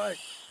 All right.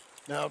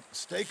 Now,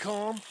 stay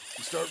calm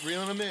and start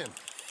reeling them in.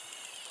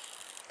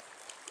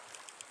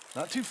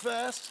 Not too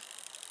fast.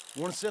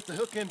 You want to set the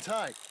hook in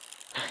tight.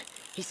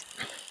 He's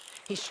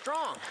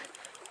strong.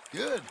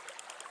 Good.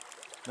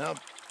 Now,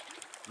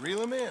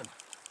 reel him in.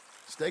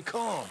 Stay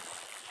calm.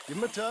 Give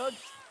him a tug.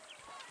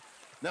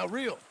 Now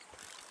reel.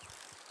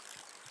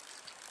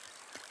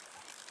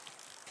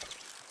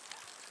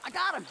 I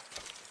got him.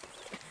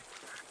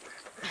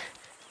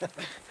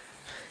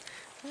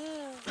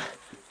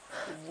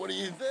 What do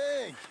you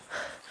think?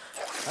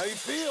 How you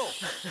feel?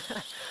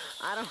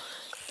 I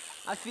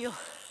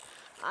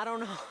don't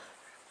know.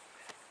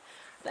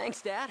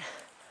 Thanks, Dad.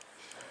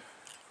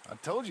 I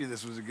told you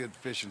this was a good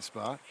fishing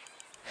spot.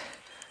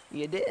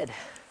 You did.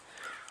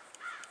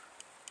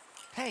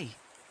 Hey,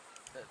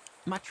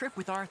 my trip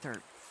with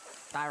Arthur,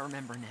 I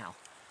remember now.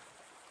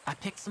 I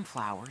picked some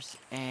flowers,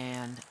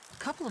 and a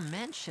couple of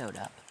men showed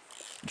up,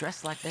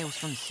 dressed like they was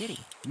from the city.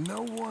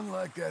 No one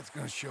like that's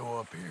gonna show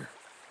up here.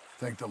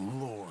 Thank the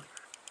Lord.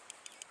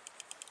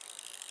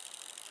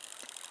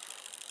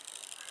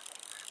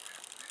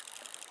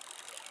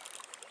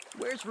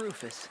 Where's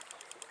Rufus?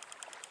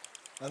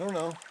 I don't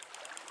know.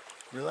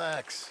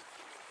 Relax.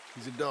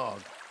 He's a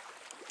dog.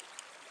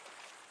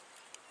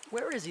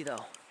 Where is he,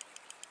 though?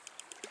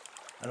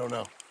 I don't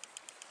know.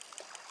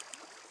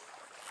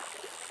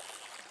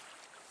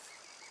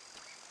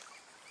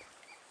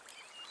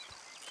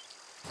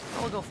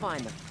 I'll go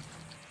find him.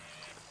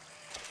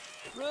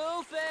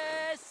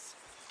 Rufus!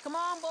 Come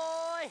on,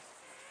 boy!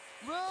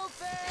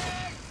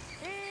 Rufus!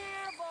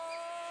 Here,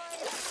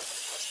 boy!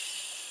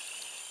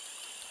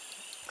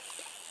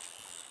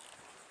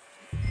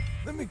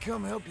 Let me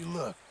come help you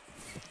look.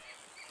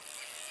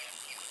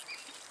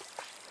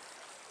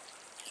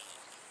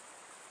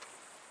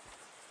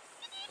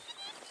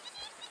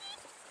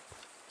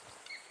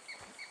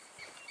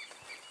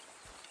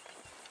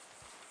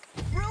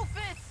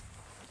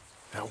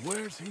 Now,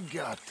 where's he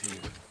got to?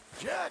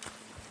 Jack!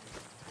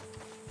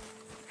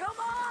 Come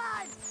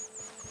on!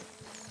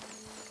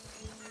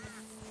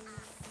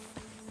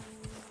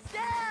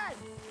 Dad!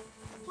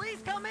 Please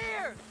come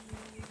here!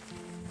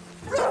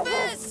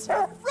 Rufus!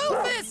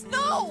 Rufus,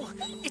 no!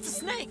 It's a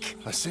snake!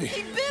 I see.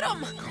 He bit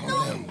him! Calm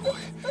down, boy.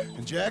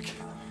 And Jack,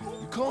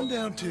 you calm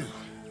down, too.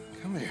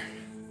 Come here.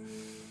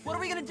 What are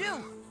we gonna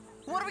do?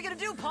 What are we gonna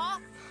do, Pa?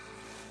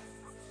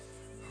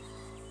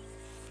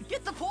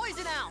 Get the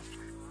poison out!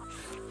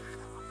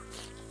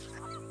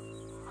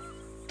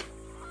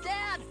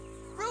 Dad!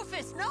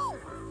 Rufus, no!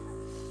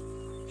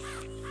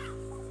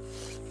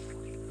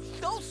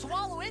 Don't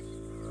swallow it!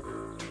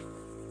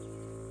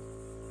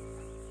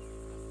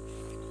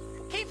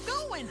 Keep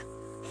going!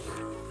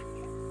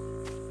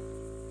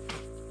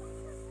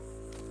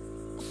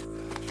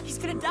 He's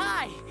gonna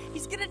die!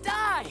 He's gonna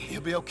die!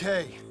 He'll be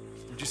okay.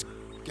 We just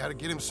gotta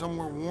get him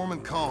somewhere warm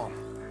and calm.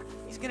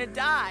 He's gonna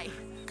die!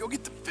 Go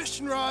get the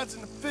fishing rods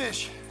and the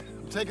fish.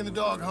 I'm taking the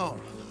dog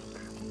home.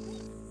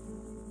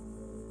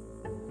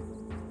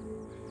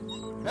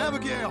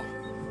 Abigail!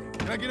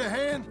 Can I get a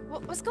hand?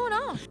 What's going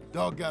on?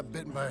 Dog got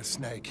bitten by a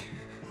snake.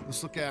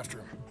 Let's look after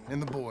him.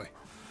 And the boy.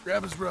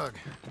 Grab his rug.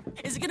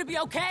 Is it gonna be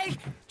okay?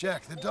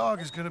 Jack, the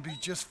dog is gonna be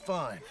just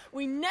fine.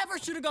 We never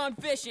should have gone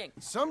fishing.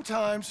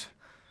 Sometimes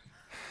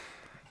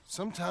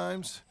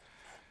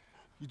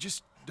you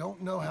just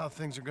don't know how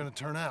things are gonna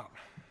turn out.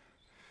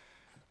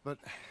 But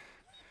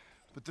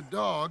the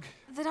dog...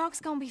 The dog's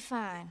gonna be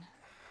fine.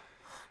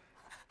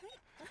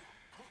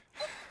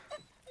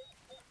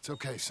 It's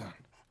okay, son.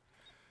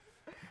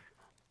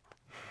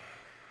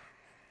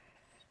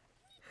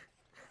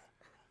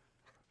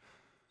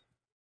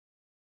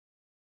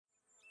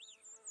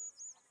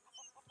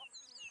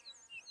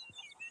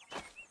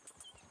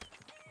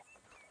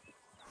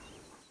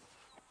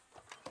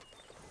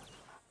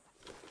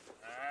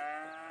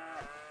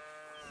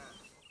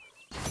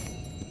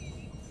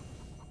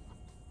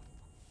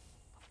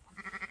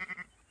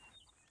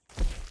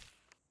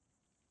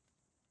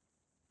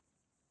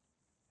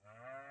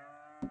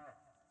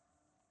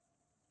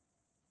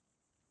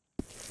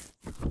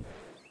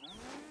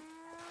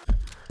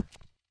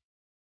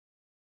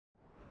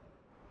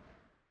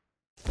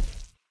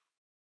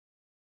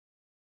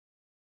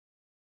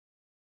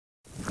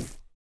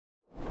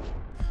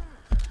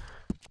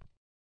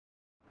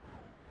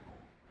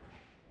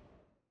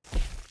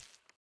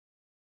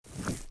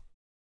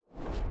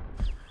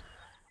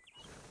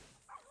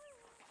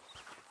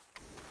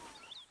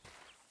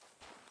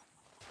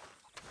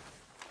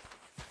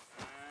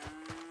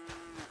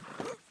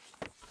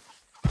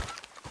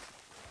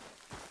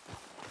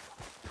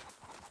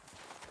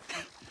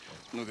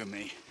 Look at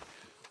me.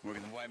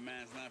 Working the white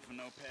man's knife for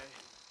no pay.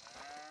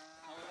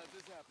 How will let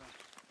this happen?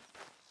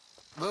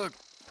 Look,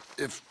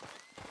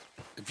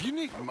 if you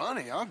need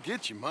money, I'll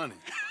get you money.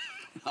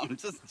 I'm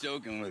just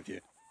joking with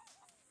you.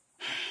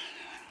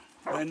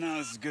 Right now,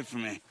 this is good for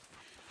me.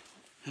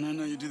 And I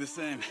know you do the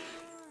same.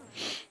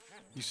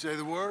 You say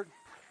the word,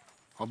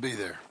 I'll be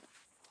there.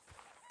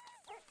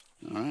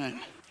 All right.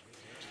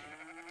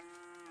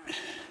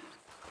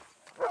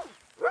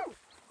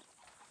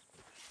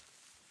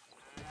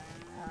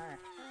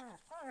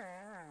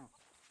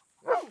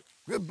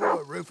 Good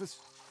boy, Rufus.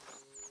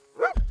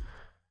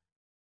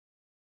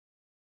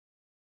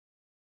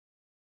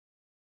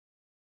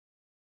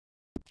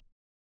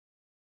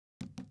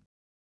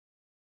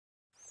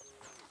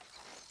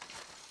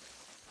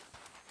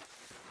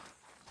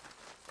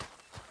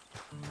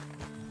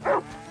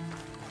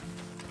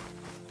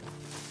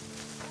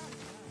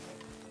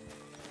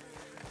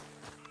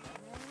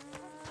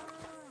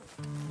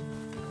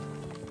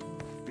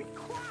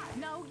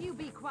 No, you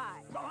be quiet.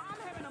 Well, I'm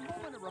having a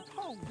moment of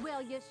repose.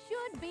 Well, you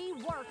should be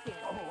working.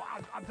 Oh,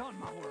 I've done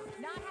my work.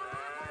 Not how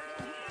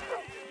I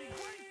heard it.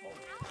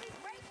 I'll be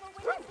grateful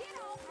when you get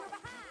off your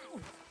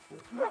behind.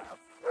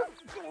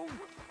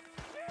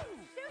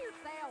 Shoot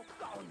yourself.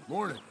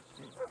 Morning.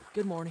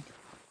 Good morning.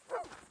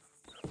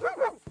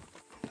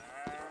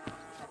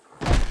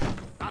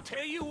 I'll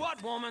tell you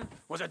what, woman,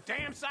 was a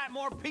damn sight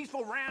more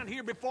peaceful round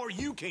here before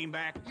you came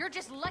back. You're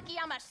just lucky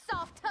I'm a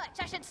soft touch.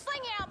 I should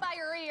sling you out by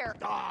your ear.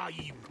 Ah,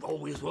 you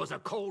always was a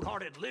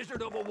cold-hearted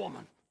lizard of a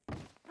woman.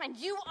 And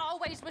you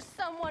always was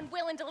someone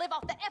willing to live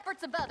off the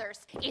efforts of others.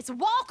 It's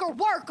walk or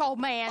work, old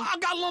man. I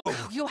got long.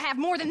 You'll have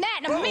more than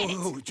that in a minute.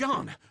 Oh,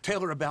 John, tell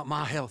her about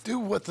my health. Do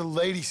what the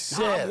lady says.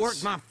 I've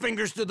worked my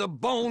fingers to the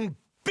bone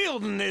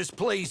building this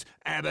place,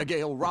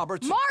 Abigail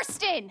Roberts.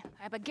 Marston!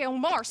 Abigail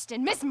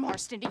Marston. Miss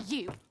Marston to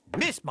you.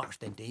 Miss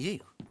Marston to you.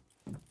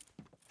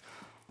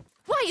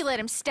 Why you let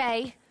him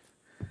stay?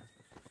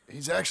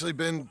 He's actually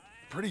been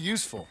pretty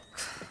useful,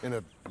 in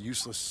a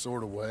useless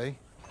sort of way.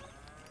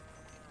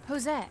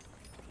 Who's that?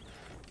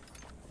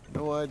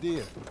 No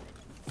idea.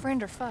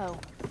 Friend or foe?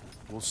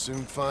 We'll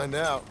soon find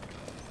out.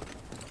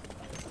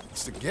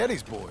 It's the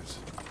Geddes boys.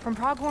 From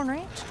Pronghorn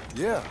Ranch?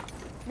 Yeah.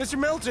 Mr.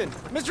 Milton!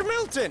 Mr.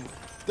 Milton!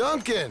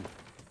 Duncan!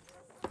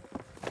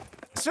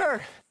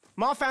 Sir,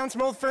 Ma found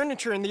some old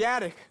furniture in the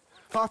attic.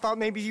 Pa thought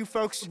maybe you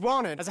folks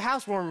wanted as a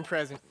housewarming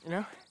present, you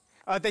know?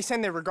 They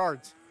send their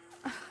regards.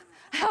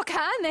 How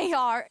kind they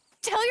are.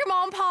 Tell your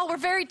mom and pa we're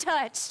very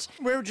touched.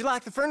 Where would you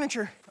like the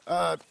furniture?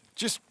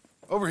 Just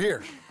over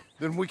here.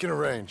 Then we can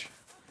arrange.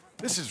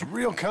 This is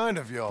real kind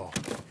of y'all.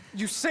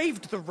 You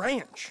saved the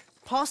ranch.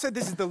 Pa said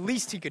this is the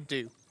least he could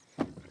do.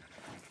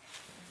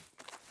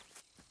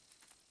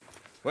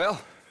 Well,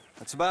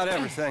 that's about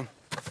everything.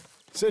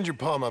 Send your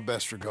pa my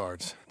best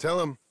regards. Tell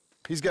him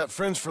he's got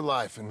friends for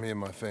life in me and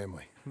my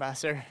family. Bye,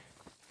 sir.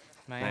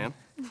 Ma'am.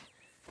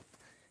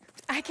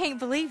 I can't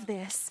believe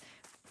this.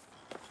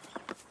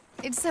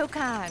 It's so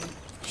kind.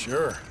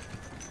 Sure.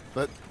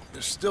 But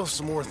there's still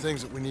some more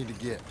things that we need to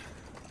get.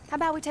 How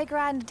about we take a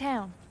ride into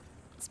town?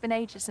 It's been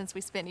ages since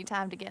we spent any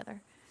time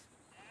together.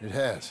 It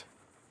has.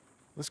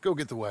 Let's go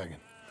get the wagon.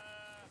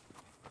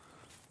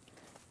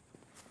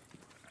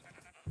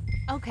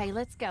 Okay,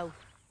 let's go.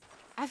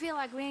 I feel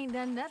like we ain't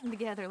done nothing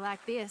together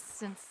like this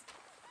since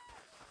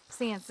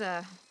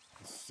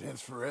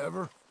Since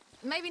forever?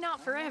 maybe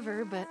not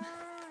forever, but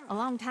a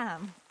long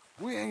time.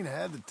 We ain't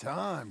had the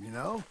time, you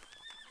know?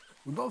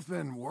 We've both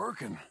been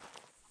working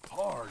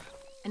hard.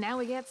 And now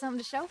we got something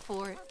to show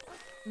for it.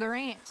 The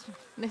ranch,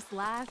 this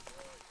life.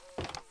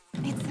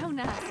 It's so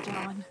nice,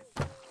 John.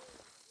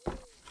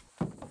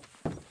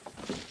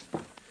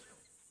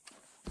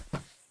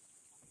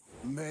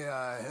 May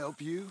I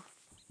help you,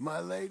 my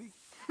lady?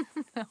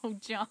 Oh,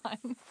 John.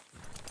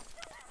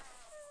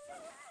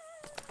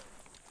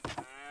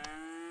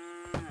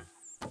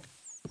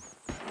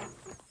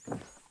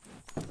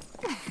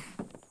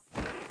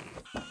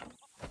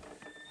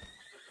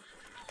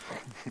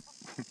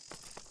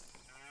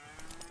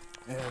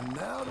 And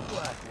now to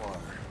Blackwater.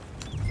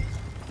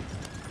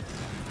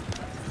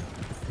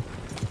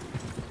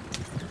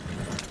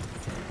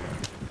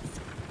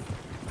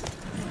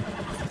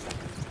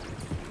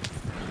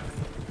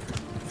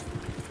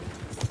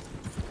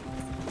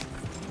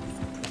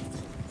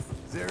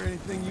 Is there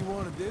anything you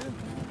want to do?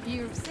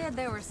 You said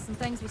there were some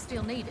things we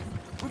still needed.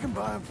 We can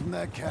buy them from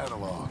that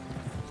catalog.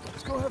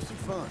 Let's go have some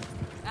fun.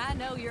 I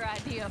know your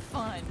idea of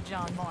fun,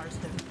 John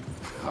Marston.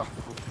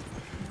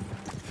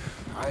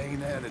 I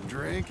ain't had a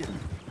drink and,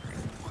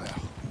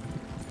 well,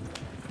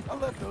 I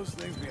left those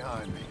things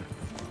behind me.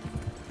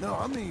 No,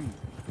 I mean,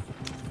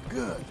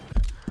 good.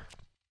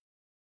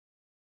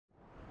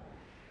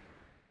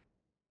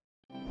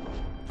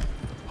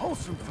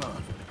 Wholesome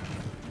fun.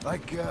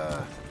 Like,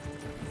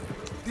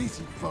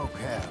 decent folk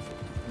have.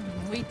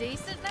 We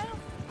decent now?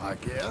 I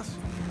guess.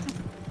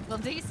 Well,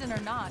 decent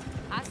or not,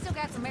 I still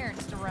got some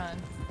errands to run.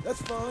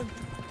 That's fine.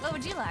 What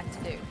would you like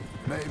to do?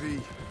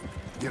 Maybe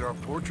get our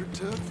portrait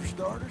took, for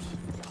starters?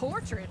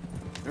 Portrait?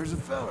 There's a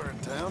fella in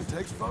town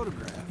takes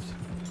photographs.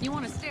 You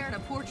want to stare at a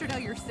portrait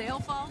of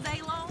yourself all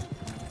day long?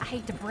 I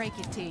hate to break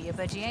it to you,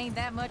 but you ain't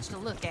that much to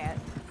look at.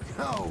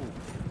 No!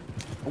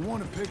 I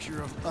want a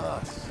picture of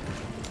us.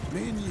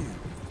 Me and you.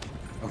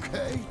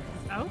 Okay?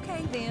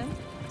 Okay, then.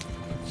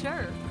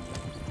 Sure.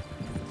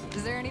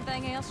 Is there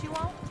anything else you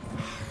want?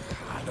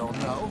 I don't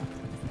know.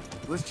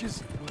 Let's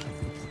just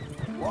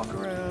walk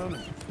around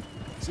and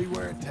see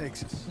where it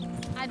takes us.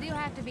 I do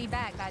have to be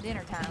back by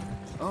dinner time.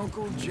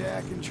 Uncle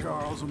Jack and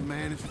Charles will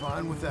manage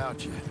fine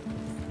without you.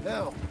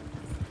 Hell,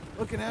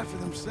 looking after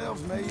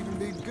themselves may even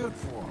be good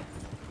for them.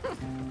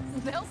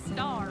 They'll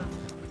starve.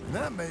 And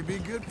that may be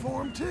good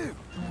for them, too.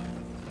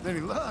 With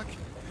any luck,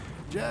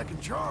 Jack and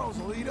Charles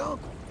will eat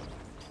Uncle.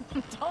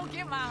 Don't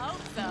get my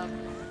hopes up.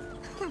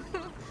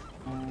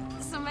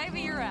 So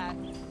maybe you're right.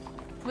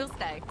 We'll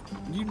stay.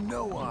 You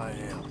know I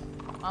am.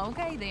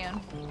 Okay,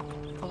 then.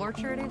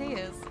 Portrait it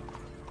is.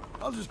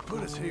 I'll just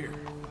put us here.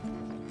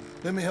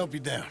 Let me help you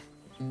down.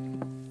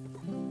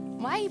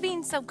 Why are you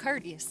being so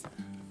courteous?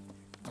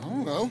 I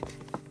don't know.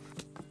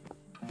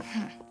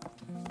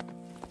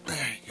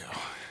 There you go.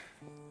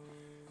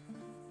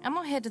 I'm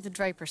gonna head to the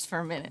Drapers for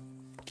a minute.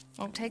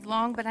 Won't take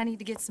long, but I need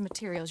to get some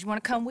materials. You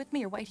wanna come with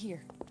me or wait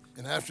here?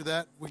 And after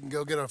that, we can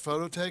go get our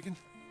photo taken?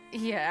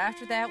 Yeah,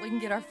 after that, we can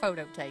get our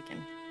photo taken.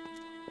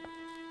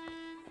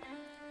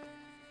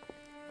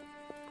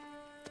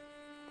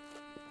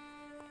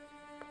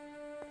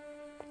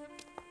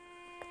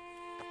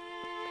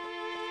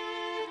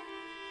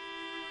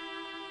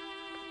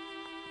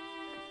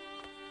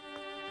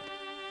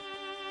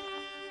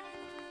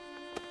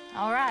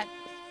 All right,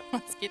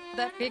 let's get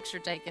that picture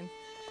taken.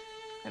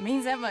 It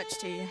means that much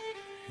to you.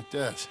 It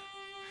does.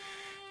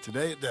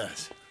 Today it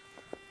does.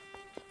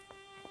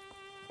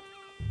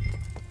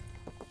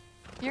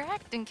 You're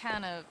acting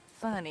kind of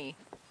funny.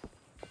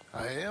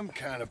 I am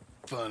kind of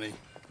funny.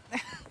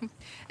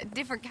 A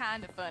different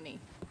kind of funny.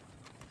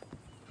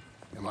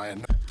 Am I a...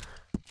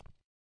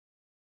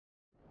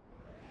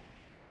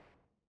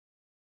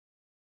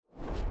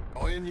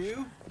 Annoying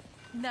you?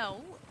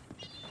 No.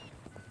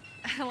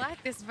 I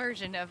like this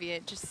version of you.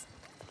 It just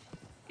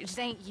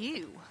ain't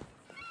you.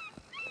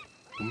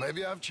 Well,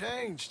 maybe I've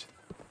changed.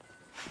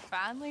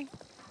 Finally?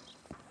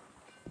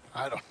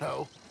 I don't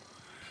know.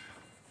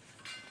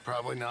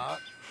 Probably not.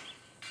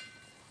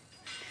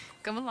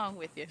 Come along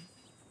with you.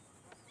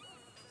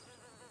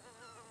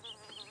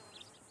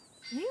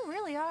 You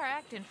really are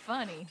acting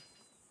funny.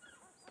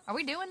 Are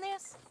we doing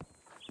this?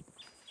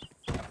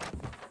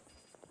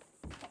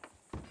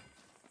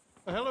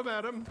 Hello,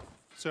 madam.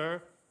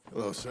 Sir.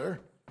 Hello, sir.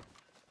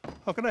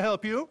 How can I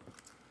help you?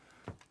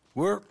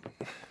 We'd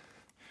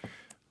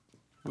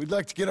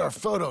like to get our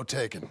photo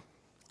taken.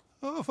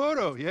 Oh,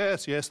 photo.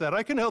 Yes, yes, that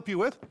I can help you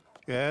with.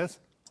 Yes.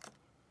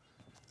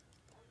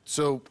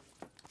 So,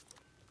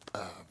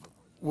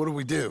 what do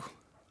we do?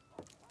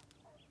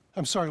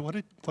 I'm sorry, what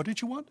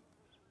did you want?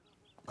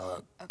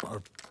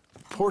 Our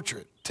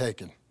portrait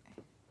taken.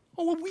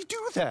 Oh, well, we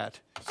do that.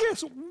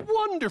 Yes,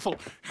 wonderful.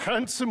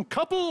 Handsome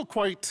couple,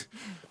 quite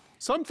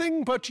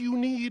something, but you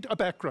need a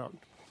background.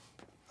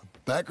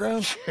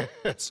 Background?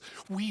 Yes,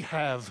 we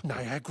have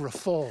Niagara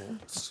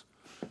Falls,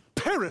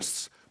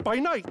 Paris by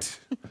night.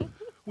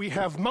 We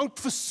have Mount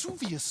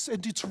Vesuvius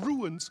and its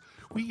ruins.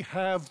 We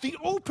have the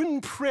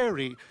open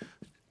prairie.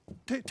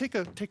 Take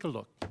a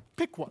look.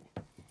 Pick one.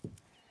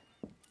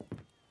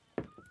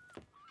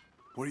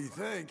 What do you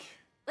think?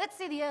 Let's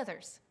see the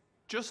others.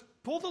 Just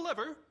pull the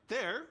lever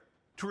there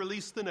to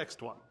release the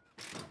next one.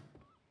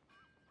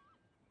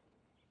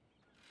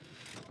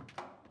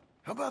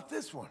 How about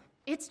this one?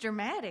 It's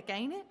dramatic,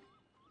 ain't it?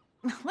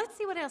 Let's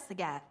see what else they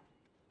got.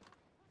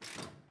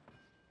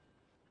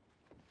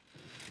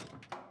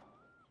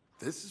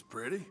 This is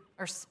pretty.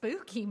 Or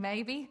spooky,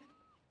 maybe.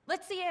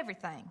 Let's see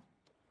everything.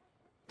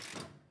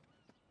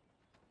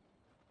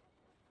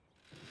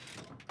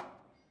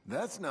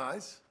 That's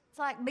nice. It's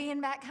like being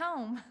back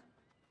home.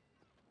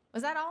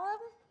 Was that all of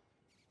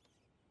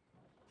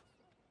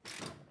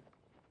them?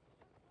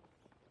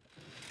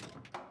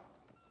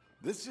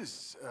 This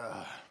is,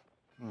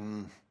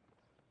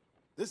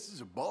 this is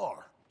a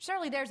bar.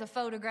 Surely there's a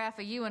photograph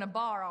of you in a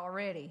bar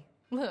already.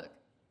 Look,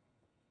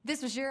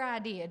 this was your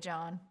idea,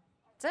 John.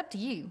 It's up to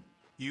you.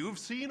 You've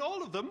seen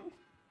all of them.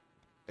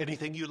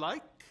 Anything you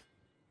like?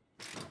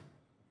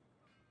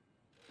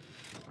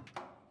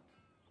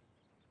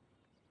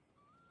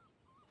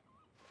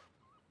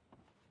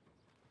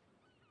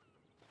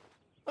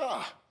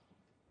 Ah,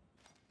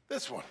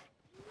 this one.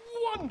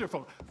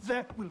 Wonderful.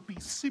 That will be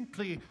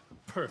simply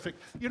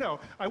perfect. You know,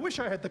 I wish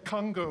I had the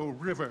Congo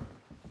River,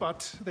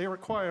 but they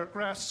require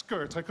grass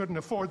skirts. I couldn't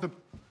afford them.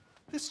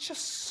 It's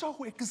just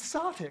so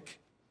exotic.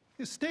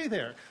 You stay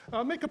there.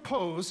 I'll make a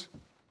pose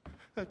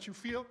that you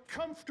feel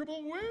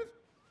comfortable with.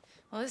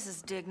 Well, this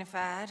is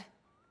dignified.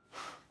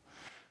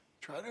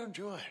 Try to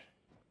enjoy it.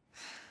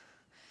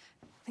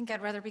 I think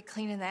I'd rather be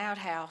cleaning the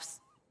outhouse.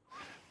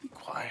 Be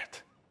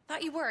quiet.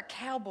 Thought you were a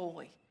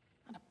cowboy,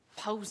 not a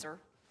poser.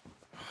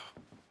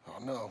 Oh,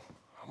 no.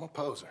 I'm a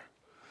poser.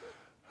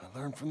 I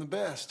learned from the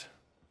best.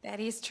 That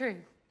is true.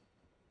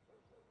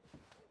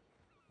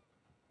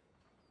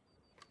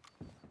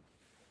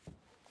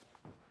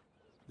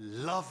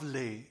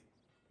 Lovely.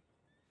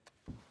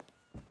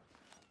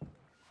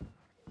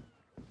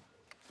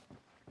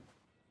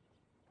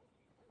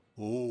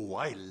 Oh,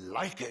 I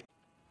like it.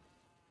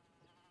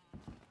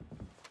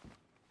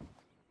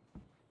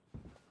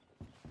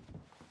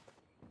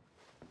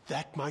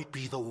 That might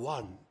be the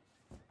one.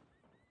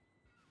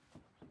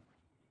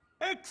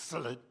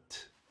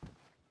 Excellent.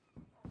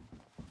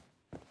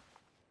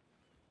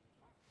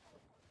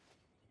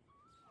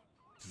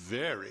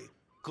 Very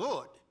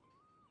good.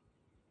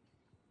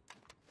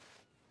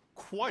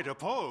 Quite a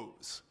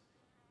pose.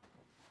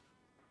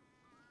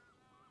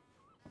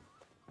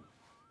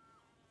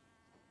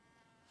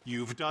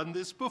 You've done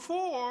this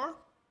before.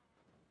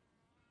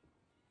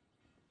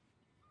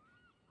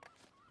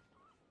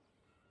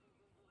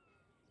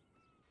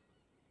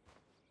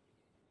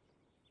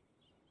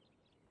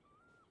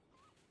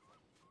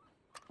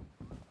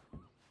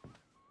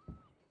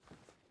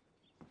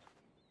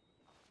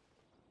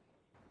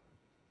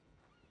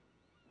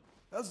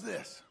 How's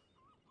this?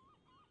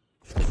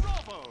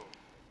 Bravo!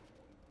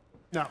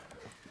 Now,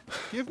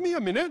 give me a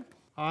minute.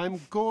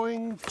 I'm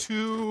going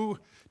to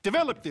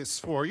develop this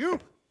for you.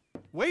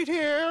 Wait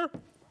here.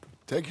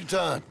 Take your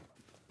time.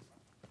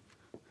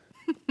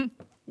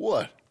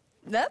 What?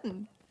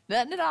 Nothing.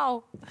 Nothing at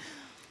all.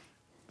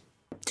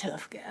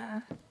 Tough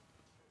guy.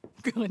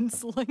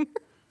 Gunslinger.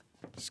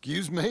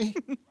 Excuse me?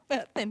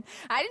 Nothing.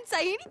 I didn't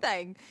say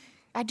anything.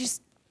 I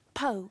just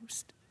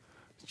posed.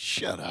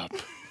 Shut up.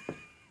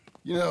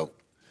 You know,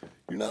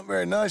 you're not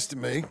very nice to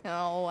me.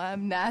 Oh,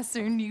 I'm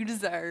nicer than you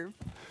deserve.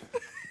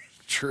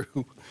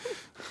 True.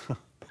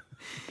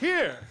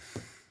 Here.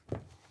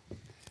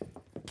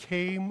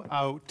 Came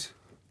out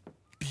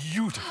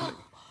beautifully.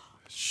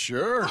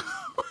 Sure.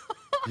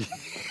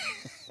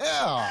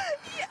 Yeah.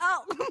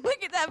 Oh,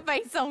 look at that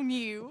face on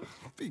you.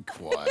 Be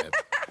quiet.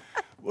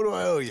 What do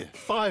I owe you?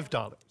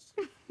 $5.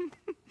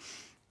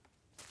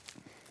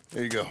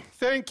 There you go.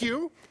 Thank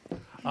you.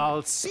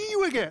 I'll see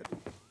you again.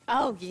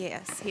 Oh,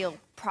 yes. He'll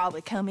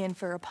probably come in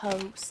for a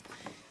pose.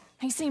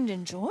 He seemed to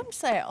enjoy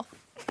himself.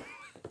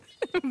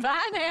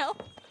 Bye now.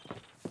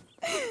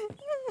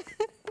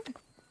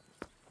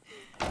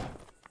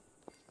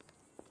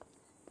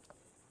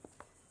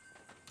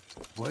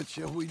 What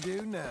shall we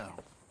do now?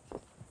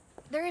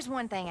 There is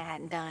one thing I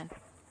hadn't done.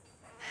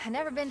 I've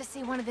never been to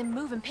see one of them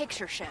moving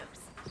picture shows.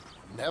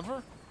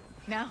 Never?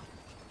 No.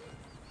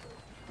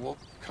 Well,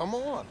 come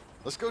on.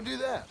 Let's go do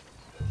that.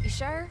 You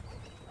sure?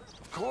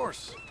 Of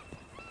course.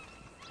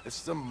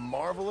 It's the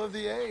marvel of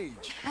the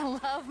age. I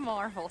love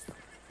marvels.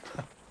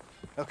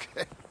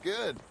 Okay,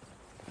 good.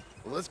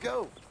 Well, let's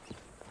go.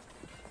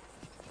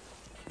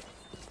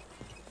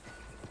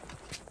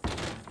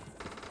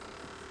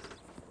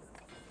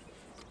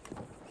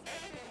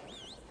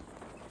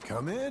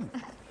 Come in.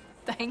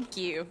 Thank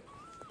you.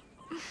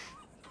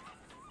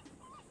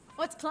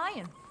 What's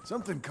playing?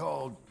 Something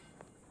called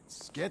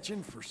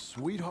Sketching for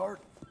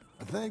Sweetheart,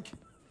 I think.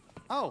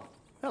 Oh,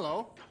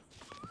 hello.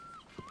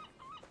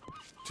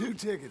 2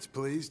 tickets,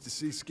 please, to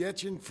see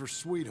Sketching for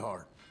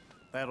Sweetheart.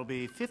 That'll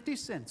be 50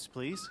 cents,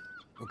 please.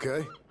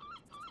 Okay.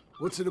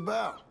 What's it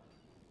about?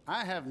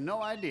 I have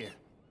no idea.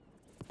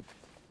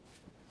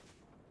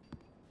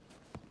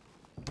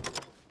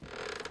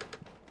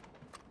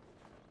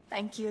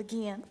 Thank you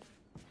again.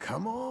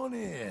 Come on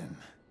in.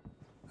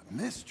 A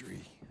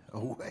mystery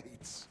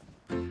awaits.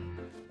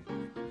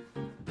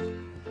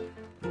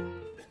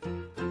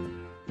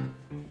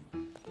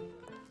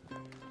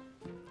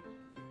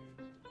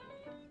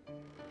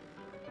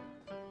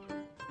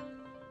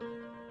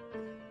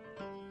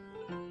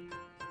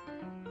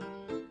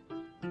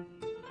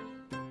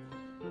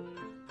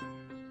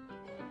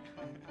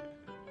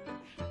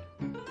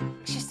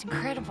 It's just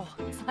incredible.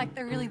 It's like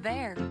they're really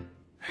there.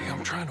 Hey,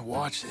 I'm trying to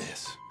watch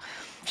this.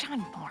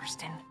 John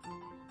Marston.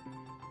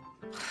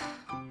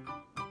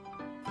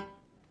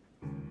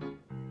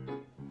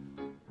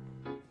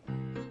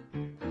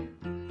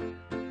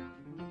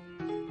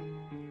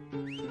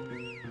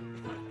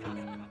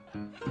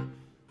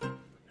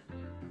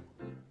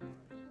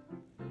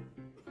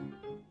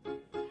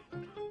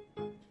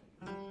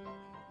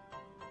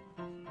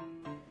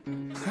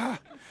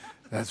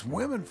 That's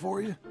women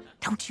for you.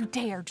 Don't you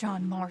dare,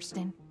 John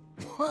Marston.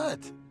 What?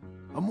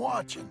 I'm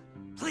watching.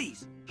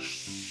 Please.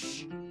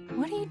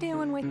 What are you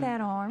doing with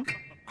that arm?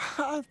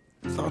 I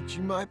thought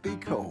you might be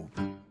cold.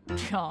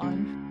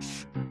 John.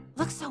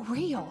 Looks so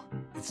real.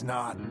 It's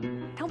not.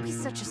 Don't be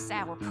such a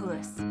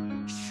sourpuss.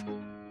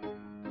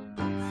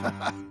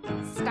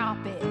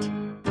 Stop it.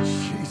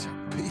 She's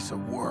a piece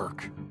of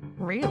work.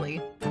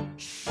 Really?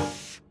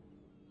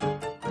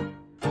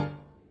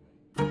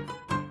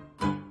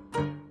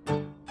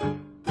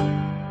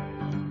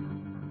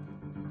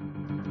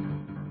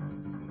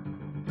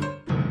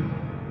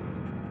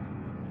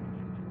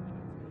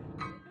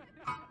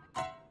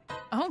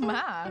 Oh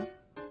my.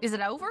 Is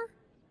it over?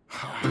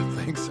 I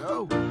think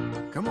so.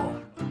 Come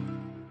on.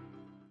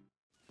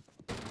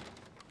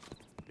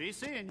 Be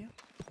seeing you.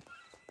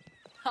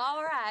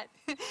 All right.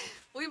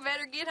 We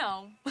better get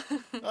home.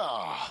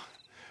 Ah,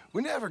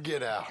 we never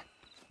get out.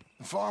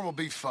 The farm will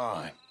be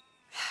fine.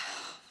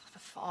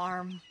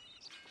 farm.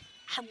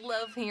 I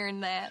love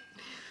hearing that.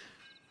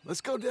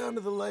 Let's go down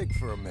to the lake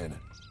for a minute.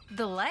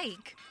 The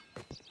lake?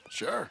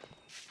 Sure.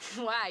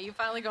 Why, you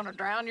finally gonna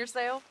drown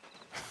yourself?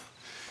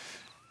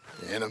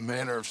 In a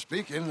manner of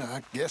speaking,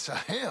 I guess I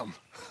am.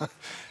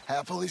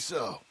 Happily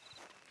so.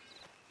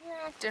 You're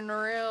acting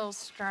real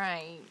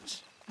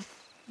strange.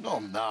 No,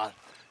 I'm not.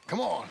 Come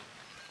on.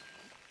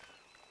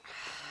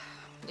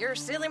 You're a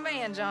silly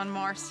man, John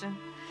Marston.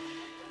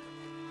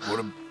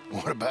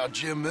 What about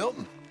Jim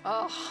Milton?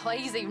 Oh,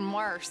 he's even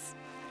worse.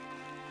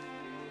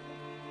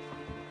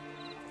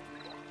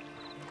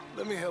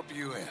 Let me help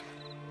you in.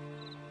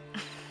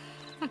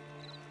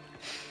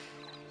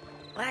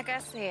 Like I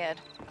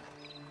said,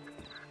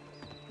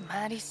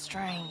 mighty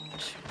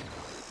strange.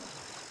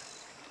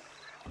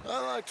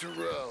 I like to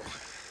row.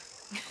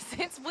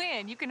 Since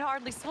when? You can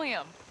hardly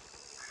swim.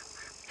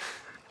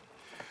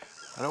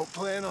 I don't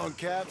plan on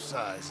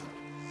capsizing.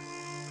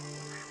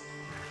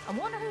 I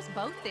wonder whose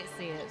boat this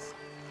is.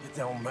 It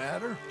don't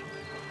matter.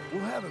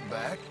 We'll have it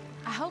back.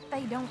 I hope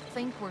they don't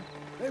think we're...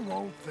 They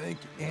won't think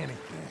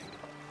anything.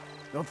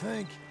 They'll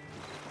think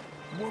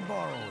we're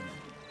borrowing it.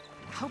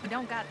 I hope it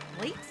don't got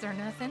leaks or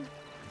nothing.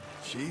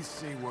 She's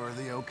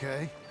seaworthy,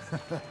 okay?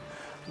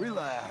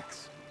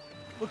 Relax.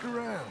 Look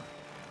around.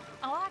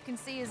 All I can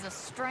see is a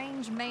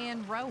strange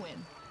man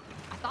rowing.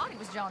 I thought he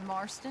was John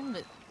Marston,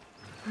 but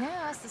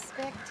now I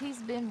suspect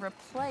he's been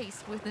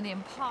replaced with an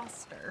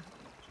imposter.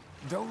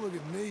 Don't look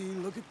at me.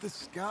 Look at the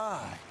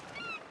sky.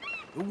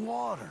 The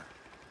water.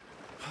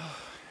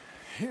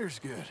 Here's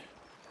good.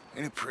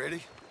 Ain't it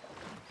pretty?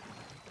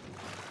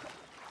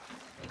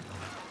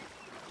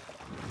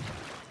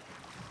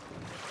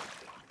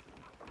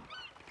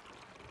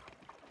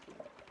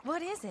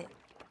 What is it?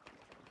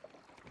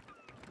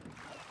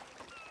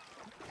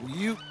 Will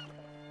you...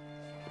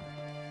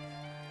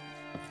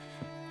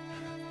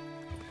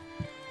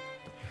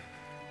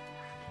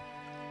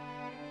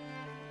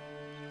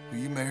 Will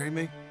you marry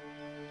me?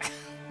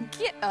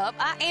 Get up.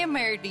 I am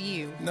married to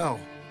you. No,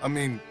 I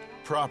mean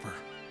proper.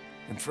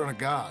 In front of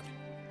God.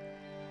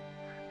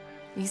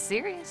 You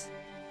serious?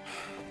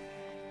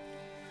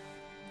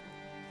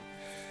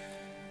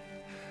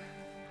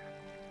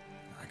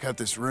 I got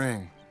this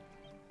ring.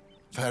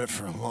 I've had it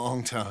for a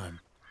long time.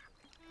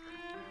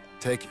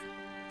 Take it.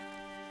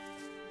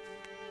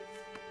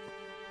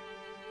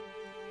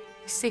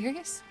 You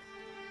serious?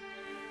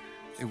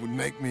 It would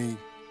make me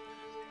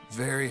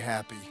very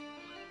happy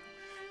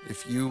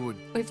if you would...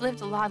 We've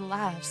lived a lot of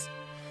lives.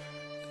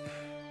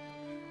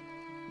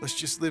 Let's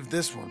just live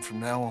this one from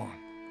now on.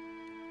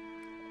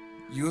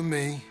 You and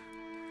me,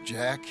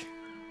 Jack,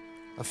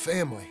 a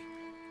family,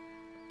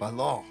 by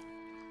law.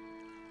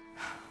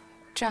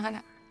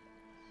 John,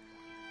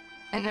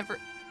 I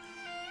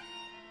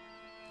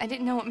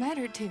didn't know it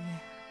mattered to you.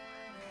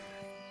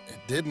 It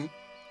didn't.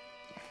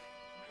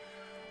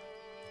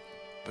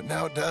 But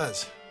now it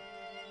does.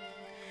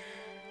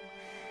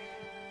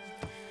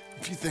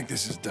 If you think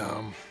this is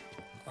dumb,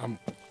 I'm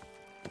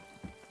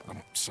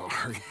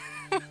sorry.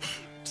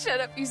 Shut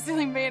up, you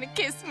silly man, and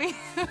kiss me.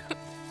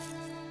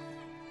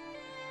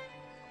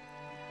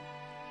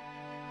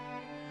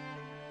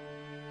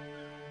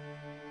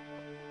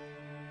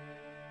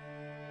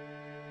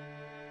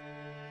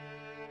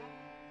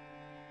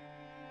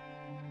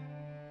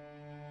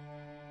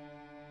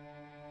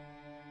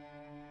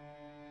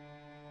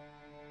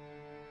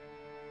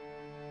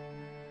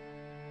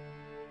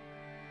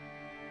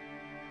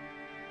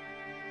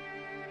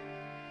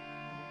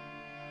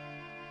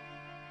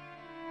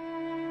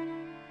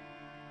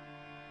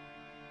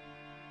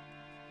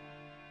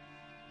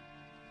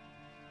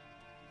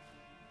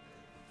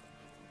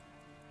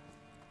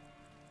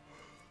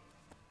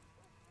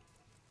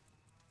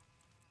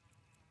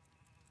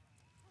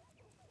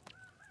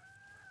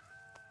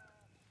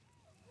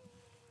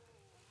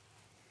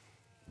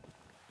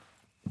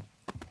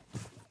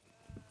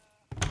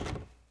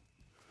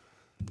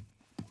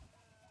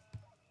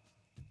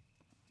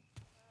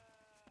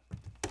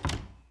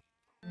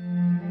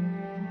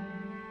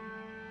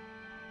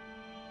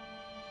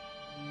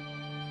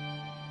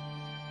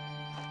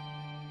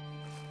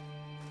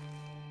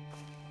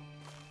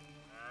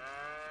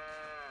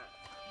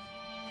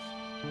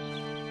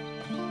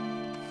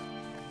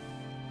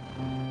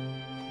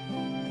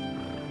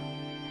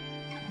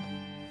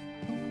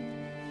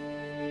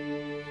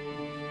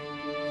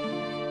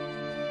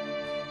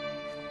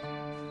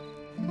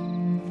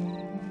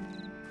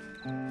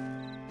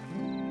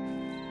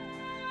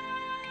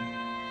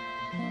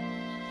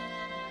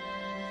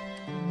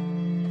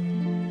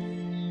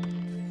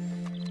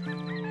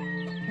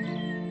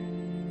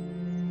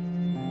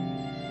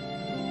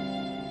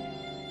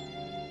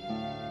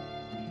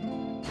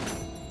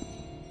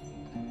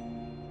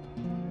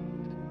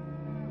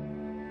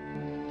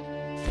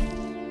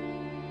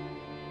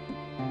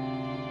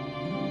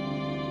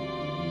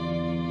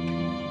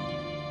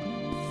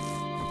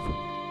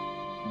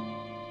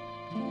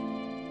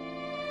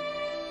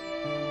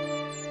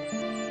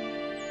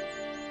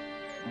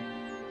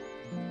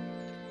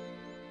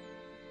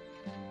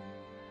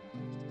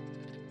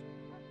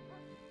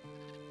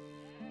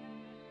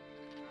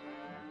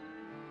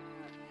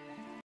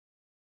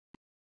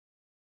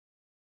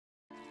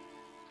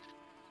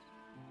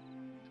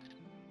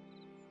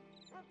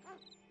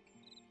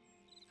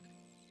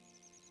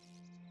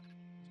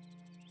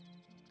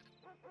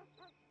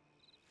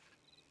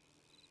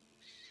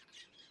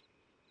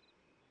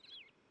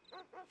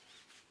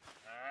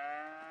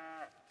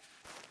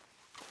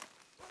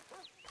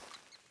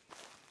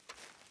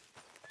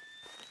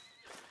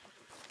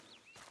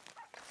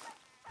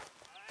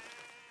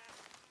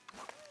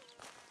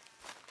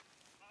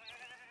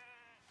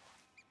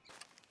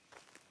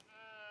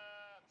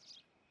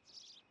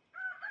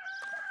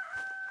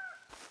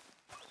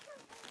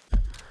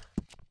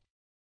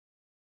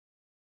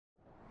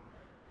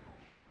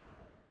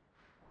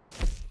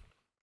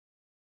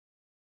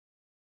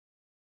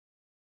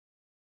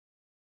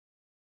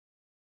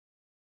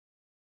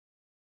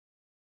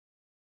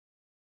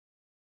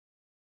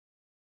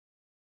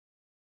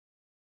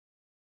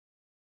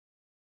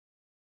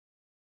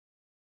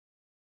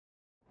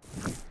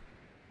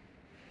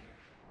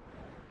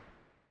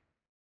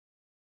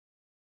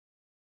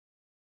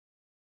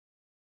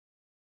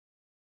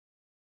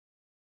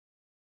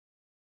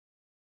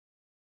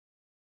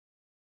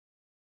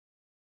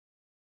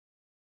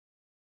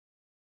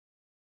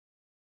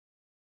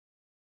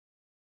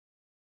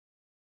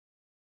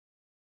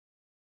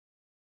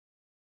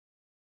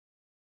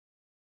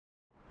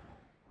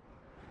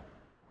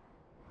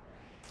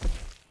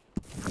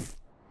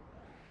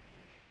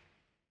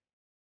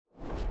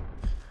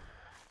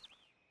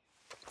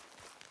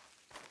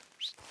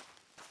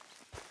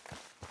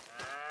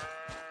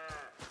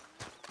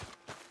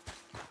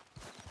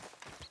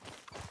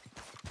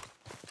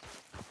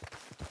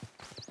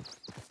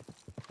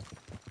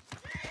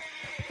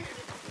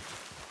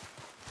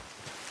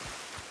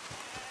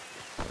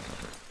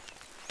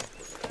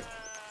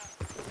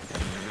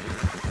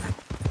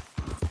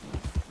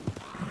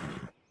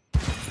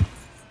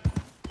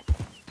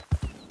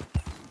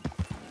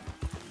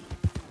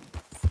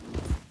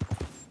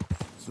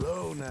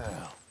 Slow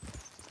now.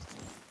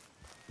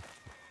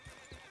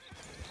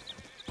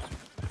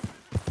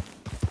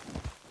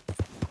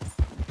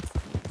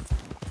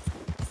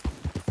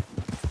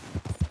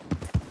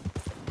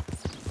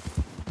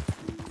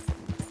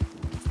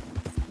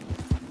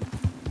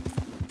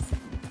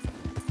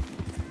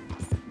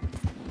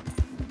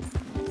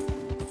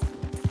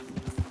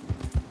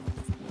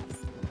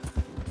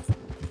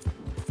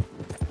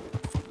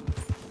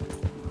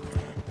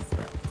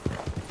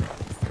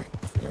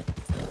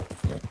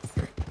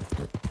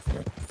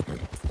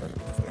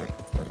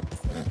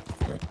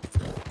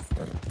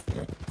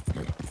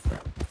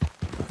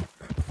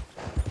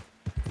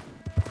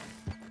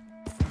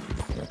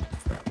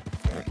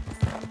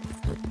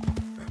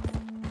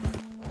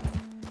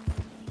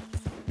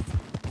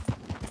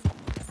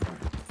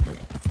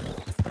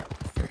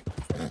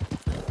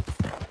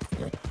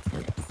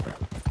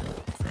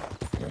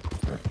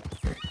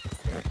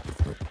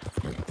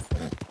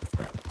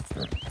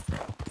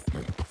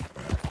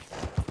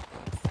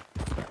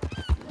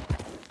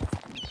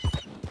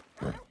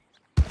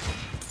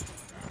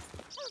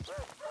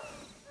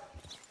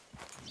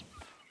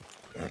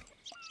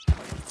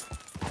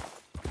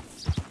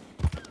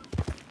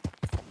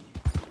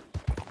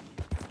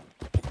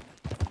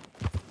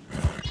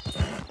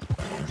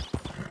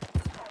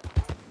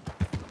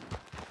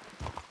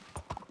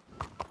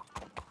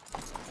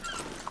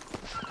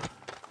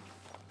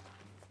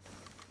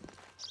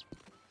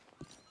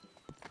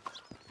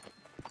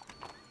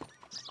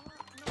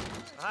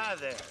 Hi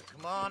there.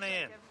 Come on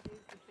in.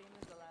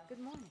 Good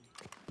morning.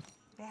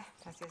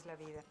 Gracias la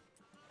vida.